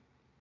movie,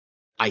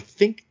 I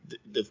think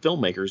the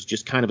filmmakers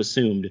just kind of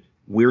assumed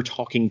we're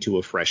talking to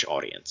a fresh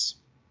audience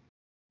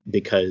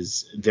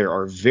because there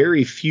are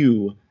very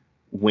few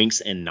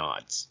winks and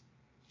nods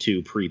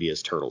to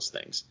previous Turtles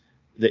things.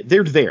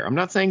 They're there. I'm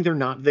not saying they're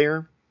not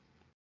there,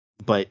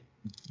 but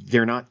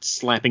they're not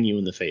slapping you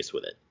in the face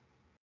with it.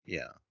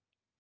 Yeah.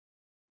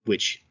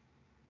 Which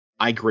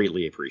I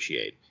greatly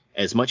appreciate.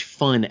 As much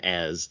fun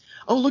as,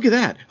 oh, look at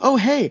that. Oh,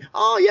 hey.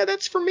 Oh, yeah,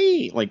 that's for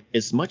me. Like,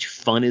 as much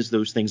fun as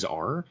those things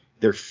are,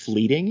 they're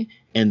fleeting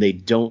and they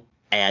don't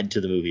add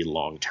to the movie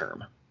long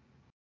term.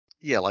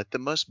 Yeah, like the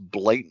most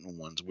blatant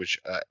ones, which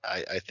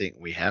I think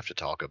we have to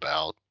talk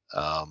about.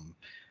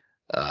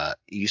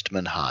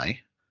 Eastman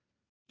High.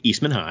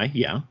 Eastman High,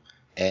 yeah.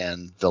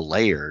 And the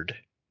Laird.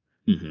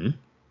 Mm-hmm.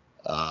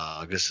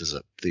 I guess is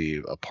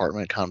the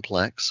apartment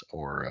complex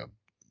or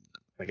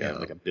like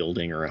a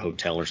building or a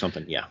hotel or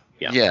something. Yeah.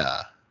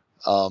 Yeah.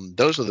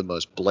 Those are the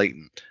most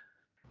blatant.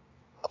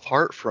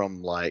 Apart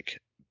from like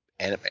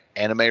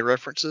anime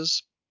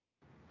references,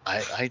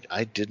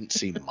 I didn't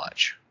see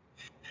much.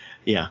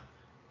 Yeah.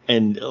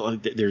 And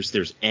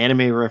there's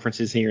anime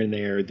references here and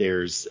there.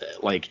 There's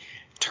like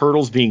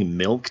turtles being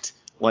milked.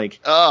 Like,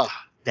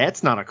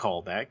 that's not a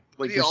callback.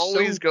 Like, they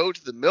always go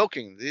to the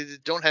milking. They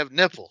don't have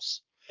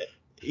nipples.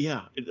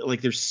 Yeah,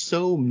 like there's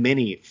so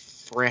many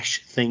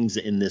fresh things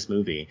in this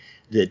movie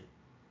that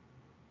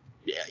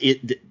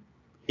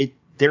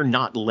they're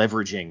not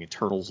leveraging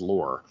Turtles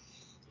lore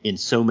in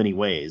so many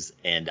ways,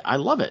 and I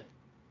love it.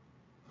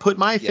 Put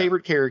my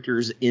favorite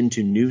characters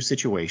into new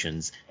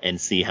situations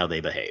and see how they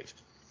behave.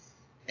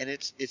 And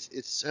it's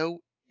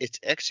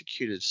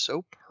executed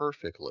so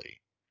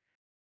perfectly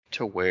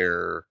to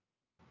where,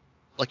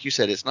 like you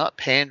said, it's not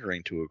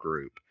pandering to a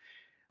group,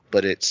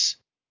 but it's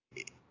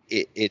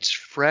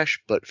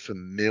fresh but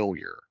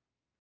familiar.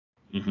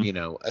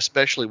 Mm-hmm.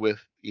 Especially with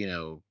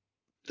the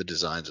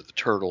designs of the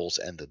turtles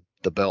and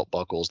the belt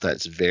buckles.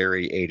 That's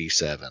very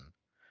 87.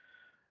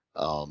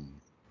 But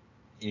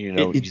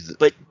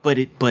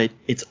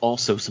it's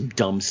also some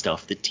dumb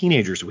stuff that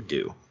teenagers would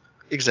do.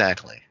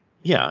 Exactly.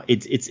 Yeah,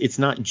 it's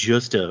not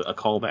just a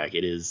callback.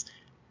 It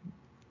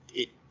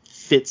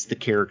fits the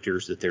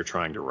characters that they're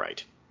trying to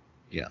write.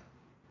 Yeah.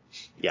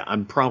 Yeah,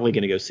 I'm probably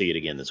going to go see it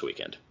again this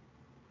weekend.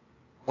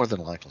 More than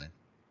likely.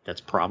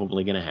 That's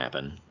probably going to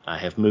happen. I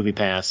have Movie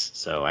Pass,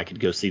 so I could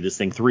go see this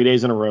thing 3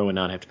 days in a row and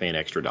not have to pay an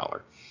extra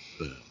 $1.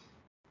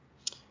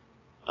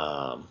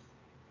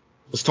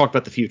 Let's talk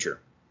about the future.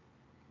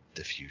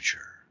 The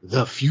future.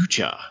 The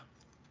future.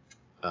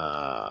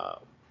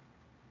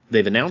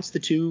 They've announced the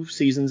 2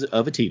 seasons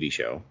of a TV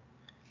show,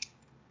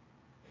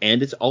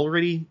 and it's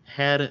already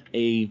had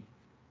a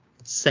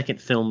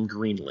second film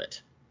greenlit.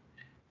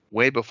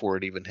 Way before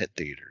it even hit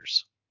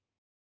theaters.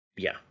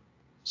 Yeah.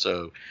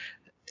 So,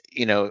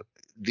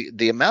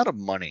 the amount of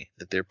money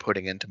that they're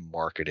putting into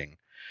marketing,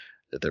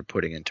 that they're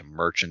putting into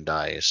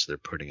merchandise, they're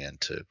putting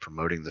into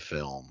promoting the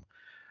film,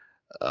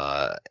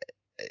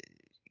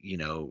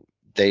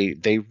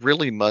 they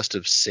really must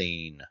have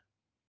seen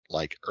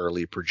like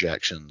early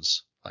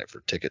projections, like for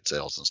ticket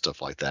sales and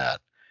stuff like that,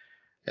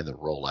 and the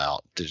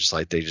rollout.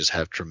 They just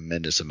have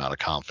tremendous amount of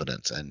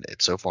confidence, and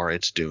so far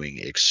it's doing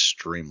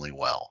extremely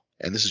well.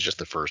 And this is just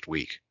the first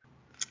week.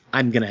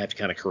 I'm gonna have to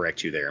kind of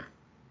correct you there.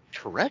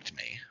 Correct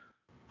me.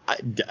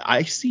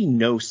 I see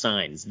no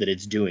signs that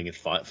it's doing it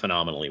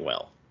phenomenally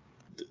well.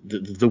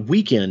 The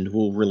weekend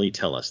will really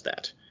tell us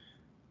that.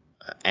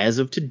 As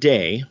of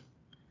today,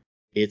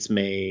 it's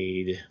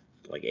made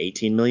like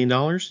 $18 million.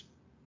 I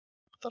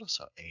thought I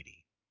saw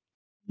 80.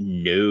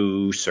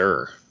 No,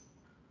 sir.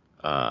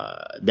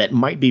 That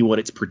might be what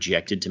it's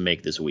projected to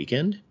make this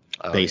weekend,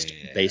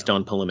 based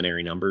on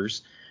preliminary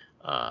numbers.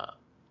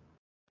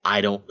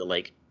 I don't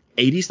like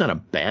 80 is not a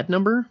bad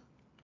number,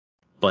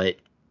 but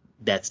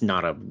that's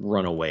not a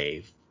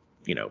runaway,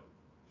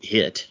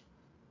 hit.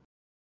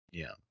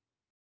 Yeah.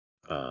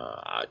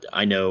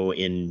 I know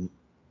in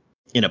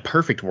a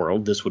perfect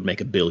world, this would make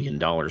 $1 billion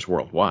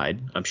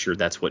worldwide. I'm sure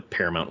that's what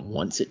Paramount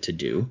wants it to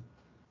do.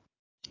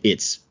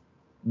 It's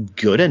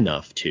good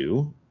enough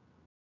to.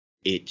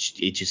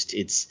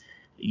 It's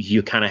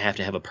you kind of have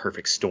to have a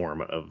perfect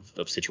storm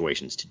of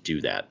situations to do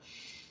that.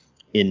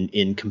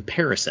 In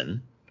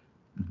comparison,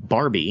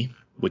 Barbie,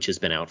 which has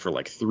been out for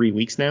like 3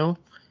 weeks now,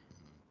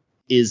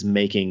 is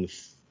making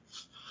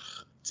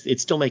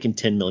it's still making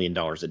 $10 million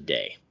a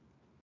day.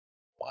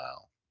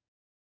 Wow.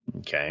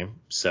 Okay,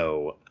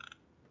 so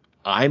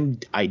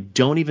I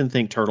don't even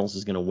think Turtles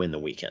is going to win the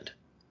weekend.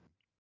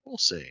 We'll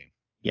see.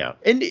 Yeah,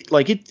 and it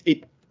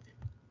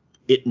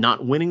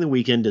not winning the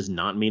weekend does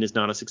not mean it's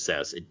not a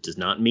success. It does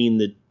not mean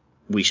that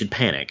we should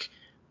panic,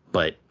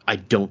 but I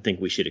don't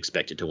think we should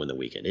expect it to win the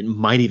weekend. It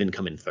might even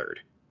come in third.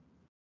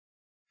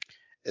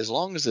 As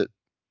long as it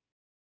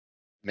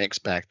makes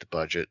back the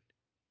budget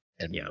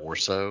and more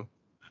so,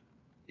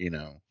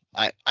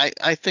 I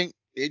think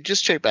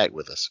just check back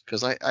with us,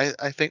 because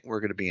I think we're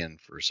going to be in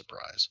for a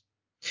surprise.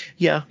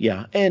 Yeah,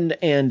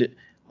 and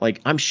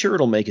like I'm sure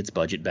it'll make its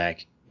budget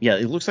back. Yeah,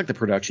 it looks like the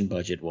production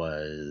budget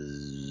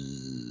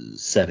was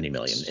 $70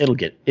 million. It'll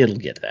get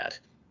that,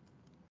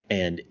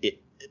 and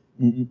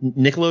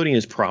Nickelodeon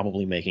is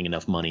probably making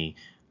enough money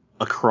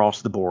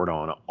across the board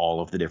on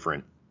all of the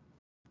different,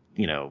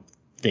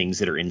 things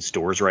that are in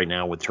stores right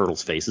now with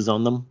Turtles' faces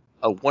on them.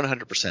 Oh,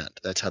 100%.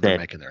 That's how they're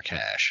making their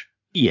cash.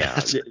 Yeah,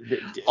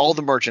 all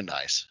the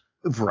merchandise.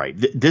 Right.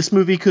 This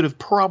movie could have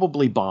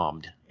probably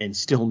bombed and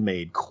still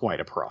made quite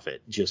a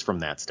profit just from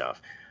that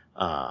stuff.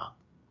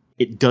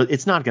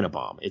 It's not going to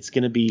bomb. It's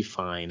going to be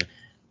fine.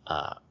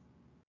 I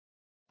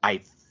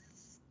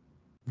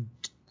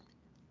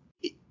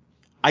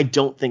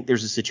don't think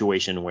there's a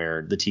situation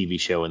where the TV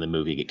show and the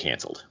movie get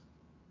canceled.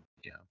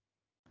 Yeah.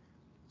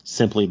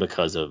 Simply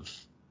because of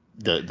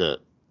the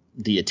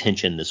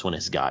attention this one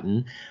has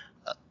gotten.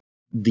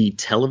 The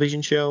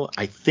television show,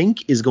 I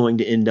think, is going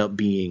to end up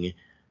being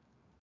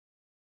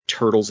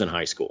Turtles in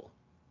high school.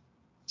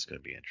 It's going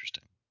to be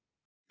interesting.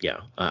 Yeah,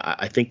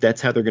 I think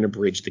that's how they're going to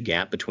bridge the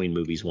gap between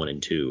movies 1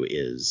 and 2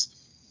 is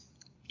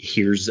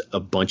here's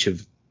a bunch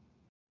of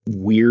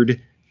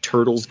weird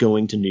Turtles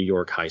going to New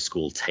York high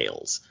school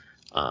tales.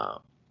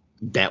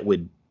 That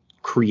would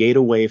create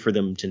a way for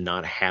them to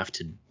not have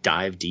to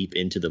dive deep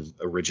into the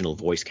original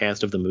voice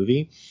cast of the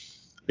movie.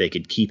 They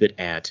could keep it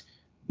at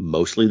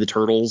mostly the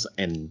Turtles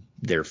and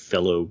their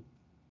fellow,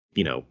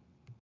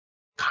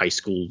 high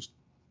school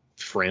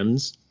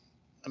friends.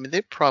 I mean,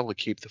 they'd probably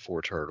keep the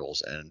 4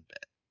 Turtles and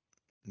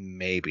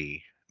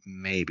maybe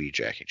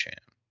Jackie Chan.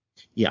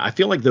 Yeah, I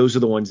feel like those are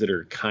the ones that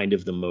are kind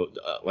of the most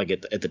like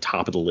at the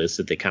top of the list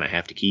that they kind of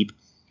have to keep.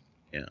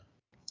 Yeah.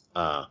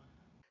 But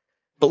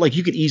like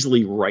you could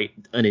easily write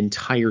an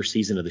entire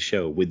season of the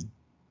show with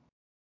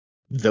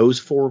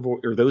those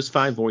those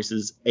five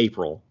voices,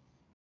 April,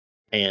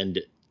 and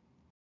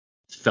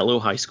fellow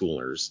high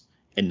schoolers,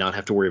 and not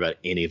have to worry about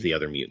any of the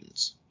other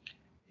mutants.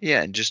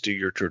 Yeah, and just do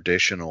your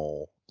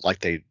traditional, like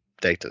they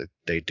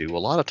do a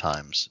lot of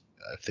times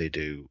if they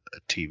do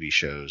TV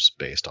shows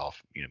based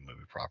off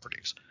movie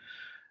properties,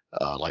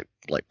 like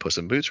Puss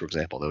in Boots, for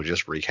example. They'll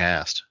just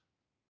recast.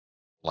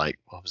 Like,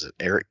 what was it?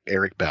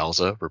 Eric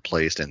Balza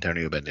replaced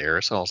Antonio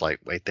Banderas. And I was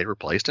like, wait, they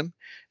replaced him?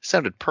 It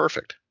sounded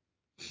perfect.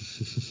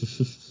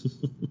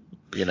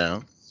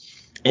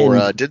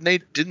 Or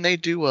didn't they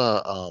do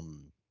a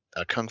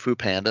Kung Fu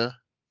Panda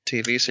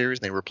TV series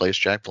and they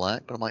replaced Jack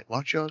Black? But I'm like, why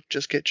don't y'all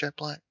just get Jack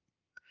Black?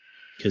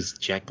 Because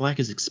Jack Black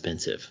is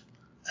expensive.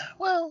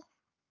 Well,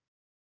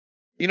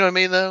 you know what I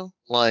mean though?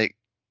 Like,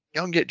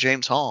 y'all can get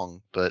James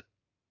Hong, but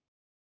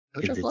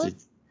no Jack Black?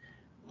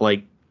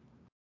 Like,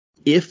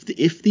 if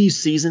these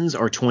seasons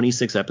are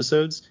 26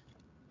 episodes,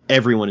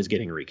 everyone is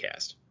getting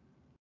recast.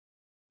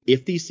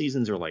 If these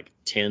seasons are like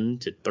 10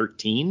 to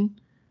 13,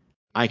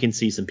 I can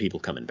see some people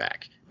coming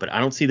back. But I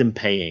don't see them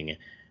paying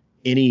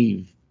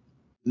any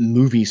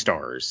movie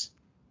stars.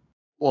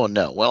 Well,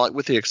 no. Well, like,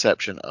 with the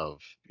exception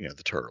of, the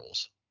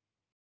Turtles.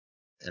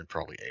 And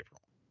probably April.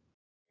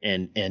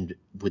 And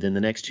within the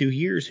next 2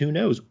 years, who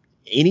knows?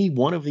 Any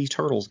one of these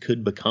turtles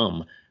could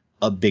become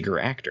a bigger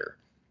actor.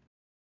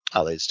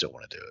 Oh, they'd still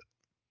want to do it.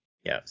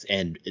 Yes,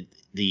 and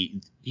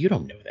you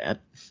don't know that.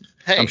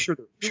 Hey, I'm sure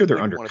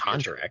they're under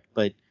contract,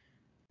 but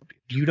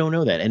you don't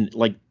know that. And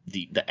like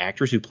the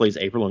actress who plays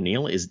April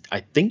O'Neil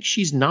I think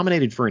she's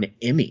nominated for an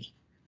Emmy.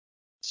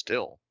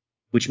 Still.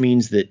 Which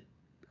means that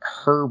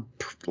her,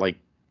 like,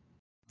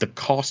 the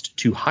cost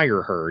to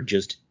hire her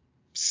just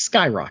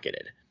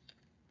skyrocketed.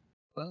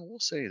 Well, we'll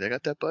see. They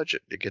got that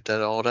budget to get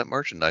all that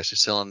merchandise. They're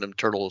selling them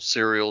turtle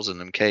cereals and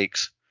them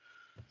cakes.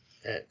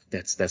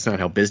 That's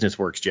not how business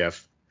works,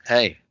 Jeff.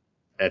 Hey.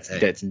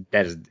 That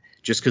is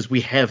just because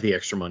we have the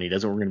extra money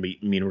doesn't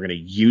mean we're going to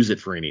use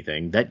it for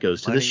anything. That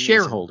goes to the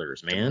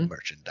shareholders, man.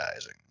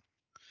 Merchandising.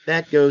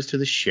 That goes to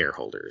the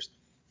shareholders.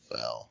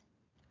 Well,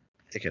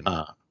 it can.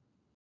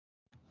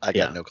 I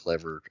got no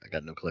clever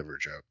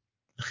joke.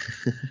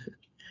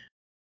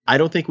 I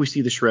don't think we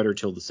see the Shredder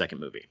till the second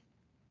movie.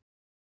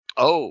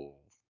 Oh,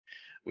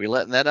 we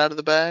letting that out of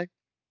the bag?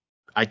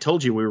 I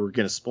told you we were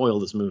going to spoil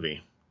this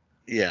movie.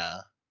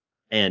 Yeah.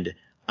 And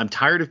I'm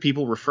tired of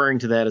people referring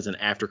to that as an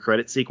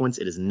after-credit sequence.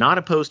 It is not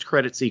a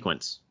post-credit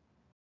sequence.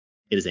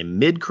 It is a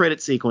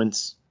mid-credit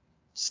sequence.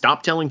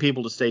 Stop telling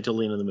people to stay till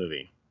the end of the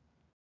movie.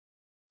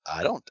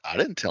 I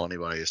didn't tell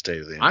anybody to stay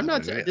to the end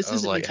of the movie. This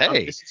is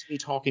me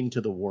talking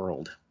to the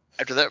world.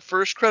 After that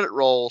first credit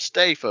roll,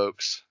 stay,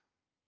 folks.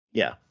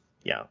 Yeah.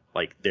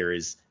 Like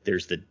there's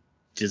the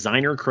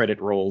designer credit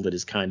roll that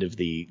is kind of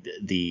the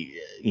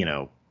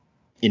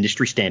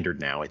industry standard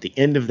now. At the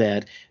end of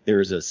that, there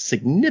is a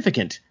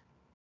significantly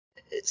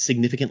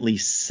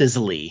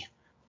sizzly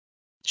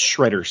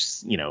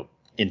Shredder,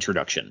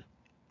 introduction.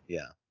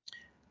 Yeah.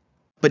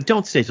 But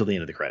don't stay till the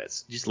end of the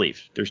credits. Just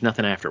leave. There's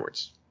nothing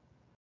afterwards.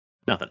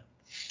 Nothing.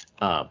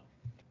 I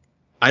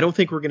don't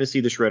think we're going to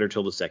see the Shredder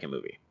till the second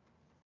movie.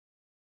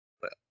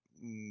 Well,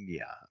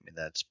 yeah. I mean,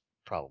 that's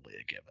probably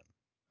a given.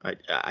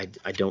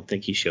 I don't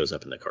think he shows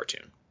up in the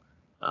cartoon.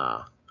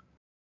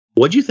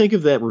 What'd you think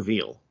of that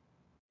reveal?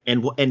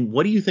 And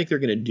what do you think they're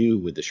going to do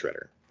with the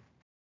Shredder?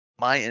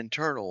 My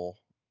internal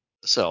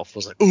self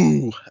was like,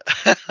 ooh.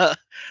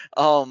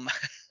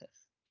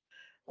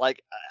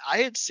 Like, I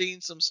had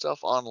seen some stuff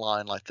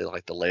online, like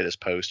the latest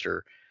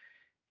poster,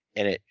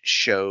 and it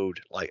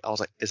showed, like, I was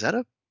like, is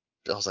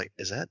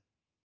that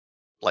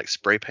like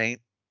spray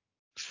paint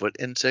foot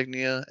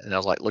insignia? And I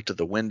was like, looked at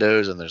the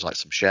windows and there's like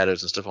some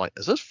shadows and stuff. I'm like,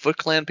 is those Foot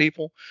Clan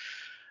people?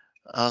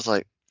 I was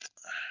like,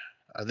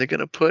 are they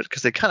gonna put?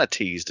 Because they kind of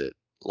teased it.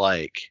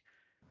 Like,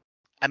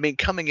 I mean,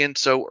 coming in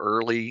so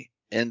early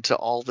into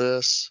all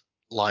this,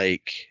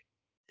 like,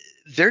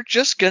 they're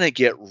just gonna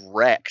get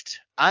wrecked.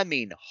 I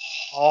mean,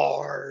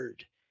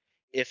 hard.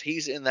 If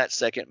he's in that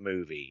second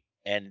movie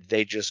and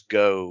they just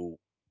go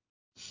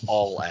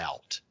all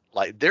out,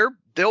 like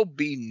they'll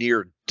be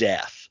near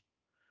death.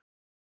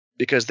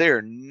 Because they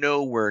are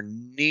nowhere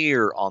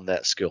near on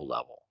that skill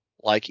level.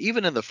 Like,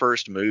 even in the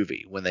first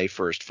movie when they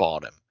first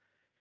fought him.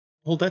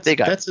 Well, that's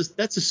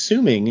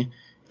assuming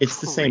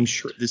it's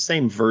the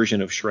same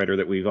version of Shredder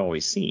that we've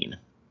always seen.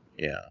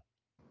 Yeah.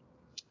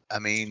 I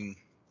mean,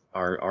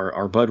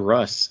 our Bud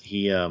Russ,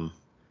 he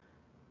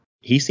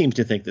seems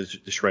to think that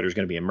the Shredder's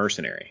going to be a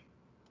mercenary.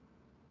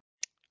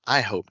 I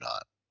hope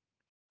not.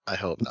 I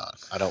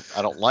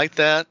don't like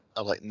that.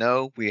 I'm like,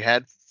 no, we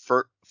had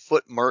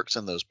foot mercs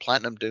in those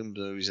Platinum Doom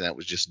movies, and that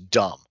was just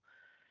dumb.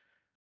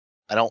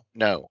 I don't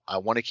know. I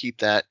want to keep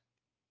that.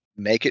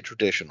 Make it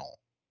traditional.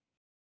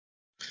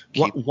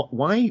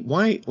 Why?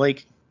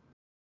 Like,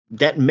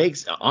 that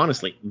makes,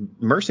 honestly,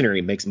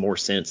 mercenary makes more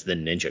sense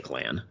than Ninja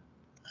Clan.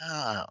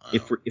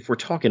 If we're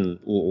talking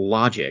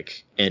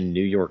logic and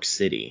New York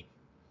City,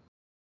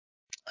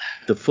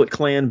 the Foot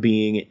Clan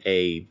being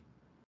a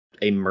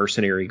a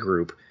mercenary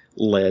group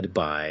led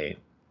by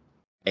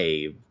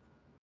a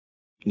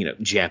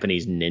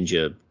Japanese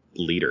ninja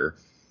leader.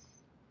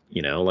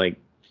 Like,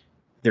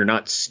 they're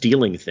not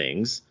stealing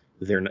things.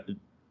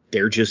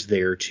 They're just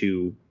there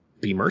to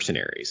be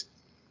mercenaries,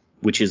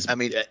 which is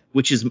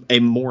a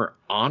more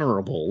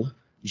honorable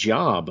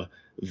job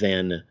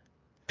than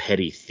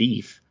petty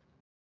thief.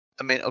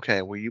 I mean,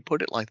 okay, well, you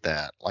put it like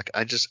that. Like,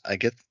 I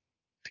get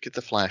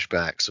the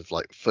flashbacks of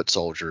like foot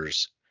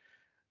soldiers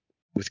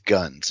with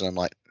guns, and I'm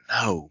like,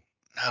 no.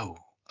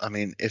 I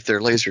mean, if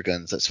they're laser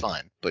guns, that's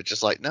fine, but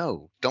just like,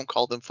 no, don't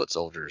call them foot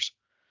soldiers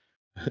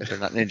if they're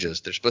not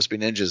ninjas. They're supposed to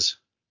be ninjas.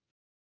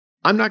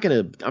 I'm not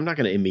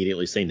gonna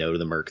immediately say no to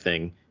the Merc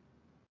thing,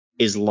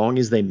 as long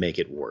as they make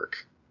it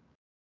work.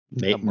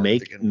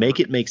 Make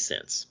it make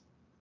sense.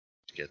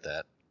 Get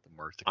that? The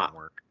Merc that can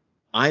work.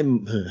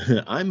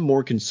 I'm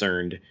more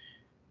concerned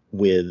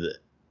with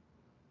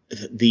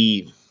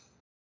the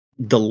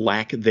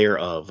lack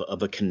thereof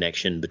of a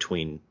connection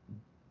between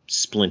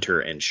Splinter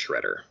and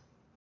Shredder.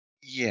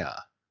 Yeah.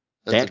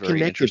 That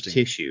connective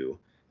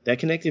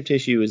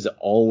tissue has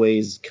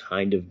always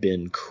kind of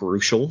been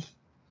crucial,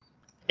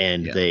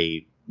 and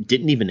they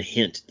didn't even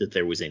hint that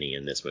there was any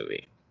in this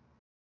movie.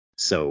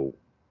 So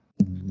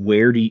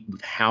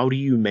how do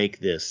you make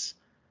this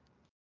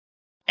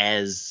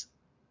as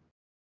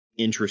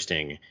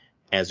interesting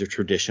as a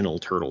traditional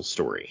Turtle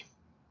story?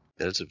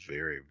 That is a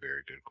very,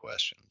 very good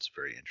question. It's a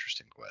very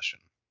interesting question.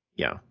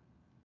 Yeah.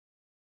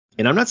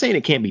 And I'm not saying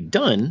it can't be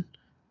done.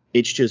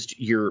 It's just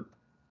you're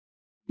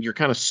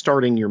kind of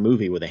starting your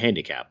movie with a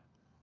handicap.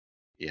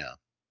 Yeah.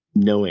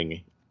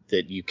 Knowing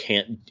that you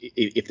can't,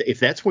 if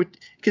that's what,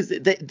 because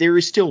there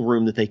is still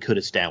room that they could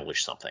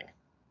establish something,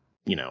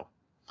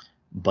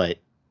 but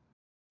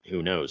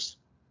who knows?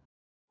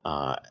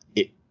 I'm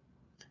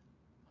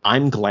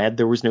glad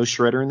there was no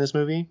Shredder in this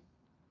movie.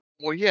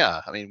 Well,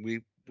 yeah. I mean,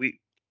 we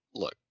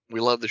look, we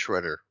love the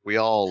Shredder. We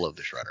all love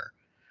the Shredder.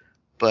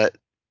 But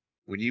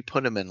when you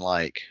put him in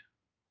like,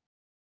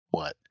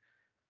 what,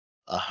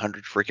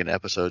 100 freaking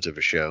episodes of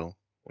a show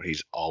where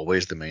he's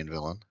always the main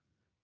villain,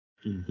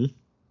 I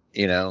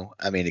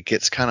mean, it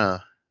gets kind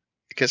of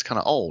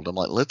old. I'm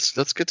like,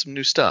 let's get some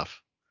new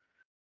stuff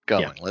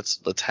going. Yeah.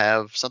 Let's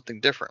have something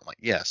different. Like,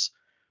 yes,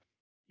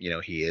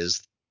 he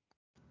is,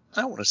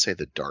 I don't want to say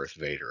the Darth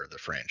Vader of the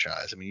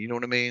franchise. I mean, you know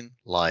what I mean?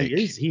 Like,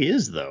 he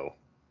is though.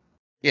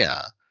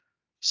 Yeah.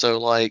 So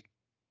like,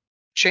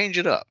 change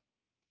it up.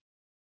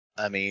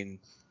 I mean,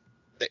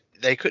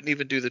 they couldn't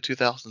even do the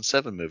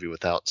 2007 movie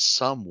without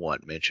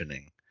somewhat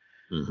mentioning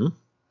the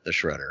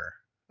Shredder.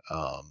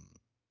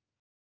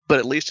 But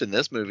at least in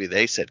this movie,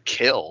 they said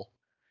kill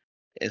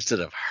instead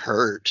of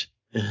hurt.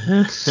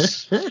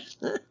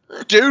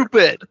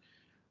 Stupid.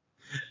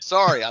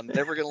 Sorry, I'm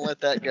never going to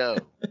let that go.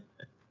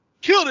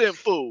 Kill them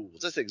fools.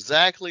 That's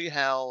exactly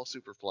how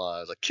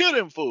Superfly is like, kill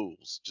them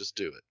fools. Just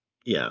do it.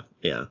 Yeah.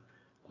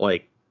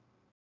 Like,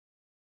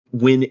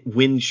 when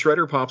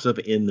Shredder pops up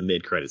in the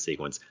mid-credit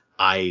sequence,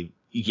 I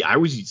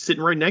was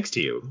sitting right next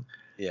to you.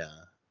 Yeah.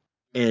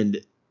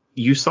 And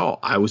you saw,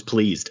 I was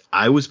pleased.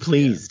 Yeah.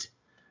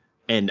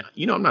 And,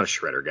 I'm not a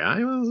Shredder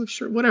guy. Well,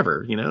 sure,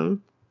 whatever,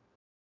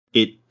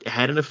 It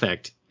had an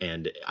effect,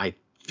 and I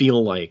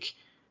feel like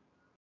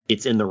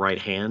it's in the right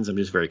hands. I'm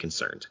just very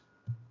concerned.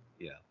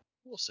 Yeah,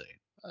 we'll see.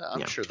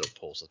 I'm sure they'll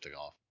pull something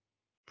off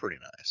pretty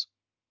nice.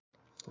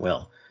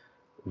 Well,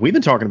 we've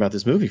been talking about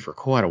this movie for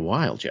quite a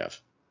while,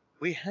 Jeff.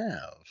 We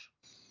have.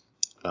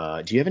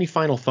 Do you have any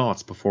final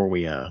thoughts before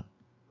we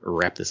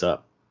wrap this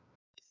up?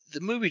 The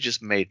movie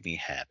just made me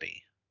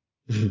happy.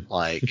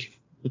 Like,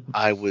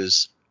 I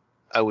was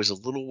a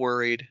little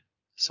worried.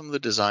 Some of the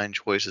design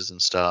choices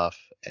and stuff,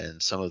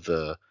 and some of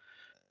the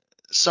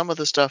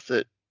stuff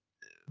that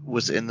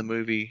was in the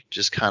movie,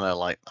 just kind of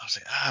like, I was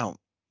like, I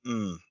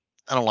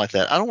don't like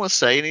that. I don't want to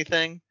say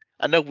anything.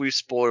 I know we've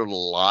spoiled a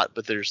lot,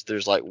 but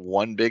there's like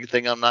one big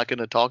thing I'm not going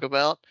to talk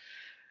about,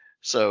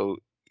 so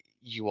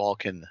you all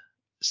can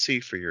see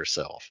for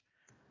yourself.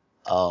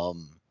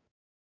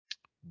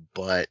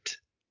 But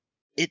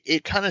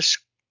it kind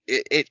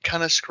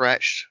of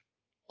scratched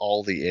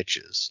all the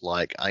itches.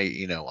 Like,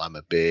 I'm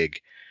a big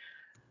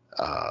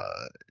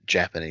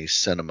Japanese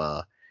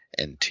cinema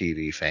and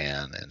TV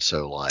fan, and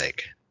so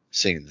like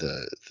seeing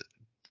the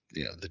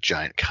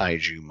giant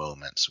kaiju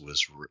moments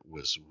was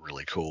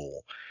really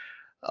cool.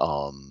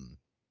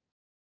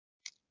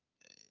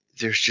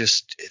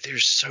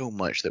 There's so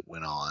much that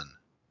went on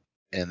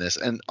in this,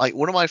 and like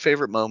one of my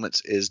favorite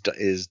moments is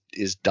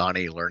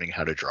Donnie learning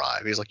how to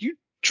drive. He's like, "You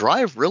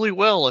drive really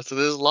well." So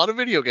there's a lot of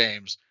video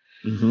games.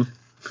 Mm-hmm.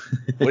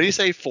 What do you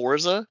say,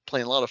 Forza?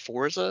 Playing a lot of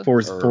Forza?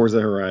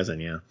 Forza Horizon,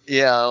 yeah.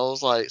 Yeah, I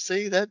was like,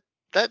 see, that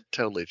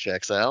totally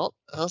checks out.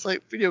 I was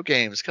like, video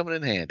games coming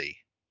in handy,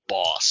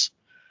 boss.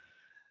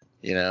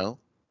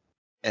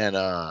 And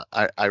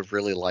I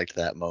really liked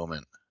that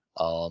moment.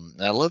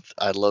 And I love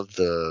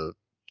the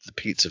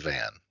pizza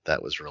van.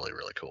 That was really,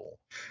 really cool.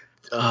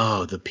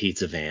 Oh, the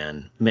pizza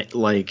van.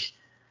 Like,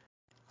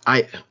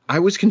 I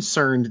was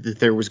concerned that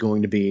there was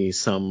going to be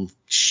some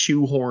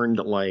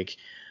shoehorned, like,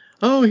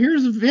 oh,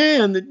 here's a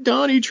van that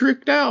Donnie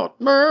tricked out,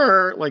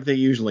 brr, like they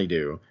usually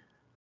do.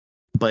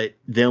 But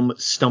them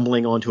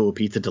stumbling onto a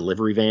pizza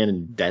delivery van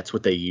and that's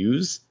what they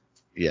use.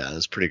 Yeah,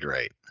 it's pretty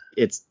great.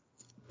 It's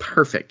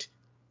perfect.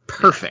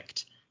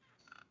 Perfect.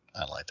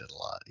 Yeah, I liked it a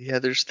lot. Yeah,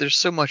 there's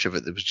so much of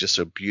it that was just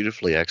so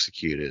beautifully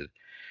executed.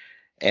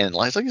 And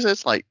like I said,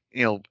 it's like,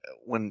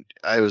 when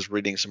I was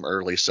reading some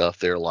early stuff,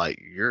 they're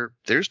like,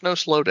 there's no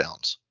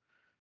slowdowns.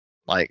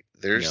 Like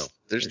there's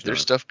not.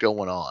 stuff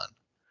going on.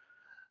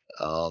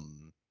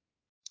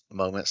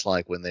 Moments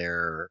like when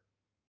uh,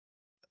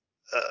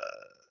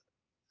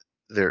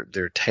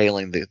 they're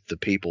tailing the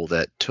people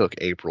that took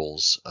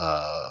April's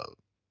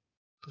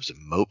was it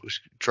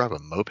drive a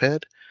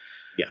moped?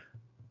 Yeah.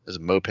 It was a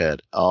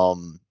moped.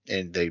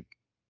 And they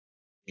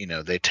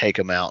take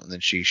him out, and then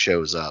she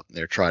shows up, and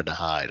they're trying to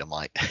hide. I'm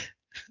like,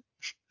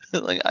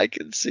 like I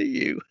can see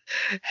you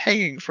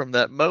hanging from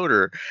that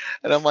motor,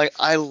 and I'm like,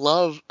 I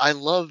love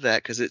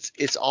that because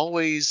it's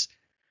always,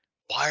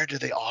 why do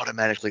they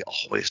automatically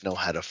always know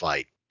how to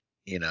fight?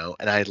 And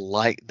I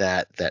like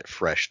that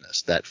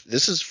freshness. That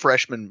this is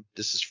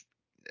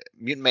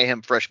Mutant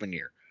Mayhem freshman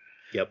year.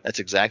 Yep. That's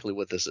exactly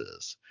what this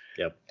is.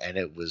 Yep. And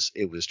it was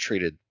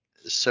treated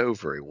so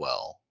very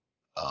well.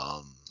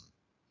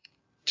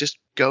 Just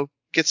go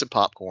get some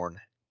popcorn,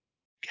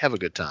 have a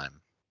good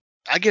time.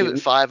 I give it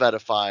 5 out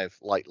of 5,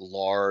 like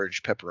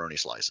large pepperoni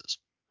slices.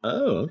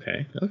 Oh,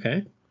 okay.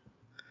 Okay.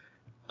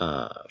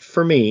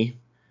 For me,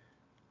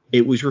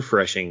 it was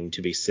refreshing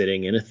to be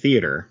sitting in a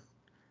theater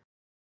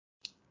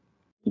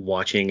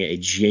watching a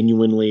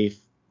genuinely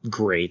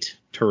great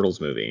Turtles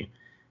movie.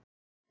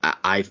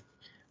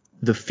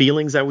 The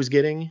feelings I was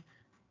getting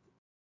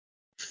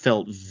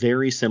felt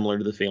very similar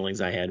to the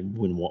feelings I had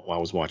when I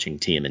was watching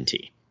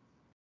TMNT,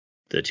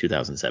 the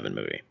 2007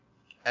 movie.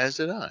 As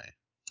did I.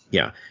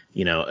 Yeah,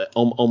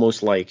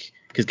 almost like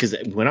because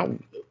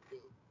when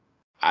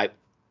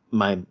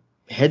my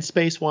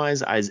headspace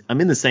wise,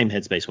 I'm in the same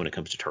headspace when it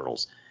comes to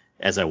Turtles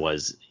as I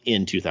was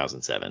in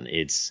 2007.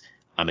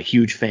 I'm a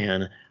huge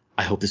fan.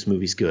 I hope this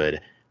movie's good.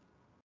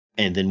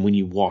 And then when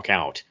you walk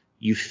out,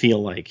 you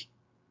feel like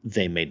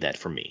they made that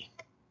for me.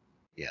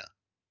 Yeah.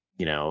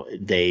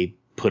 They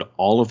put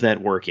all of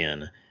that work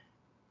in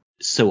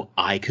so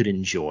I could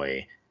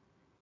enjoy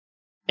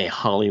a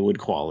Hollywood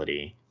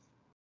quality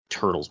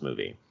Turtles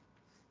movie.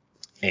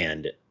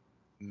 And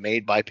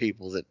made by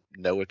people that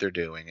know what they're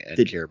doing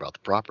and care about the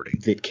property.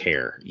 That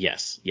care.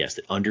 Yes,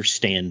 that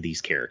understand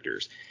these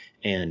characters.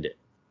 And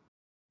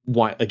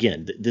why,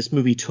 again, this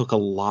movie took a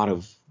lot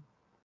of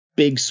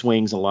big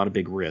swings, a lot of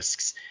big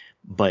risks,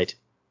 but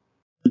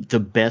the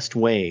best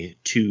way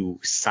to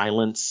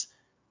silence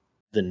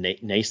the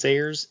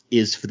naysayers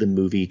is for the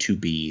movie to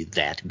be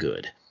that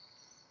good.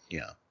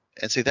 Yeah.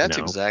 And see, that's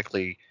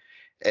exactly,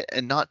 and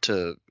I'm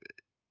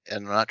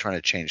not trying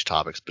to change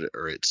topics, but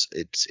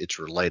it's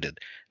related.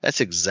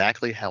 That's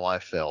exactly how I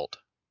felt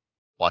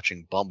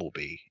watching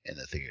Bumblebee in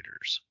the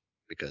theaters,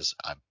 because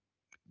I'm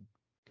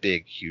a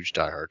big, huge,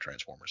 diehard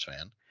Transformers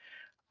fan.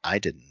 I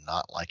did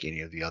not like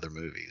any of the other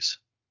movies,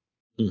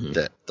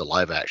 the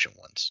live action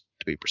ones,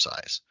 to be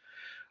precise.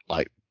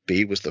 Like,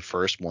 B was the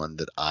first one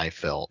that I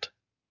felt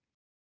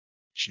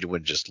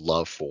genuine just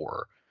love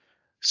for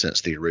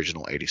since the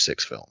original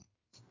 86 film.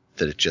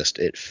 That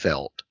it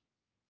felt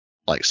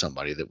like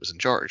somebody that was in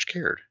charge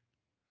cared.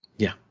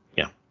 Yeah.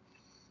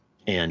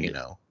 And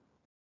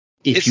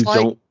if it's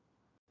like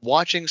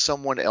watching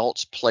someone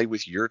else play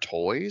with your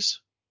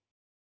toys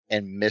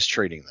and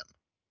mistreating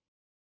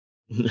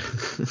them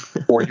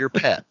or your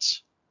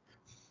pets.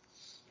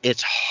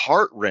 It's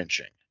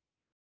heart-wrenching.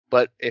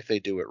 But if they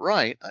do it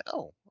right,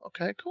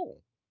 okay, cool.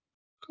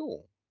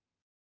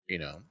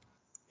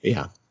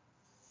 Yeah.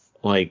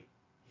 Like,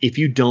 if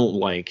you don't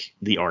like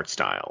the art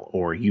style,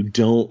 or you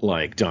don't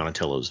like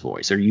Donatello's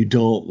voice, or you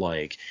don't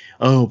like,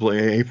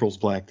 April's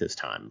black this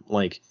time,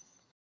 like,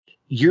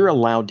 you're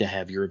allowed to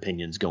have your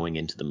opinions going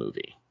into the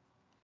movie.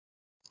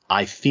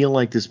 I feel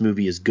like this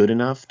movie is good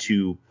enough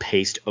to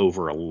paste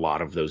over a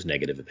lot of those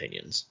negative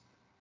opinions.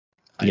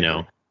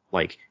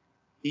 Like,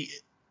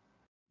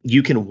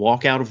 you can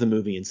walk out of the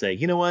movie and say,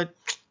 you know what?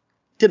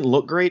 Didn't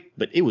look great,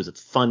 but it was a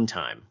fun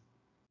time.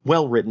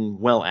 Well written,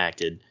 well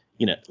acted.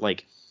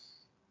 Like,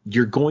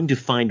 you're going to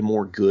find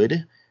more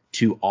good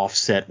to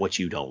offset what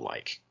you don't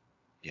like.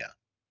 Yeah.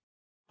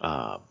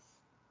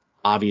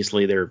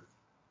 Obviously, there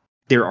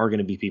are going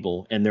to be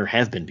people, and there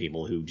have been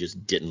people who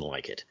just didn't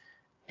like it.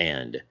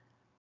 And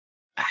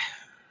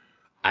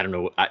I don't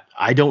know.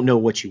 I don't know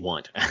what you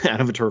want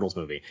out of a Turtles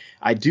movie.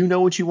 I do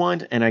know what you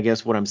want, and I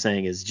guess what I'm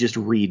saying is just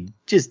read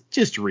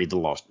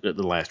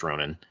the Last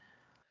Ronin,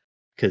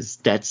 because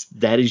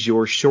that is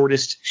your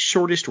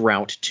shortest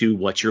route to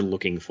what you're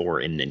looking for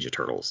in Ninja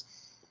Turtles.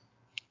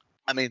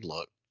 I mean,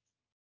 look,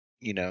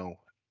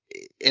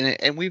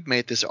 and we've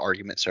made this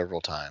argument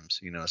several times.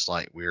 It's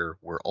like we're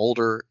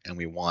older and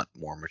we want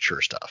more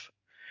mature stuff.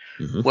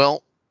 Mm-hmm.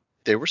 Well,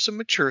 there was some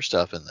mature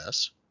stuff in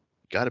this.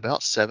 Got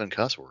about 7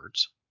 cuss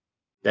words.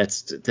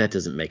 That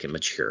doesn't make it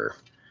mature.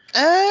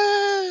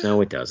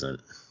 No, it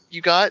doesn't.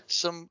 You got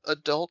some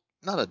adult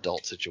not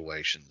adult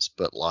situations,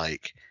 but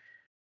like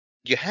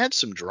you had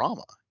some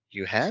drama.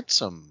 You had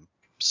some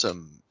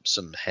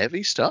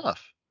heavy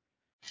stuff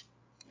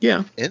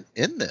Yeah.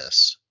 in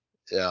this.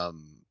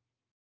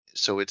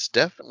 So it's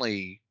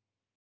definitely,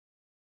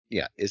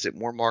 yeah. Is it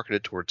more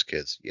marketed towards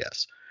kids?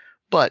 Yes.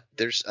 But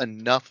there's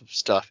enough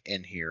stuff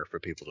in here for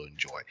people to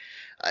enjoy.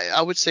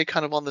 I would say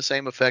kind of on the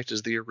same effect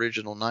as the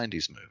original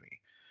 90s movie,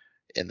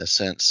 in the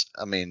sense,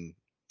 I mean,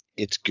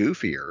 it's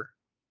goofier,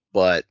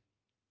 but,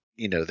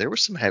 there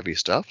was some heavy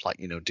stuff, like,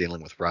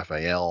 dealing with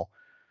Raphael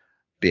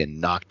being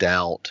knocked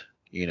out.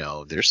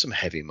 There's some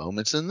heavy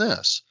moments in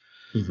this.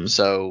 Mm-hmm.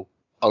 So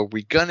are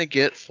we going to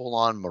get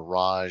full-on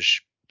Mirage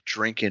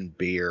drinking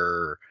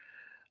beer,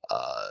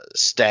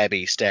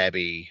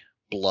 stabby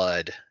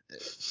blood?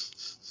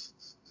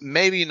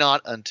 Maybe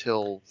not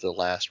until the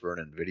last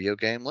Ronin video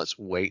game. Let's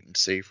wait and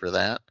see for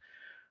that.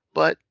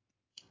 But,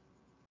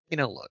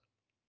 look,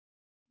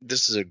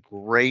 this is a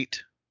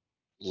great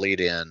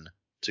lead-in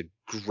to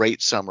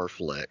great summer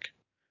flick.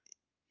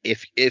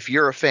 If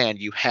you're a fan,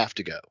 you have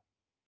to go.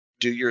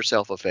 Do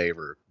yourself a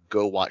favor.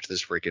 Go watch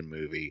this freaking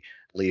movie.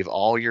 Leave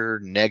all your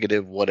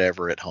negative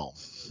whatever at home.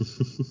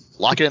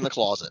 Lock it in the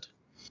closet.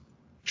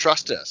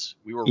 Trust us.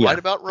 We were right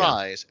about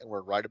Rise, and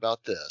we're right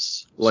about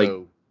this.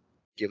 So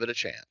give it a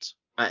chance.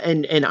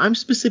 And I'm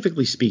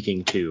specifically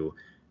speaking to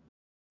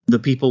the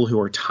people who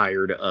are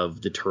tired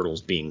of the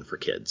Turtles being for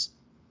kids.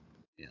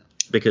 Yeah.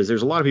 Because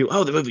there's a lot of people,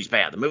 oh, the movie's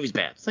bad.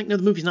 It's like, no,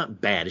 the movie's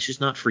not bad. It's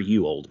just not for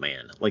you, old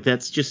man. Like,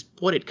 that's just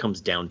what it comes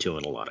down to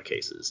in a lot of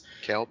cases.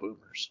 Cow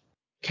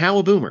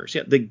boomers.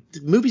 Yeah, the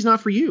movie's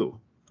not for you.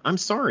 I'm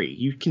sorry.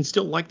 You can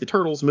still like the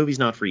Turtles. The movie's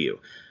not for you.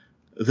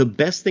 The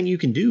best thing you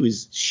can do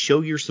is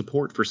show your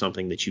support for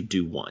something that you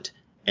do want.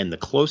 And the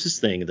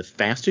closest thing, the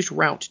fastest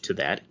route to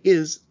that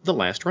is The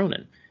Last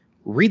Ronin.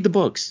 Read the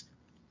books.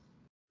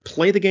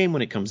 Play the game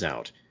when it comes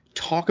out.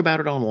 Talk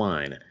about it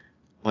online.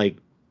 Like,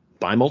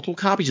 buy multiple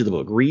copies of the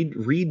book.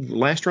 Read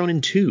Last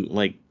Ronin 2.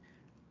 Like,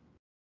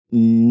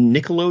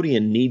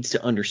 Nickelodeon needs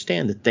to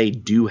understand that they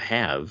do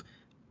have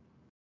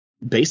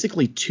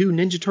basically 2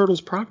 Ninja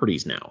Turtles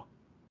properties now.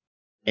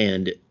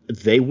 And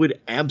they would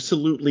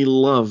absolutely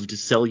love to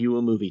sell you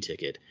a movie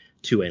ticket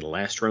to a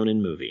Last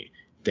Ronin movie.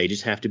 They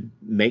just have to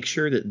make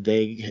sure that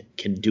they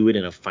can do it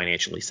in a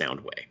financially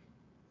sound way.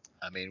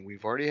 I mean,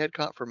 we've already had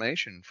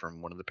confirmation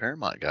from one of the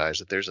Paramount guys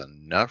that there's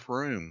enough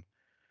room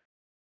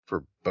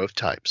for both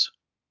types.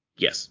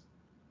 Yes.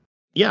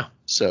 Yeah.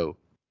 So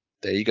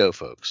there you go,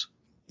 folks.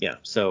 Yeah.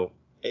 So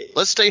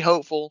let's stay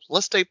hopeful.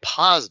 Let's stay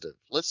positive.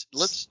 Let's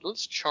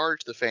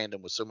charge the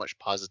fandom with so much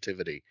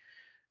positivity.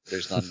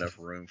 There's not enough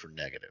room for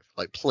negative.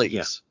 Like,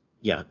 please.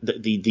 Yeah.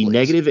 The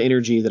negative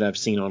energy that I've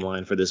seen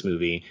online for this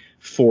movie,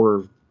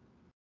 for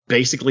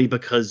basically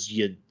because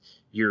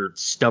you're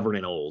stubborn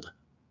and old.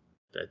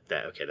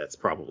 Okay, that's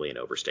probably an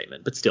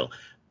overstatement, but still,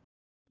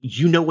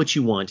 you know what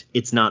you want.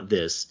 It's not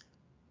this.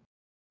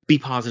 Be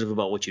positive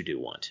about what you do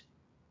want.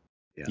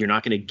 Yeah. You're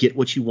not going to get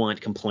what you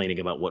want complaining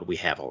about what we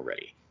have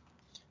already.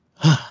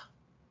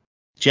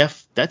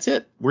 Jeff, that's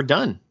it. We're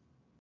done.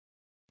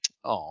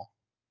 Oh.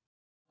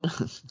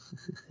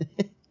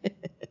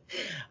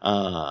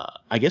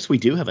 I guess we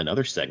do have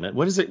another segment.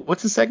 What is it?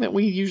 What's the segment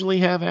we usually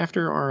have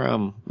after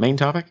our main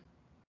topic?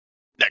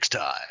 Next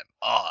time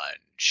on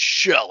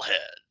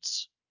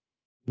Shellheads,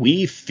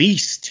 we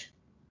feast.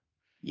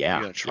 Yeah.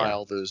 You're going to try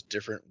all those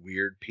different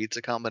weird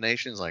pizza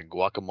combinations like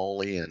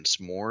guacamole and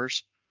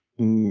s'mores?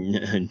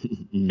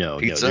 No.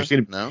 Pizza? There's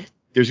going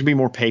to be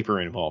more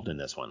paper involved in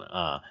this one.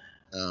 Oh.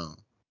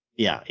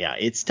 Yeah.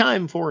 It's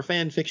time for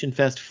Fan Fiction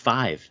Fest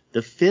 5,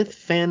 the 5th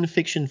Fan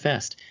Fiction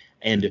Fest.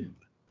 And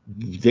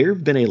there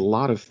have been a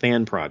lot of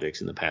fan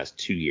projects in the past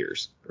 2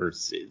 years, or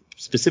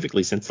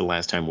specifically since the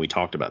last time we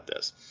talked about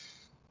this,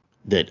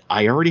 that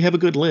I already have a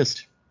good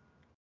list.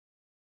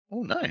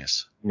 Oh,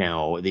 nice.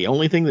 Now, the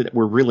only thing that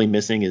we're really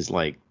missing is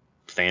like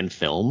fan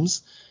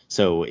films.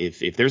 So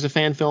if there's a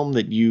fan film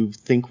that you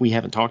think we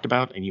haven't talked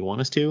about and you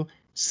want us to,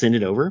 send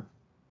it over.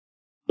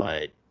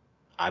 But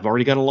I've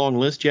already got a long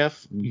list,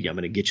 Jeff. I'm going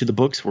to get you the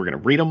books. We're going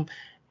to read them,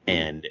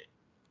 and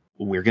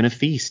we're going to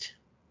feast.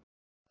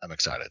 I'm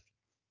excited.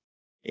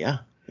 Yeah.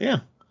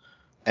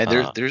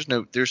 And there's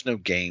no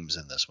games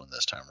in this one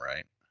this time,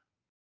 right?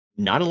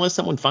 Not unless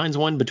someone finds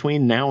one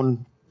between now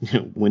and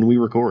when we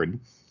record.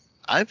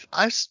 I've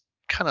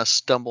kind of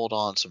stumbled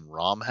on some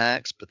ROM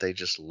hacks, but they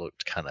just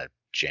looked kind of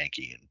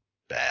janky and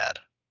bad.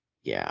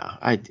 Yeah,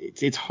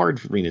 it's hard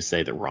for me to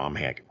say that ROM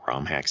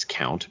hacks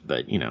count,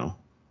 but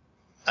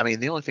I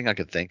mean, the only thing I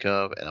could think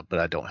of, but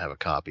I don't have a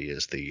copy,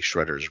 is the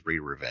Shredder's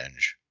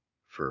Re-Revenge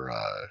for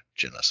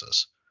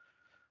Genesis.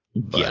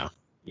 But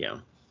yeah.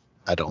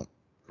 I don't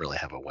really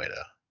have a way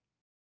to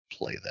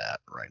play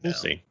that right now.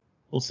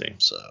 We'll see.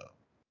 So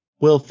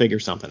we'll figure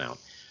something out.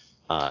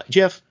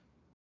 Jeff,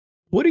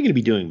 what are you going to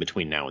be doing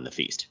between now and the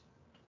feast?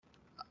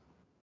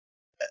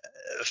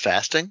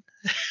 Fasting.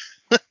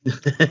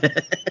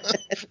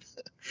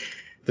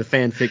 The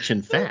fan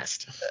fiction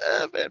fast.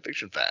 Fan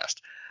fiction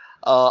fast.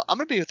 I'm going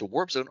to be at the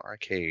Warp Zone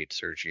Arcade,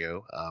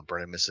 Sergio,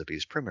 Vernon,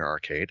 Mississippi's premier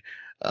arcade.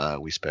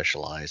 We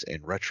specialize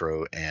in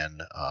retro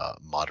and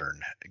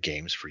modern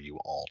games for you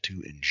all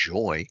to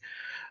enjoy.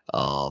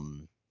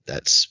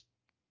 That's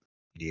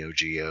Neo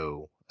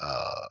Geo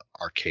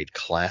arcade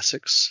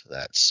classics.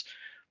 That's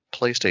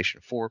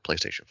PlayStation 4,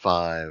 PlayStation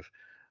 5,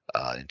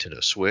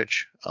 Nintendo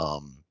Switch.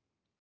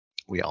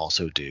 We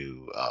also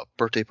do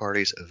birthday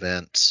parties,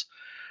 events,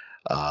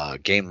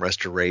 game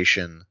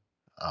restoration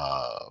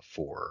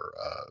for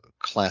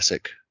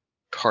classic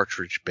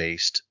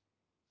cartridge-based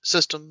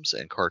systems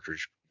and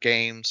cartridge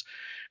games,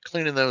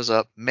 cleaning those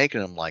up,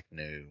 making them like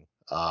new.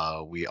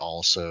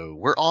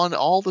 We're on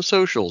all the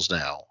socials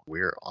now.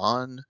 We're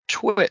on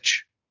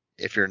Twitch.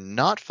 If you're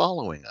not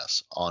following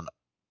us on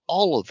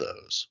all of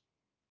those,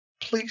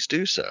 please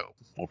do so.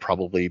 We'll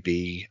probably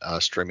be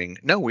streaming.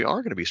 No, we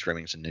are going to be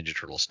streaming some Ninja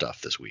Turtle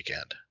stuff this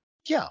weekend.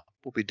 Yeah,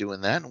 we'll be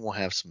doing that, and we'll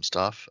have some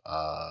stuff,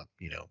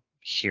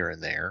 here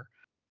and there.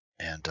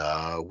 And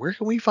where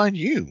can we find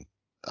you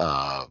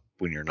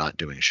when you're not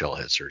doing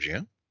Shellheads,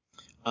 Sergio?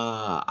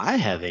 I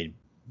have a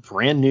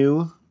brand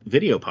new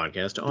video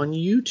podcast on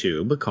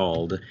YouTube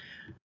called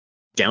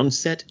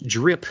Downset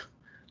Drip.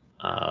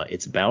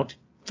 It's about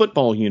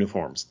football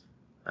uniforms.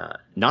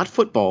 Not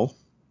football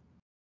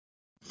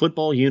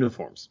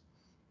uniforms.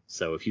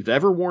 So if you've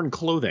ever worn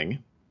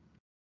clothing,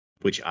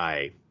 which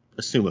I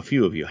assume a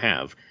few of you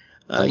have.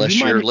 Unless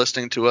you're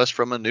listening to us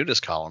from a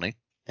nudist colony.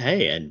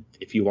 Hey, and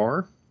if you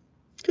are,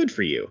 good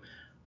for you.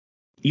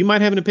 You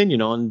might have an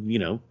opinion on,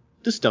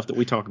 the stuff that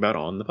we talk about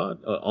on the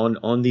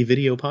on the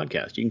video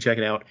podcast. You can check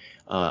it out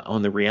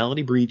on the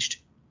Reality Breached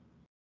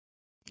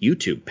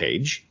YouTube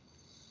page.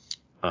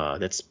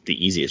 That's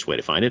the easiest way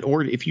to find it.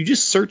 Or if you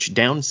just search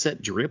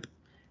Downset Drip,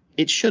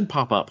 it should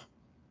pop up.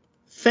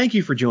 Thank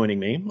you for joining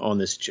me on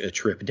this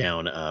trip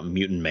down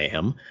Mutant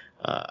Mayhem.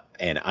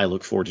 And I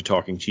look forward to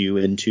talking to you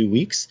in 2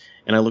 weeks.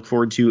 And I look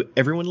forward to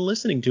everyone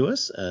listening to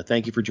us.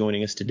 Thank you for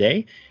joining us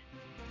today.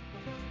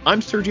 I'm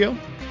Sergio.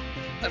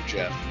 I'm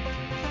Jeff.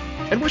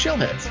 And we're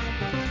Shellheads.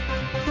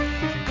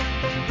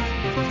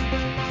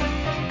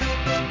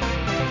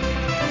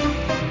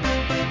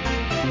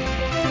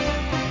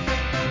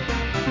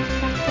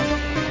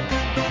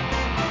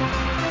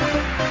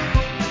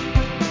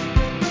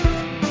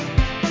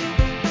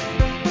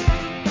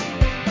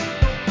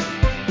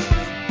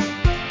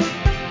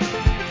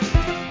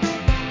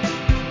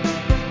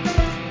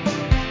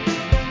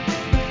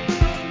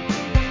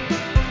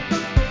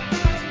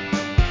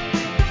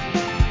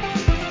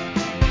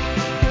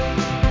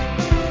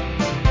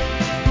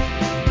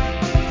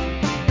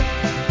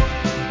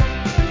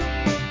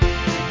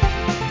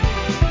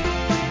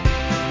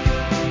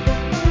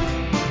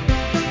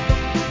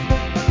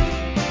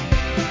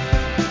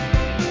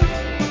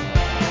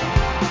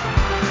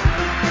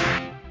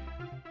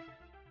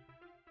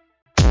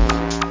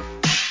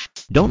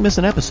 Don't miss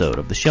an episode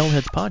of the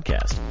Shellheads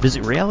podcast.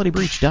 Visit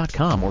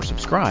realitybreach.com or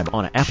subscribe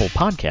on Apple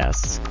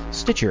Podcasts,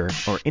 Stitcher,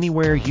 or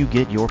anywhere you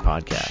get your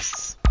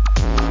podcasts.